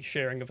allowing the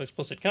sharing of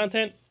explicit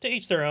content. To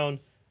each their own.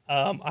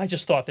 I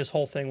just thought this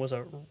whole thing was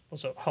a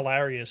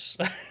hilarious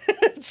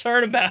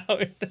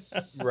turnabout.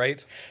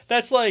 Right.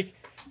 That's like,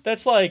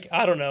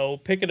 I don't know,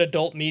 pick an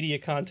adult media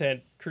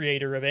content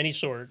creator of any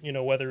sort,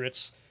 whether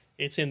it's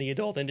in the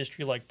adult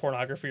industry like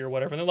pornography or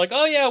whatever. And they're like,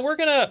 oh yeah, we're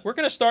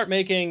gonna start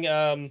making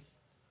I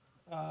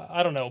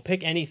don't know,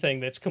 pick anything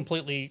that's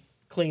completely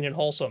clean and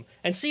wholesome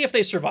and see if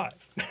they survive.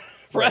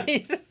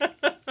 Right?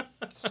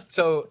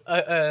 So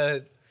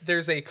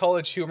there's a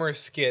College Humor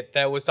skit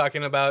that was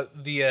talking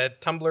about the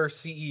Tumblr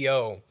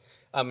CEO,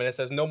 and it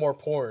says no more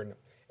porn,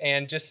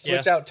 and just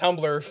switch out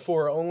Tumblr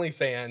for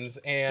OnlyFans,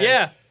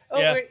 and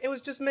it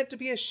was just meant to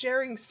be a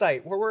sharing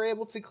site where we're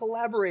able to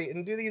collaborate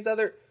and do these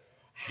other.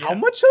 How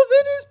much of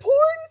it is porn?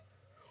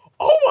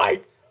 Oh my!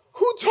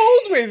 Who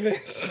told me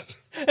this?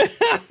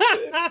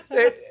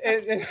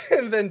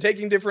 and then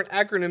taking different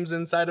acronyms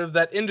inside of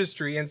that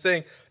industry and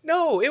saying,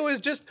 no, it was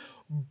just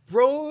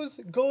bros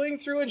going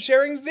through and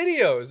sharing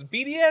videos,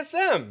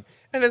 BDSM.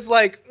 And it's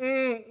like,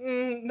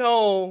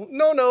 no.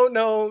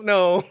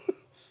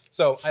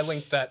 So I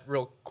linked that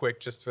real quick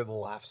just for the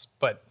laughs.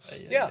 But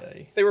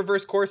they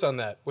reversed course on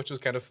that, which was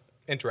kind of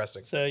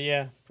interesting. So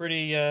yeah,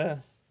 pretty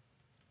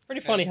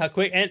funny how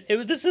quick, and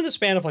this is in the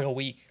span of like a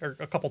week or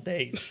a couple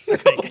days. I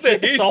think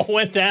this all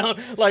went down.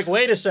 Like,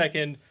 wait a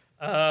second,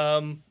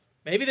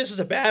 maybe this is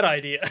a bad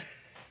idea.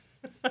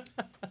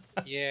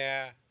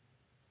 Yeah,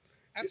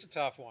 that's a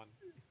tough one.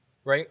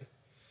 Right.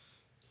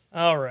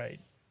 All right.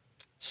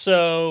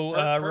 So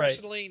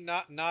personally,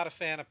 not a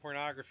fan of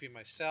pornography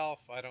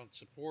myself. I don't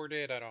support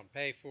it. I don't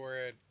pay for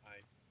it.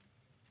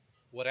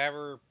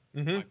 Whatever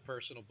my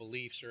personal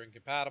beliefs are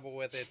incompatible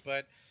with it,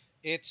 but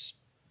that's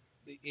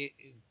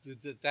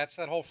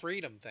that whole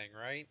freedom thing,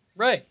 right?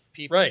 Right.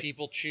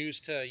 People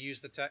choose to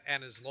use the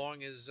and as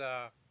long as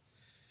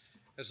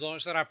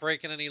they're not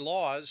breaking any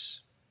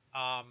laws,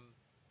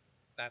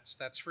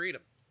 that's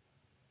freedom.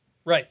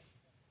 Right.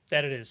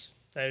 That it is,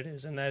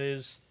 and that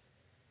is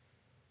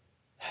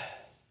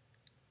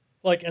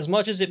like, as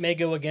much as it may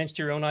go against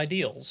your own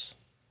ideals.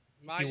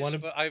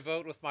 I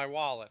vote with my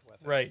wallet.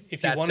 With it. Right.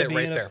 If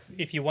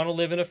you want to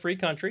live in a free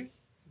country,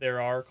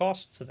 there are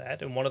costs to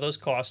that, and one of those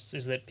costs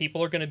is that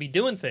people are going to be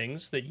doing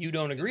things that you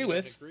don't agree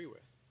with,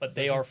 but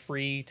they are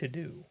free to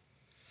do.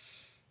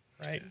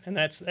 Right? And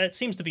that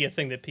seems to be a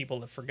thing that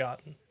people have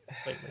forgotten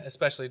lately.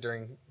 Especially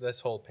during this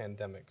whole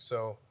pandemic.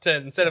 So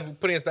instead of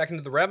putting us back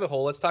into the rabbit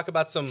hole, let's talk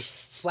about some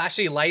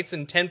flashy lights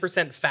and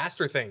 10%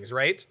 faster things,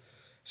 right?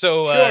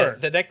 So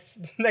the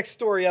next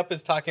story up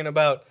is talking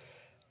about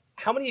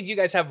how many of you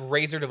guys have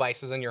Razer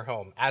devices in your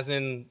home, as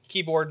in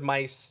keyboard,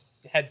 mice,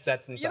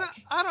 headsets and You know,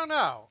 such. I don't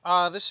know.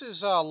 This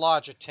is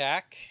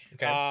Logitech.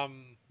 Okay.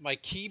 My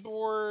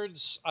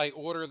keyboards, I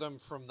order them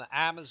from the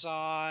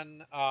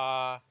Amazon.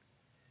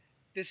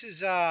 This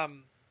is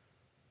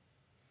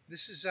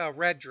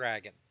Red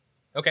Dragon.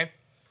 Okay.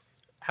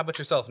 How about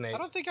yourself, Nate? I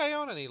don't think I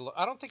own any.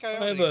 I don't think I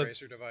own have any a-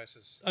 Razer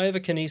devices. I have a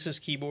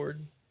Kinesis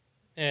keyboard,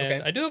 and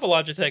Okay. I do have a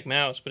Logitech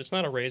mouse, but it's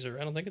not a Razer.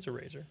 I don't think it's a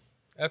Razer.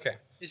 Okay.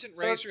 Isn't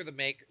So- Razer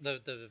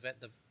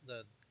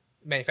the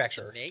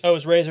Manufacturer. make? Oh,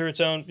 is Razer its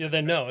own? Yeah,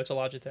 then no, it's a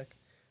Logitech.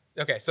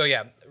 Okay, so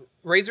yeah,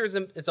 Razer is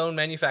its own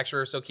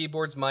manufacturer, so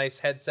keyboards, mice,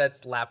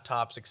 headsets,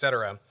 laptops,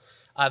 etc.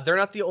 They're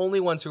not the only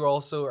ones who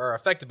also are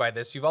affected by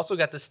this. You've also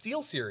got the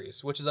Steel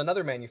series, which is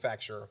another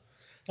manufacturer.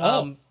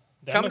 Them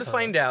Come I've to heard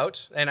find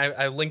out, and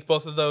I linked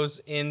both of those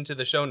into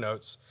the show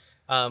notes.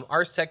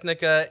 Ars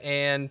Technica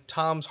and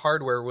Tom's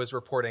Hardware was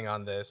reporting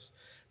on this,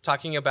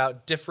 talking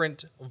about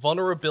different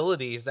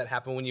vulnerabilities that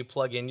happen when you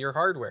plug in your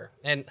hardware.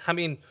 And I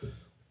mean,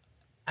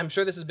 I'm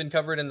sure this has been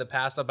covered in the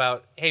past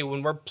about, hey,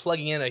 when we're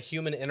plugging in a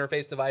human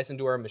interface device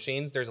into our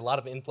machines, there's a lot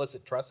of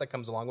implicit trust that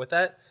comes along with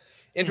that.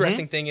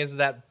 Interesting thing is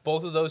that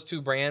both of those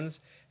two brands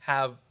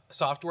have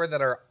software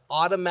that are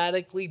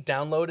automatically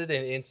downloaded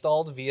and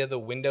installed via the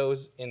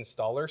Windows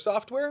installer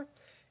software.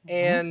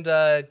 And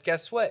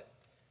guess what?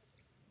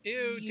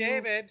 Ew,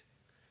 David.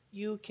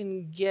 You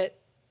can get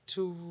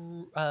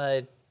to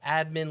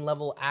admin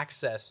level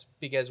access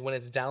because when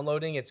it's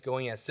downloading, it's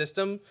going as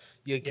system.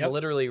 You can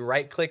literally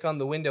right click on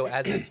the window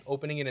as it's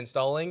opening and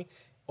installing,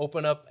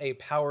 open up a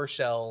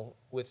PowerShell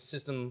with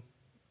system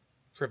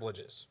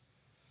privileges.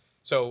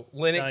 So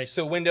Linux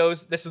to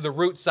Windows, this is the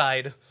root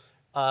side,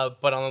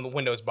 but on the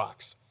Windows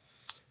box.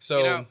 So,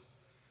 You know,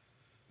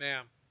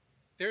 ma'am,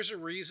 there's a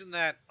reason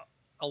that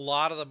a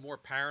lot of the more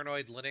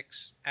paranoid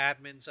Linux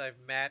admins I've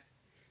met,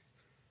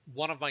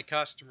 one of my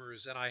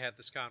customers and I had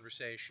this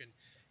conversation.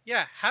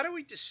 Yeah, how do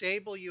we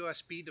disable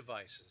USB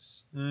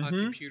devices on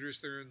computers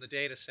that are in the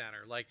data center?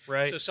 Like,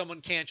 so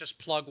someone can't just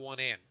plug one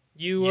in.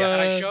 You And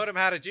I showed him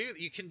how to do.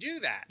 You can do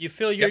that. you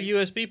fill your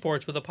USB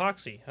ports with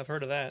epoxy. I've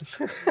heard of that.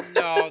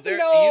 No,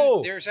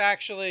 No! there's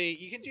actually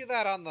you can do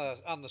that on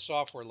the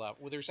software level.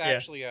 Well, there's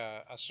actually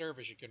a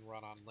service you can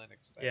run on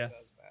Linux that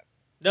does that.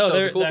 No,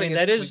 So the cool thing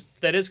that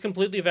is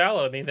completely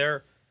valid. I mean,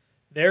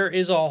 there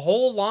is a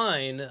whole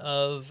line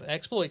of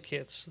exploit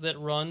kits that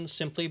run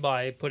simply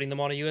by putting them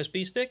on a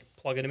USB stick,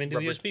 plugging them into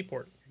a USB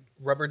port.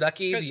 Rubber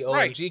Ducky, the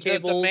Right, OMG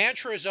cables. the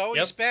mantra has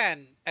always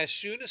been: as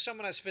soon as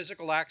someone has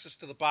physical access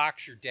to the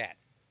box, you're dead.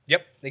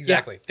 Yep,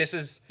 exactly. This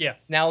is Yeah.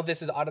 now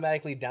this is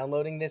automatically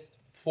downloading this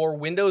for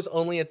Windows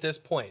only at this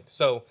point.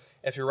 So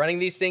if you're running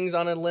these things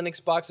on a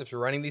Linux box, if you're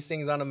running these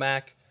things on a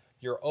Mac,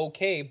 you're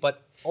okay.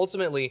 But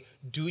ultimately,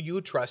 do you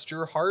trust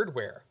your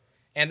hardware?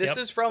 And this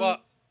is from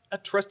a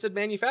trusted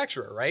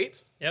manufacturer, right?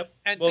 Yep.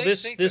 And well,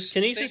 think of this the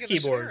Kinesis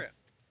keyboard. scenario.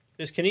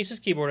 This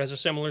Kinesis keyboard has a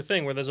similar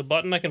thing where there's a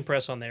button I can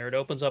press on there. It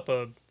opens up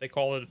they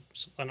call it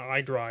an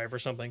iDrive or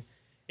something.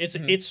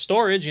 It's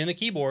storage in the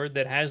keyboard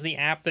that has the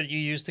app that you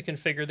use to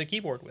configure the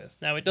keyboard with.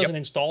 Now, it doesn't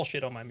install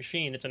shit on my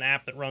machine. It's an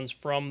app that runs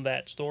from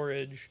that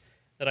storage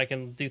that I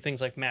can do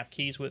things like map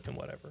keys with and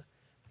whatever.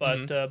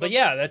 But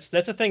yeah, that's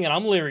a thing that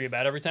I'm leery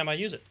about every time I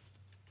use it.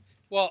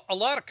 Well, a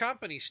lot of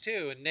companies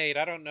too, and Nate,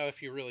 I don't know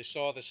if you really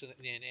saw this in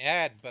an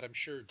ad, but I'm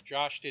sure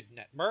Josh didn't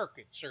at Merck.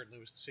 It certainly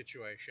was the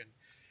situation.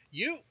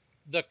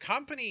 The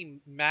company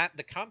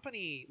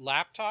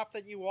laptop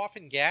that you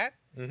often get,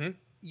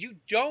 you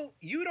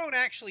don't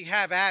actually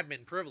have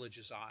admin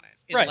privileges on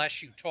it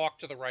unless you talk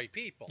to the right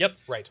people. Yep.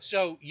 Right.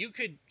 So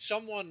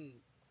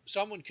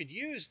someone could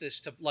use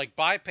this to like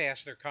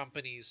bypass their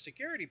company's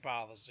security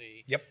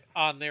policy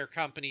on their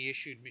company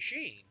issued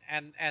machine,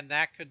 and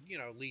that could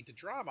lead to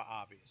drama,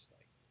 obviously.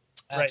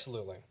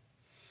 Absolutely.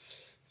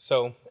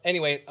 So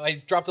anyway,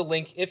 I dropped a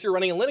link. If you're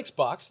running a Linux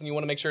box and you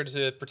want to make sure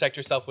to protect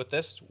yourself with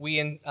this,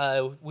 we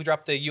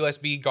dropped the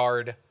USB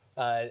guard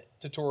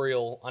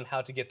tutorial on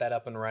how to get that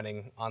up and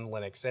running on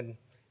Linux, and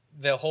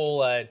the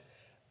whole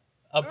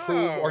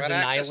approve or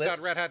deny list.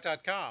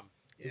 Access.redhat.com.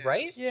 Yes.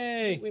 Right?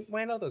 Yay. We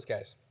might know those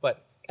guys,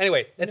 but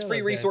anyway, it's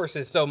free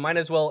resources, so might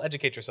as well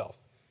educate yourself.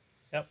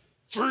 Yep.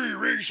 Free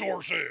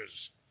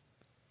resources.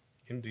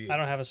 Indeed. I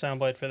don't have a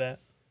soundbite for that.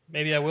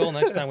 Maybe I will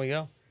next time we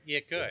go. Yeah,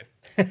 good.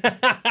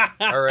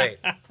 All right.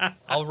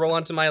 I'll roll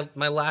on to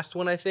my last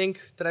one, I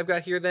think, that I've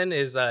got here then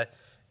is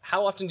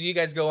how often do you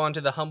guys go onto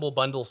the Humble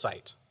Bundle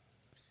site?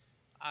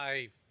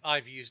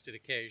 I've used it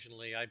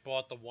occasionally. I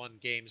bought the one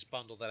games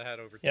bundle that had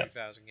over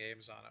 2,000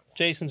 games on it.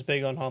 Jason's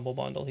big on Humble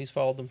Bundle. He's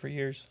followed them for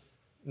years.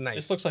 Nice.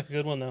 This looks like a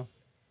good one, though.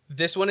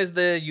 This one is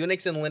the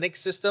Unix and Linux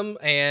system,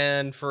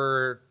 and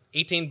for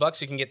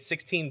 $18 you can get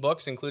 16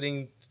 books,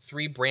 including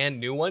 3 brand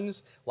new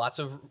ones. Lots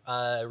of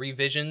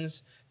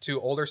revisions to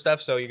older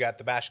stuff. So you got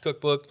the Bash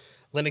Cookbook,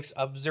 Linux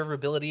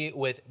Observability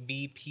with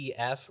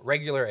BPF,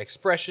 regular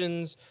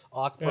expressions,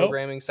 awk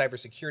programming,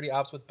 cybersecurity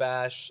ops with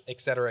Bash,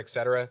 etc.,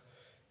 etc.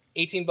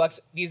 $18.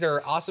 These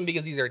are awesome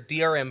because these are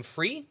DRM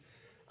free. You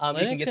Linux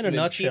can get in them a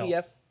nutshell.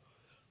 PDF.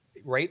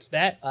 Right.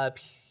 That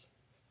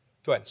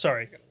Go ahead.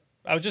 Sorry.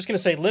 I was just going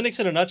to say Linux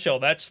in a nutshell.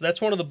 That's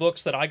one of the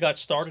books that I got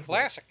started with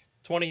Classic.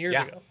 20 years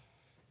Yeah. ago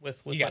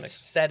with You got Linux.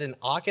 set and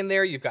awk in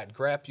there. You've got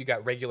grep. You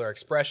got regular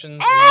expressions.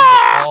 And these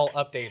are all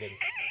updated.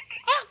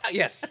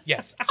 Yes,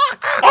 yes.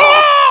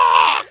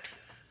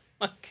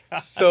 My God.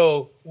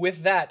 So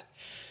with that,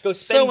 go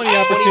spend So many 20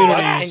 bucks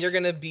opportunities. and you're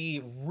going to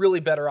be really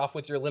better off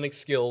with your Linux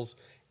skills.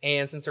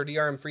 And since they're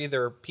DRM free,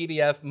 they're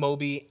PDF,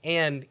 Mobi,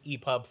 and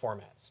EPUB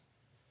formats.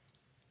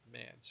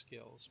 Man,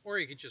 skills. Or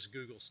you could just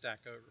Google Stack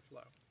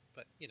Overflow.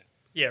 But,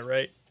 Yeah,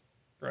 right.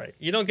 Right.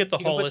 You don't get the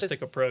You can put holistic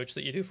this- approach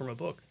that you do from a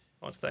book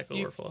on Stack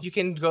Overflow. You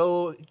can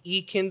go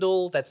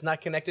e-Kindle that's not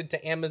connected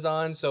to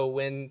Amazon. So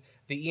when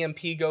the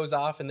EMP goes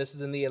off and this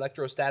is in the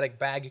electrostatic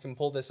bag, you can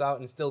pull this out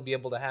and still be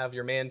able to have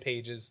your man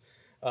pages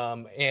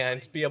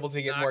and be able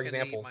to get not more gonna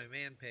examples. Need my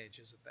man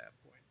pages at that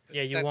point. But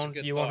Yeah, that's a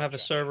good you won't thought, have a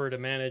Josh. server to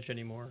manage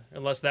anymore,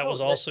 unless that was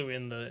that- also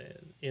in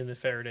the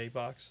Faraday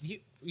box, You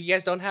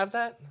guys don't have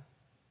that?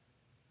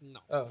 No.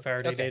 Oh,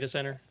 Faraday okay. data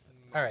center.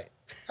 All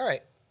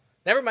right.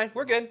 Never mind.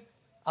 We're good.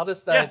 I'll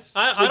just Yeah,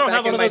 sleep I don't back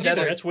have one in of my those either.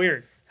 desert. That's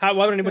weird. Why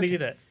would anybody do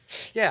that?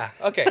 Yeah.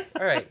 Okay.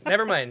 All right.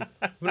 Never mind.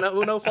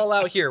 No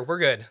fallout here. We're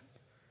good.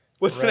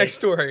 What's the Right. next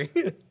story?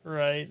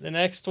 Right. The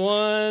next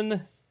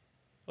one.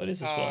 What is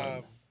this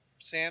one?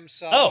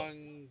 Samsung. Oh,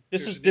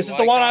 This there's is a this new is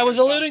the one I icon or was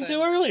alluding to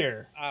something.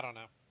 earlier. I don't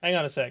know. Hang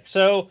on a sec.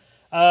 So,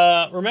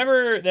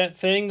 remember that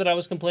thing that I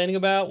was complaining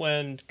about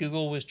when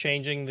Google was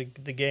changing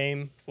the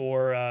game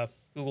for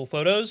Google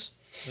Photos?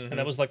 And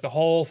that was like the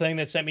whole thing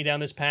that sent me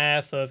down this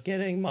path of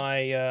getting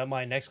my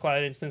my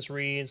Nextcloud instance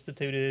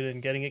reinstituted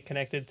and getting it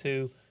connected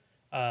to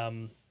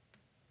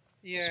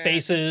Yeah.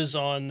 Spaces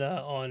on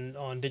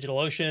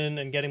DigitalOcean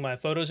and getting my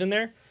photos in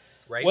there.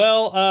 Right.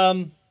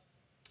 Well,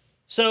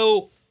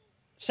 so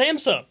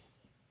Samsung,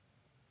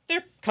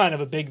 they're kind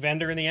of a big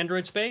vendor in the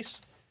Android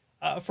space.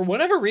 For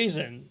whatever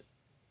reason,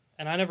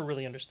 and I never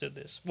really understood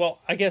this.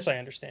 Well, I guess I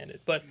understand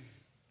it, but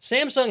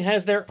Samsung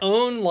has their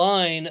own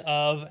line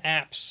of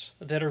apps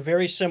that are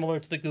very similar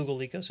to the Google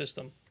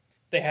ecosystem.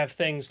 They have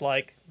things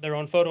like their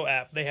own photo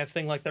app. They have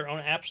things like their own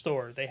app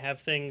store. They have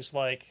things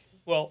like,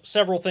 well,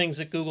 several things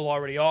that Google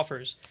already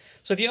offers.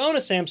 So if you own a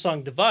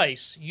Samsung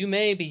device, you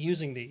may be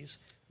using these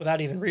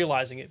without even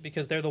realizing it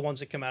because they're the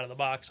ones that come out of the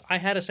box. I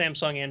had a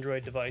Samsung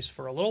Android device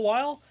for a little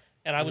while,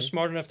 and I was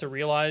smart enough to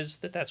realize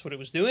that that's what it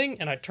was doing,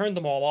 and I turned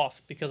them all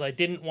off because I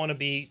didn't want to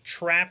be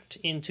trapped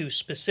into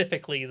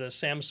specifically the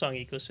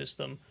Samsung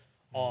ecosystem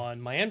on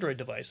my Android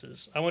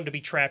devices. I wanted to be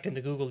trapped in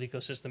the Google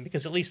ecosystem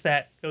because at least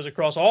that goes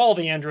across all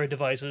the Android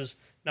devices,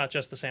 not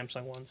just the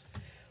Samsung ones.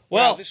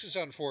 Well, Well, this is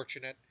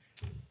unfortunate.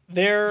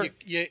 they're...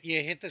 You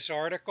hit this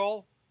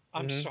article.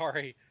 I'm Mm-hmm.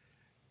 sorry.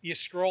 You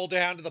scroll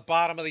down to the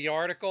bottom of the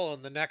article,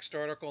 and the next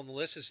article on the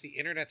list is the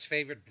internet's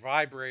favorite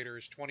vibrator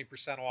is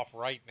 20% off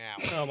right now.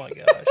 Oh my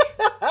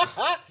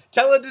gosh.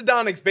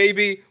 Teledildonics,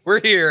 baby. We're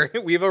here.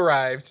 We've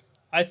arrived.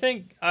 I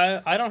think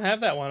I don't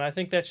have that one. I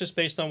think that's just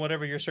based on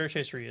whatever your search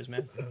history is,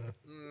 man.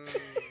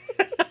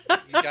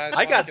 You guys I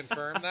want got- to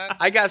confirm that?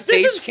 I got This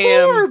face is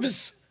cam.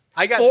 Forbes.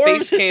 I got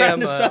Forbes face is trying cam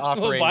to sell a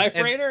offerings. And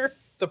vibrator.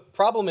 the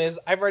problem is,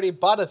 I've already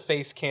bought a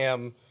face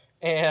cam,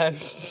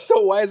 and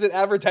so why is it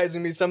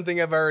advertising me something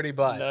I've already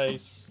bought?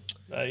 Nice.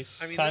 I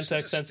mean, Context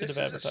this sensitive is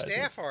a advertising.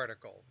 staff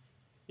article.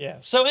 Yeah.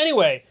 So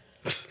anyway,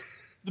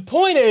 the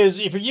point is,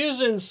 if you're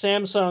using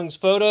Samsung's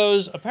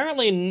photos,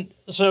 apparently,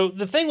 so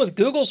the thing with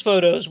Google's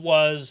photos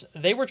was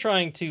they were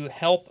trying to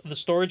help the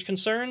storage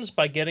concerns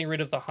by getting rid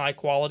of the high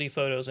quality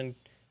photos and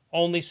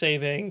only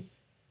saving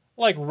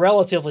like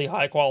relatively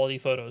high quality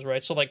photos,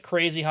 right? So like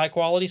crazy high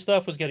quality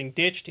stuff was getting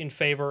ditched in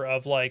favor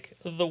of like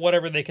the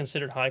whatever they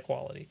considered high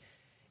quality.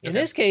 In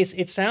this case,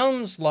 it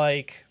sounds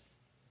like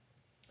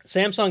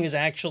Samsung is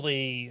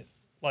actually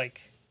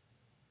like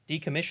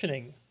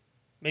decommissioning,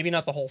 maybe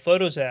not the whole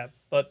Photos app,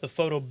 but the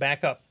photo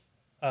backup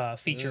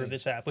feature of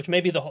this app, which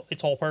may be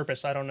its whole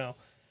purpose. I don't know.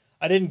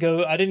 I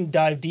didn't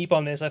dive deep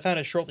on this. I found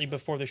it shortly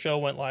before the show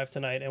went live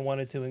tonight and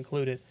wanted to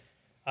include it.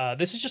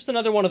 This is just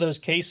another one of those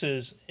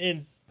cases.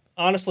 And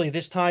honestly,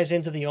 this ties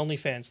into the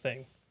OnlyFans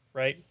thing,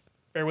 right?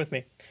 Bear with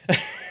me.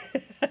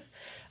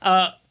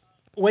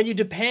 When you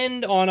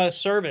depend on a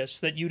service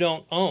that you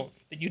don't own,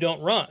 that you don't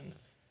run,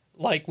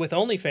 like with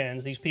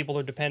OnlyFans, these people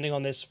are depending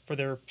on this for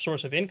their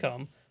source of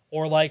income,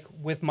 or like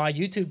with my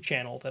YouTube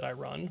channel that I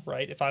run,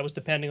 right? If I was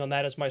depending on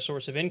that as my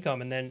source of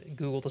income and then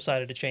Google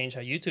decided to change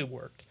how YouTube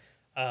worked,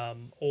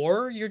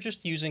 or you're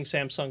just using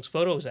Samsung's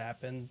Photos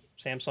app and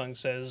Samsung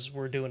says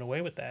we're doing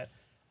away with that,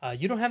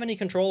 you don't have any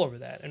control over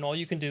that. And all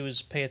you can do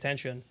is pay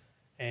attention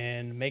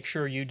and make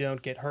sure you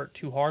don't get hurt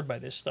too hard by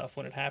this stuff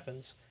when it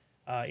happens.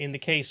 In the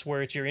case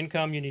where it's your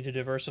income, you need to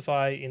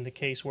diversify. In the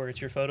case where it's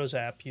your Photos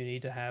app, you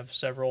need to have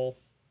several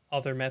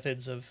other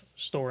methods of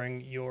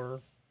storing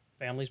your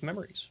family's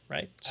memories,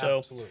 right? So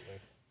Absolutely.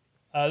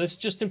 this is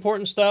just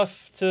important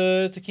stuff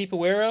to keep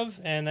aware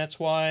of, and that's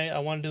why I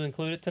wanted to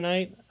include it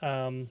tonight.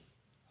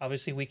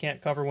 Obviously, we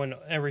can't cover when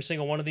every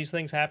single one of these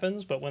things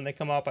happens, but when they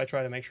come up, I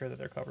try to make sure that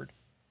they're covered.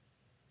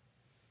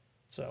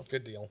 So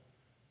Good deal.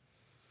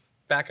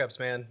 Backups,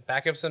 man.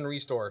 Backups and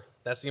restore.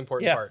 That's the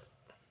important part.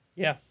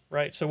 Yeah,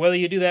 right. So whether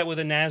you do that with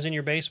a NAS in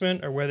your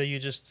basement or whether you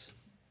just,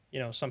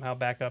 somehow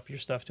back up your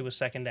stuff to a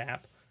second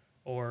app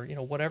or,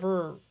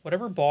 whatever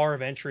bar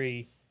of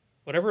entry,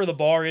 whatever the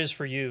bar is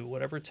for you,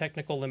 whatever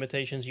technical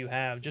limitations you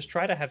have, just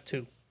try to have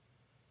two,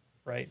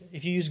 right?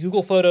 If you use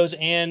Google Photos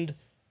and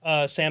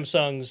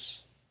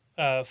Samsung's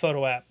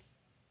photo app,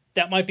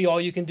 that might be all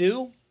you can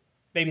do.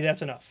 Maybe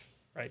that's enough,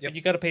 right? Yep. But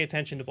you got to pay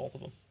attention to both of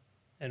them.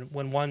 And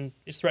when one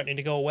is threatening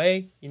to go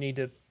away, you need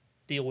to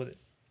deal with it.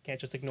 You can't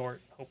just ignore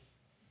it. Hope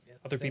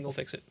other people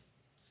fix it.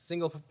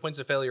 Single points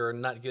of failure are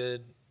not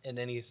good in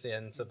any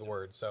sense of the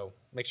word, so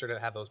make sure to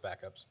have those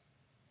backups.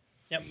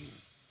 Yep.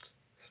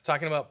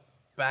 Talking about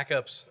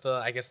backups,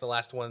 I guess the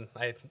last one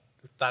I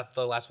thought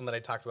the last one that I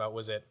talked about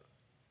was it.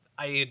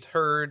 I had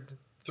heard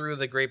through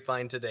the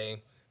grapevine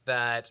today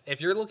that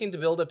if you're looking to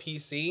build a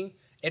PC,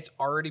 it's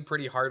already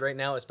pretty hard right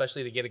now,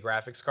 especially to get a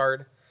graphics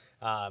card.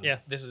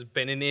 This has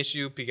been an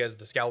issue because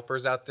the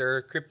scalpers out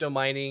there, crypto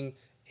mining,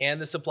 and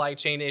the supply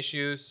chain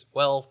issues.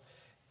 Well,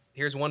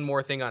 here's one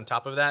more thing on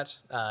top of that.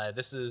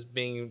 This is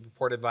being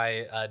reported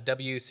by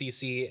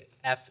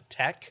WCCF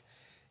Tech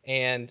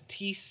and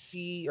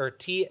TSMC,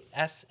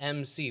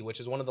 which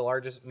is one of the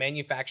largest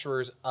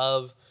manufacturers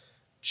of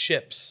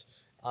chips,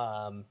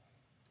 are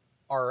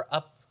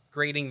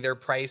upgrading their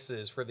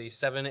prices for the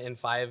 7 and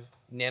 5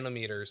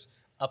 nanometers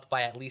up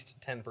by at least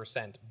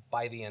 10%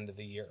 by the end of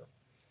the year.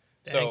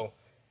 Dang. So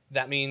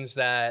that means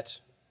that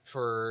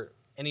for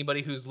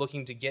anybody who's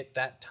looking to get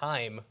that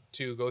time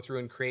to go through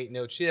and create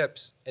no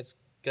chips, it's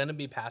going to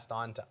be passed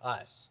on to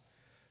us.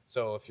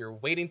 So if you're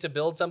waiting to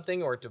build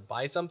something or to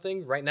buy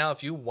something, right now,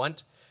 if you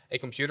want a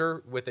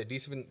computer with a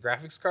decent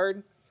graphics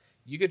card,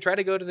 you could try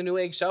to go to the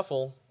Newegg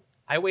Shuffle.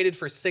 I waited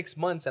for 6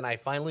 months and I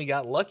finally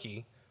got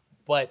lucky,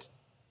 but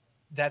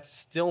that's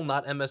still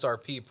not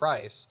MSRP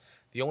price.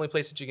 The only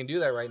place that you can do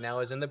that right now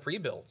is in the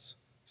pre-builds.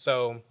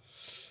 So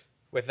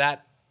with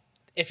that,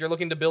 if you're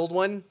looking to build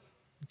one,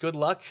 good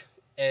luck.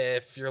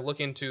 If you're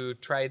looking to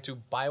try to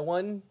buy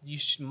one, you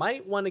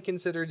might want to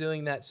consider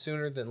doing that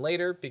sooner than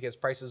later because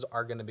prices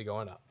are going to be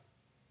going up.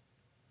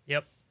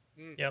 Yep.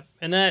 Yep.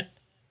 And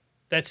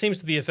that seems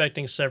to be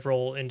affecting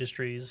several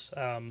industries.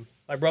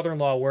 My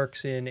brother-in-law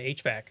works in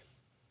HVAC,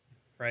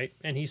 right?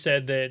 And he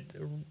said that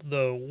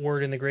the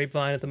word in the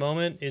grapevine at the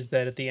moment is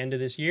that at the end of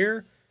this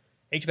year,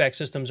 HVAC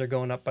systems are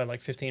going up by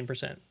like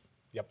 15%.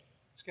 Yep.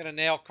 It's going to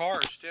nail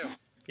cars, too.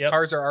 Yep.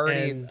 Cars are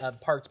already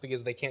parked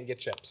because they can't get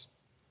chips.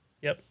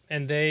 Yep.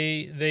 And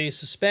they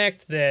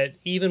suspect that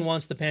even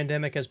once the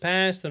pandemic has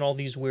passed and all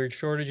these weird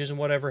shortages and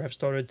whatever have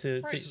started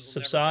to Prices will never go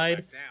subside,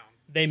 back down.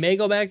 they may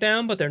go back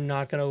down, but they're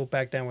not going to go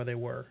back down where they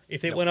were.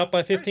 If it went up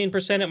by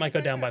 15%, it might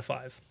go down by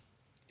 5%.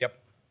 Yep.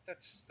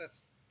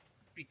 That's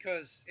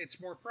because it's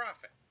more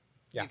profit.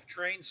 Yeah. You've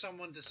trained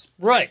someone to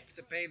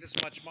to pay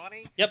this much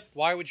money. Yep.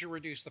 Why would you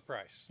reduce the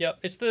price? Yep.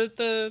 It's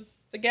the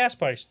gas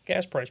price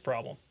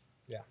problem.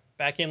 Yeah.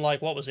 Back in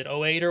like what was it,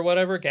 08 or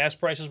whatever, gas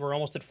prices were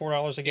almost at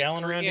 $4 a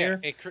gallon around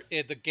here.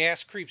 The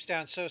gas creeps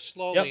down so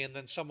slowly, Yep. and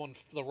then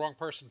the wrong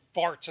person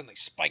farts, and they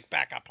spike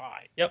back up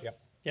high. Yep. Yep.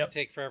 Yep.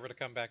 Take forever to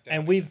come back down.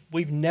 And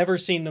we've never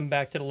seen them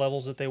back to the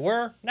levels that they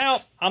were.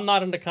 Now, I'm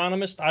not an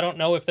economist. I don't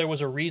know if there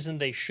was a reason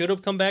they should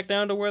have come back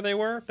down to where they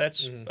were.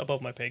 That's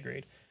above my pay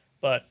grade.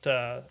 But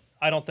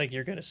I don't think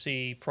you're going to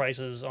see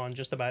prices on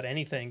just about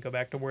anything go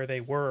back to where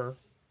they were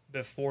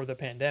before the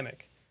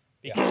pandemic.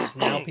 Because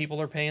now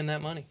people are paying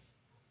that money.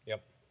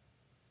 Yep.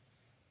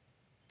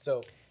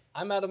 So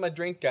I'm out of my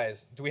drink,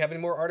 guys. Do we have any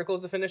more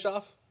articles to finish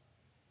off?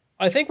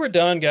 I think we're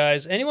done,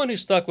 guys. Anyone who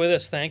stuck with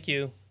us, thank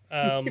you.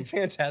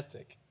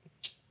 Fantastic.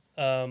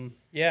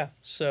 Yeah,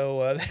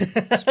 so...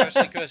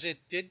 Especially because it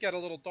did get a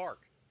little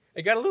dark.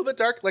 It got a little bit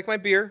dark, like my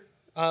beer,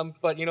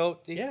 but,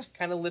 it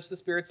kind of lifts the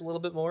spirits a little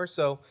bit more,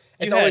 so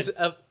it's always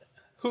a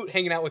hoot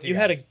hanging out with you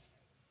guys.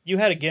 You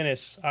had a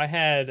Guinness. I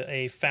had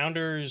a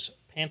Founders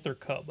Panther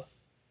Cub,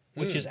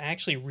 which is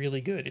actually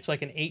really good. It's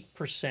like an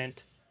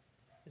 8%.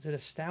 Is it a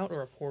stout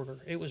or a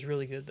porter? It was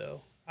really good,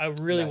 though. I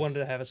really wanted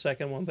to have a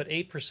second one, but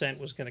 8%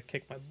 was going to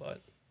kick my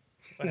butt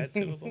if I had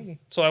two of them.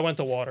 So I went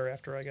to water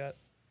after I got...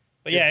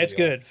 But yeah, it's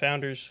good.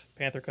 Founders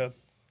Panther Cub.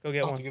 Go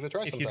get one. I'll have to give it a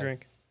try if sometime. you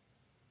drink.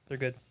 They're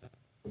good.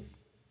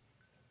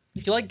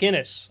 If you like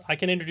Guinness, I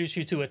can introduce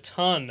you to a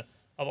ton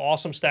of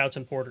awesome stouts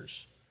and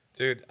porters.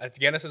 Dude,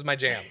 Guinness is my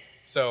jam,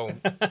 so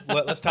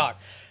let's talk.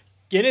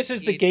 Guinness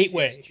is the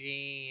gateway.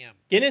 Jam.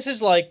 Guinness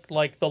is like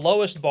the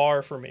lowest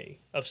bar for me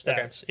of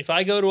stouts. Okay. If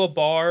I go to a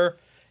bar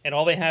and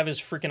all they have is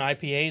freaking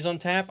IPAs on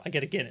tap, I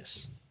get a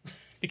Guinness.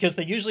 Because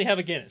they usually have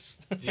a Guinness.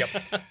 Yep.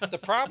 The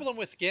problem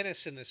with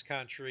Guinness in this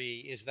country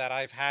is that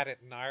I've had it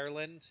in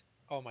Ireland.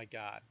 Oh my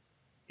God.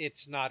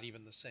 It's not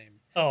even the same.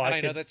 Oh, and I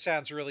know that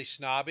sounds really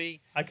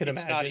snobby. I could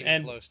it's imagine. not even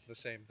And close to the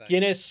same thing.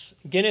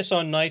 Guinness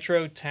on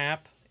nitro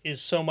tap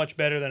is so much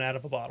better than out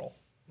of a bottle.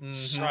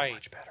 So Right.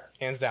 much better.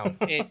 Hands down.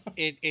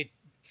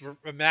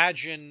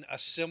 Imagine a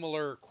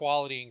similar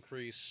quality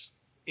increase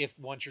if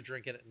once you're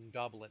drinking it in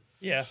Dublin.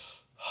 Yeah.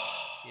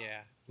 Yeah.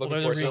 Well,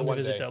 Looking there's a forward to it reason to one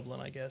visit day.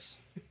 Dublin, I guess.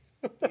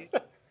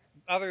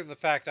 Other than the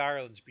fact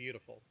Ireland's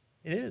beautiful.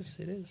 It is.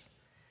 It is.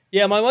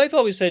 Yeah, my wife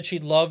always said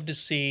she'd love to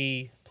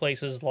see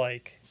places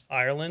like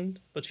Ireland,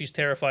 but she's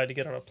terrified to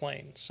get on a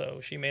plane, so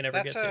she may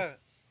never get to.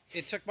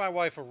 It took my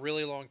wife a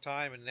really long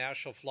time, and now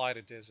she'll fly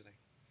to Disney.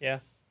 Yeah.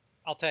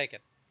 I'll take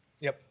it.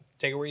 Yep.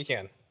 Take it where you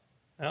can.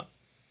 Yeah.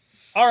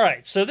 All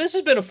right, so this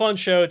has been a fun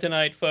show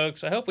tonight,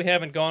 folks. I hope we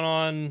haven't gone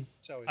on.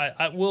 So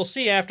we'll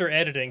see after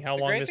editing how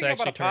the long great this thing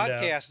actually about a turned out.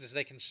 podcast is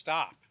they can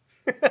stop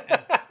and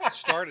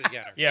start it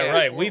again. Yeah, Fast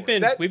right. forward.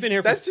 We've been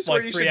here for That's just like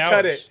where you 3 should hours.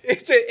 cut it.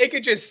 It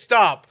could just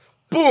stop.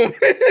 Boom.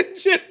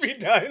 Just be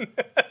done.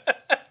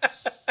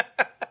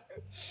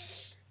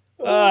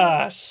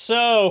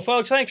 So,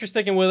 folks, thanks for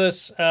sticking with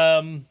us.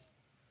 Well,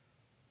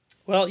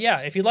 yeah,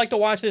 if you'd like to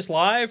watch this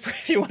live,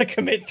 if you want to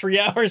commit 3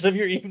 hours of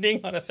your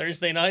evening on a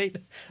Thursday night,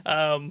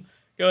 go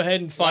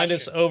ahead and find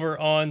us over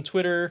on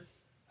Twitter.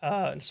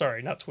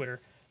 Sorry, not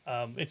Twitter.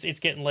 It's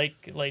getting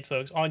late,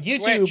 folks. On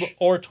YouTube Twitch.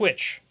 or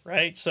Twitch,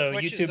 right? So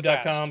Twitch is the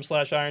best.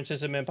 youtube.com/Iron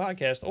System Men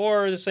Podcast,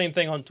 or the same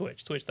thing on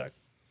Twitch. Twitch.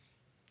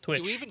 Do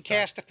we even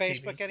cast to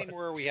Facebook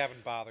anymore? Or we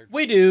haven't bothered.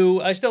 We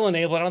do. I still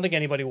enable it. I don't think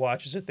anybody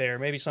watches it there.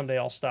 Maybe someday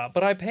I'll stop.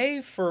 But I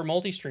pay for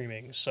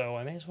multi-streaming, so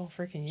I may as well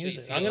freaking use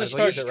it. I'm going to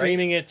start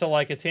streaming it to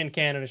like a tin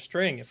can and a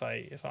string if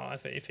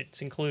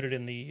it's included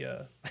in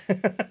the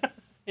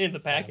in the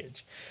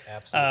package.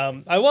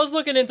 Absolutely. I was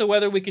looking into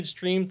whether we could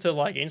stream to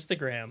like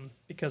Instagram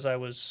because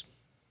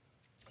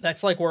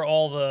that's like where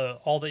all the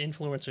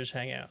influencers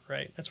hang out,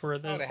 right? That's where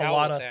To a hell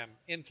lot with of them.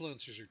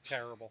 Influencers are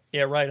terrible.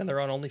 Yeah, right, and they're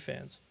on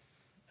OnlyFans.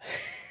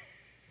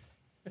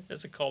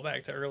 That's a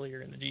callback to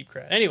earlier in the Jeep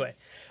crash. Anyway,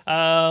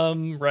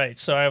 right,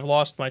 so I've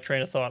lost my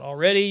train of thought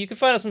already. You can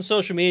find us on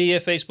social media,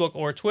 Facebook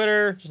or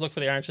Twitter. Just look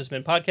for the Iron System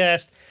Men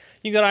podcast.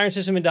 You can go to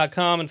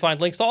ironsystemmen.com and find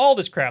links to all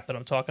this crap that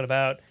I'm talking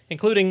about,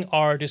 including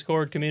our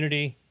Discord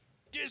community.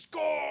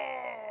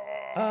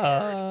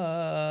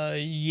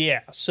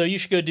 Yeah, so you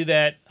should go do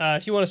that.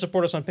 If you want to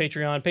support us on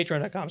Patreon,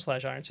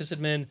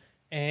 patreon.com/ironsystemmen.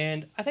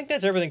 And I think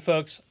that's everything,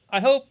 folks. I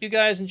hope you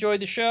guys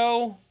enjoyed the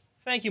show.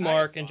 Thank you,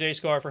 Mark and Jay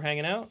Scar, for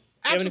hanging out.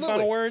 Do you have any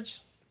final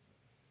words?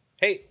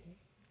 Hey,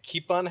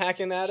 keep on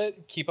hacking at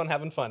it. Keep on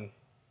having fun.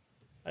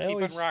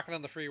 Keep on rocking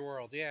in the free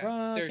world. Yeah.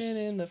 Rocking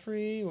in the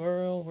free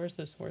world. Where's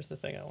the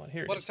thing I want?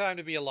 Here it is. What a time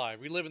to be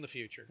alive. We live in the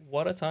future.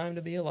 What a time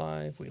to be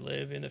alive. We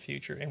live in the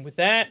future. And with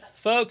that,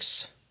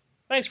 folks,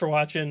 thanks for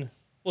watching.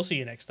 We'll see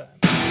you next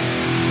time.